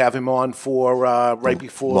 We'll have him on for right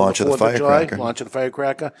before launch of the 4th of July, firecracker. launch of the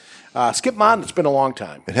firecracker. Skip Martin, it's been a long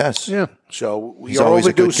time. It has. Yeah. So He's you're always a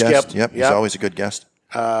overdue, good guest. Skip. Yep, he's always a good guest.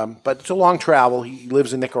 But it's a long travel. He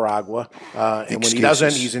lives in Nicaragua. And when he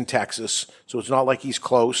doesn't, he's in Texas. So it's not like he's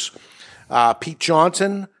close. Pete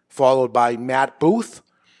Johnson, followed by Matt Booth.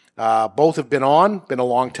 Both have been on, been a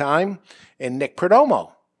long time. And Nick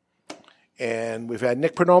Perdomo. And we've had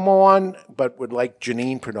Nick Perdomo on, but would like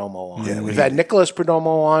Janine Perdomo on. Yeah, we've had Nicholas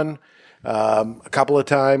Perdomo on a couple of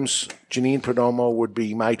times. Janine Perdomo would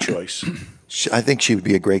be my choice. I think she would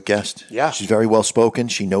be a great guest. Yeah. She's very well spoken.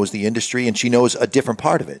 She knows the industry, and she knows a different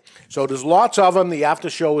part of it. So there's lots of them. The after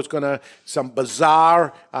show is going to, some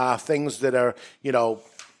bizarre things that are,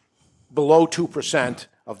 below 2%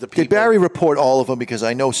 of the people. Did Barry report all of them? Because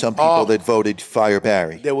I know some people that voted fire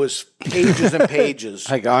Barry. There was pages and pages.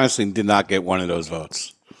 I honestly did not get one of those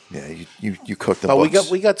votes. Yeah, you cooked the But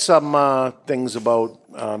books. we got some things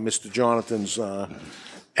about Mr. Jonathan's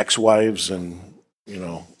ex-wives and,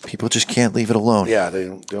 People just can't leave it alone. Yeah, they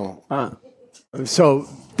don't. So,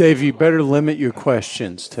 Dave, you better limit your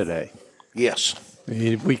questions today. Yes.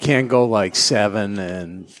 We can't go like 7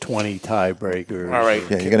 and 20 tiebreakers. All right. Yeah,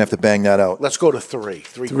 you're going to have to bang that out. Let's go to 3.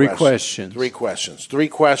 Three questions. 3 questions. 3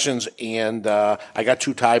 questions, and I got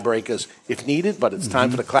 2 tiebreakers if needed, but it's time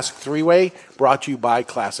for the Classic 3-Way, brought to you by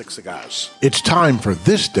Classic Cigars. It's time for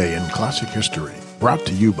This Day in Classic History, brought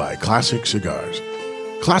to you by Classic Cigars.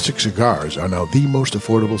 Classic Cigars are now the most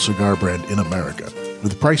affordable cigar brand in America.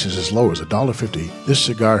 With prices as low as $1.50, this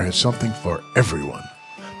cigar has something for everyone.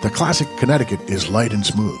 The Classic Connecticut is light and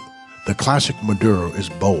smooth. The Classic Maduro is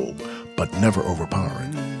bold, but never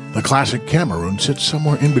overpowering. The Classic Cameroon sits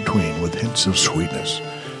somewhere in between with hints of sweetness.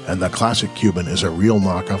 And the Classic Cuban is a real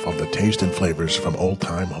knockoff of the taste and flavors from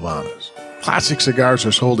old-time Havanas. Classic cigars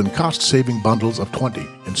are sold in cost-saving bundles of 20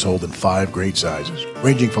 and sold in 5 great sizes,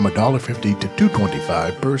 ranging from $1.50 to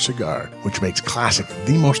 $2.25 per cigar, which makes Classic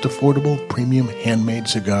the most affordable premium handmade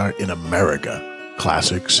cigar in America.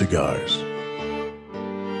 Classic Cigars.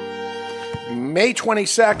 May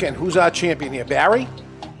 22nd, who's our champion here? Barry?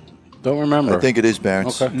 Don't remember. I think it is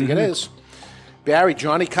Barron's. Okay. I think it is. Barry,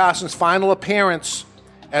 Johnny Carson's final appearance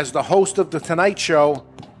as the host of The Tonight Show.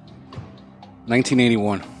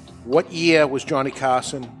 1981. What year was Johnny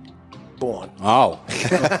Carson born?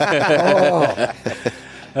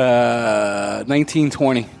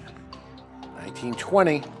 1920.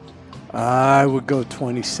 1920. I would go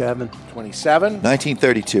 27. 27.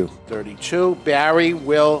 1932. 32. Barry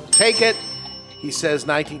will take it. He says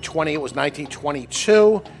 1920. It was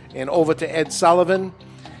 1922. And over to Ed Sullivan.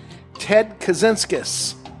 Ted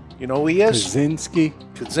Kaczynskis. You know who he is?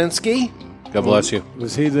 Kaczynski. God bless you.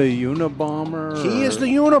 Was he the Unabomber? He is the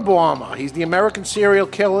Unabomber. He's the American serial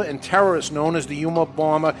killer and terrorist known as the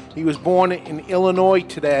Unabomber. He was born in Illinois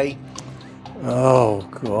today. Oh,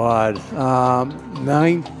 God.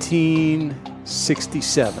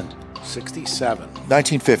 1967. 67.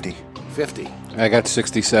 1950. 50. I got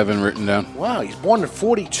 67 written down. Wow, he's born in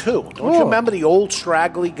 42. Don't you remember the old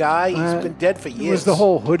straggly guy? He's been dead for years. It was the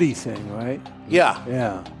whole hoodie thing, right? Yeah.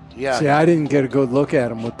 Yeah. Yeah. See, I didn't get a good look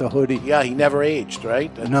at him with the hoodie. Yeah, he never aged,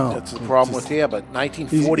 right? No. That's the problem with here, but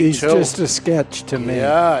 1942. He's just a sketch to me.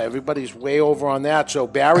 Yeah, everybody's way over on that. So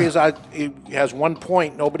Barry he has 1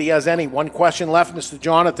 point. Nobody has any. 1 question left, Mr.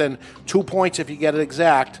 Jonathan. 2 points if you get it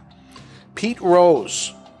exact. Pete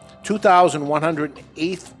Rose,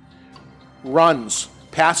 2,108 runs,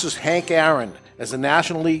 passes Hank Aaron as the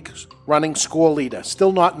National League's running score leader.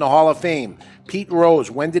 Still not in the Hall of Fame. Pete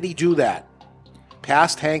Rose, when did he do that?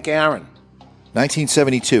 Past Hank Aaron.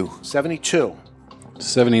 1972. 72.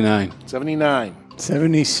 79. 79.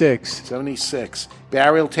 76. 76.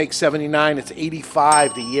 Barry will take 79. It's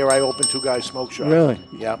 85, the year I opened Two Guys Smoke Shop. Really?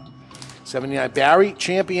 Yep. 79. Barry,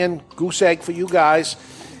 champion, goose egg for you guys.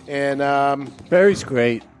 And Barry's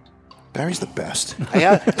great. Barry's the best.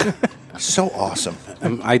 Yeah. So awesome.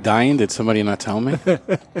 Am I dying? Did somebody not tell me?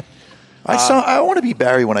 I want to be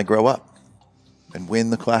Barry when I grow up and win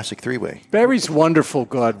the Classic 3-Way. Barry's wonderful,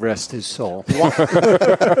 God rest his soul.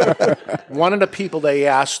 One of the people they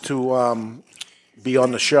asked to be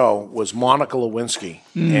on the show was Monica Lewinsky.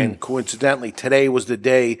 And coincidentally, today was the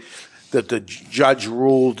day that the judge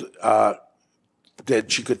ruled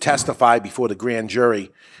that she could testify before the grand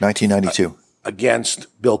jury 1992.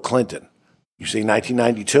 Against Bill Clinton. You say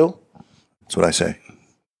 1992? That's what I say.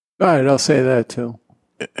 All right, I'll say that too.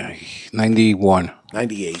 91.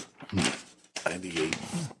 98. 98.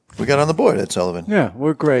 We got on the board, Ed Sullivan. Yeah,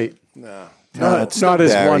 we're great. No. Not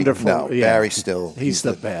as Barry. wonderful. No, Yeah. Barry's still. He's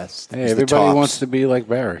the best. Hey, He's the everybody tops. wants to be like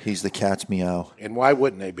Barry. He's the cat's meow. And why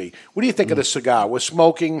wouldn't they be? What do you think of the cigar? We're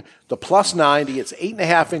smoking the Plus 90. It's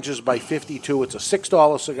 8.5 inches by 52. It's a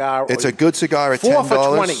 $6 cigar. It's a good cigar at $4 $10.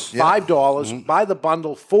 for 20. Yeah. $5. Buy the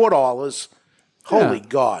bundle, $4. Holy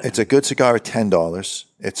God. It's a good cigar at $10.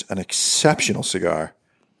 It's an exceptional cigar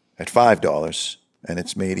at $5. And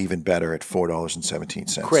it's made even better at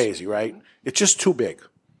 $4.17. Crazy, right? It's just too big.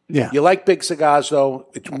 Yeah. You like big cigars, though.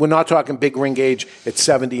 We're not talking big ring gauge. It's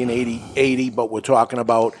 70 and 80, but we're talking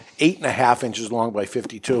about 8.5 inches long by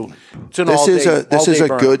 52. It's an This is all-day a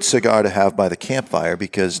burn. good cigar to have by the campfire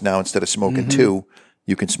because now instead of smoking two,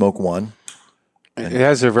 you can smoke one. It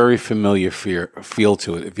has a very familiar feel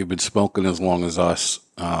to it. If you've been smoking as long as us,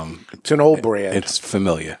 it's an old brand. It's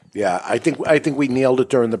familiar. Yeah, I think we nailed it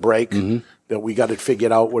during the break. That we got it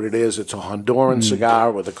figured out what it is. It's a Honduran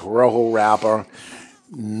cigar with a Corojo wrapper,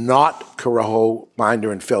 not Corojo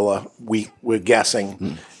binder and filler. We're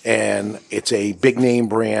guessing, and it's a big name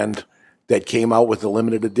brand that came out with a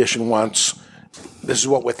limited edition once. This is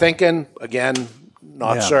what we're thinking. Again,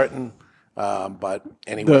 not certain, but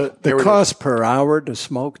anyway, The cost per hour to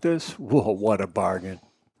smoke this, whoa, what a bargain.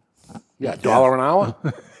 Yeah, $1 an hour,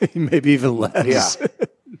 maybe even less.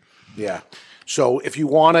 Yeah. So if you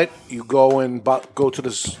want it, you go and go to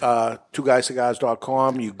this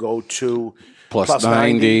twoguyscigars.com. You go to Plus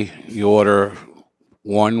 90. You order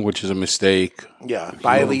one, which is a mistake. Yeah,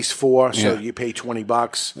 buy at least 4, so you pay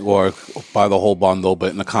 $20. Or buy the whole bundle,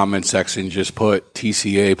 but in the comment section, just put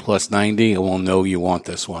TCA plus 90, and we'll know you want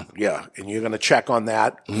this one. Yeah, and you're going to check on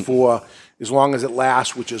that for as long as it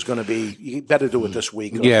lasts, which is going to be, you better do it this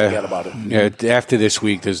week or forget about it. Yeah, after this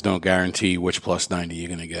week, there's no guarantee which plus 90 you're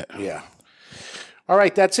going to get. Yeah. All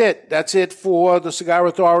right, that's it. That's it for the Cigar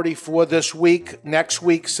Authority for this week. Next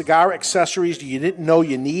week, cigar accessories you didn't know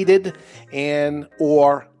you needed,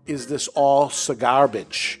 or is this all cigar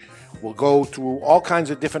garbage? We'll go through all kinds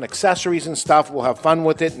of different accessories and stuff. We'll have fun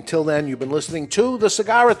with it. Until then, you've been listening to the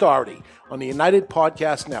Cigar Authority on the United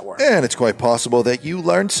Podcast Network. And it's quite possible that you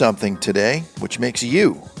learned something today, which makes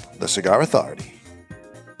you the Cigar Authority.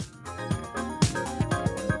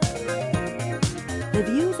 The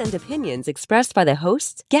views and opinions expressed by the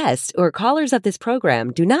hosts, guests, or callers of this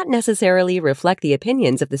program do not necessarily reflect the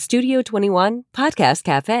opinions of the Studio 21 Podcast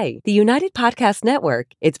Cafe, the United Podcast Network,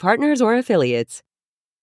 its partners, or affiliates.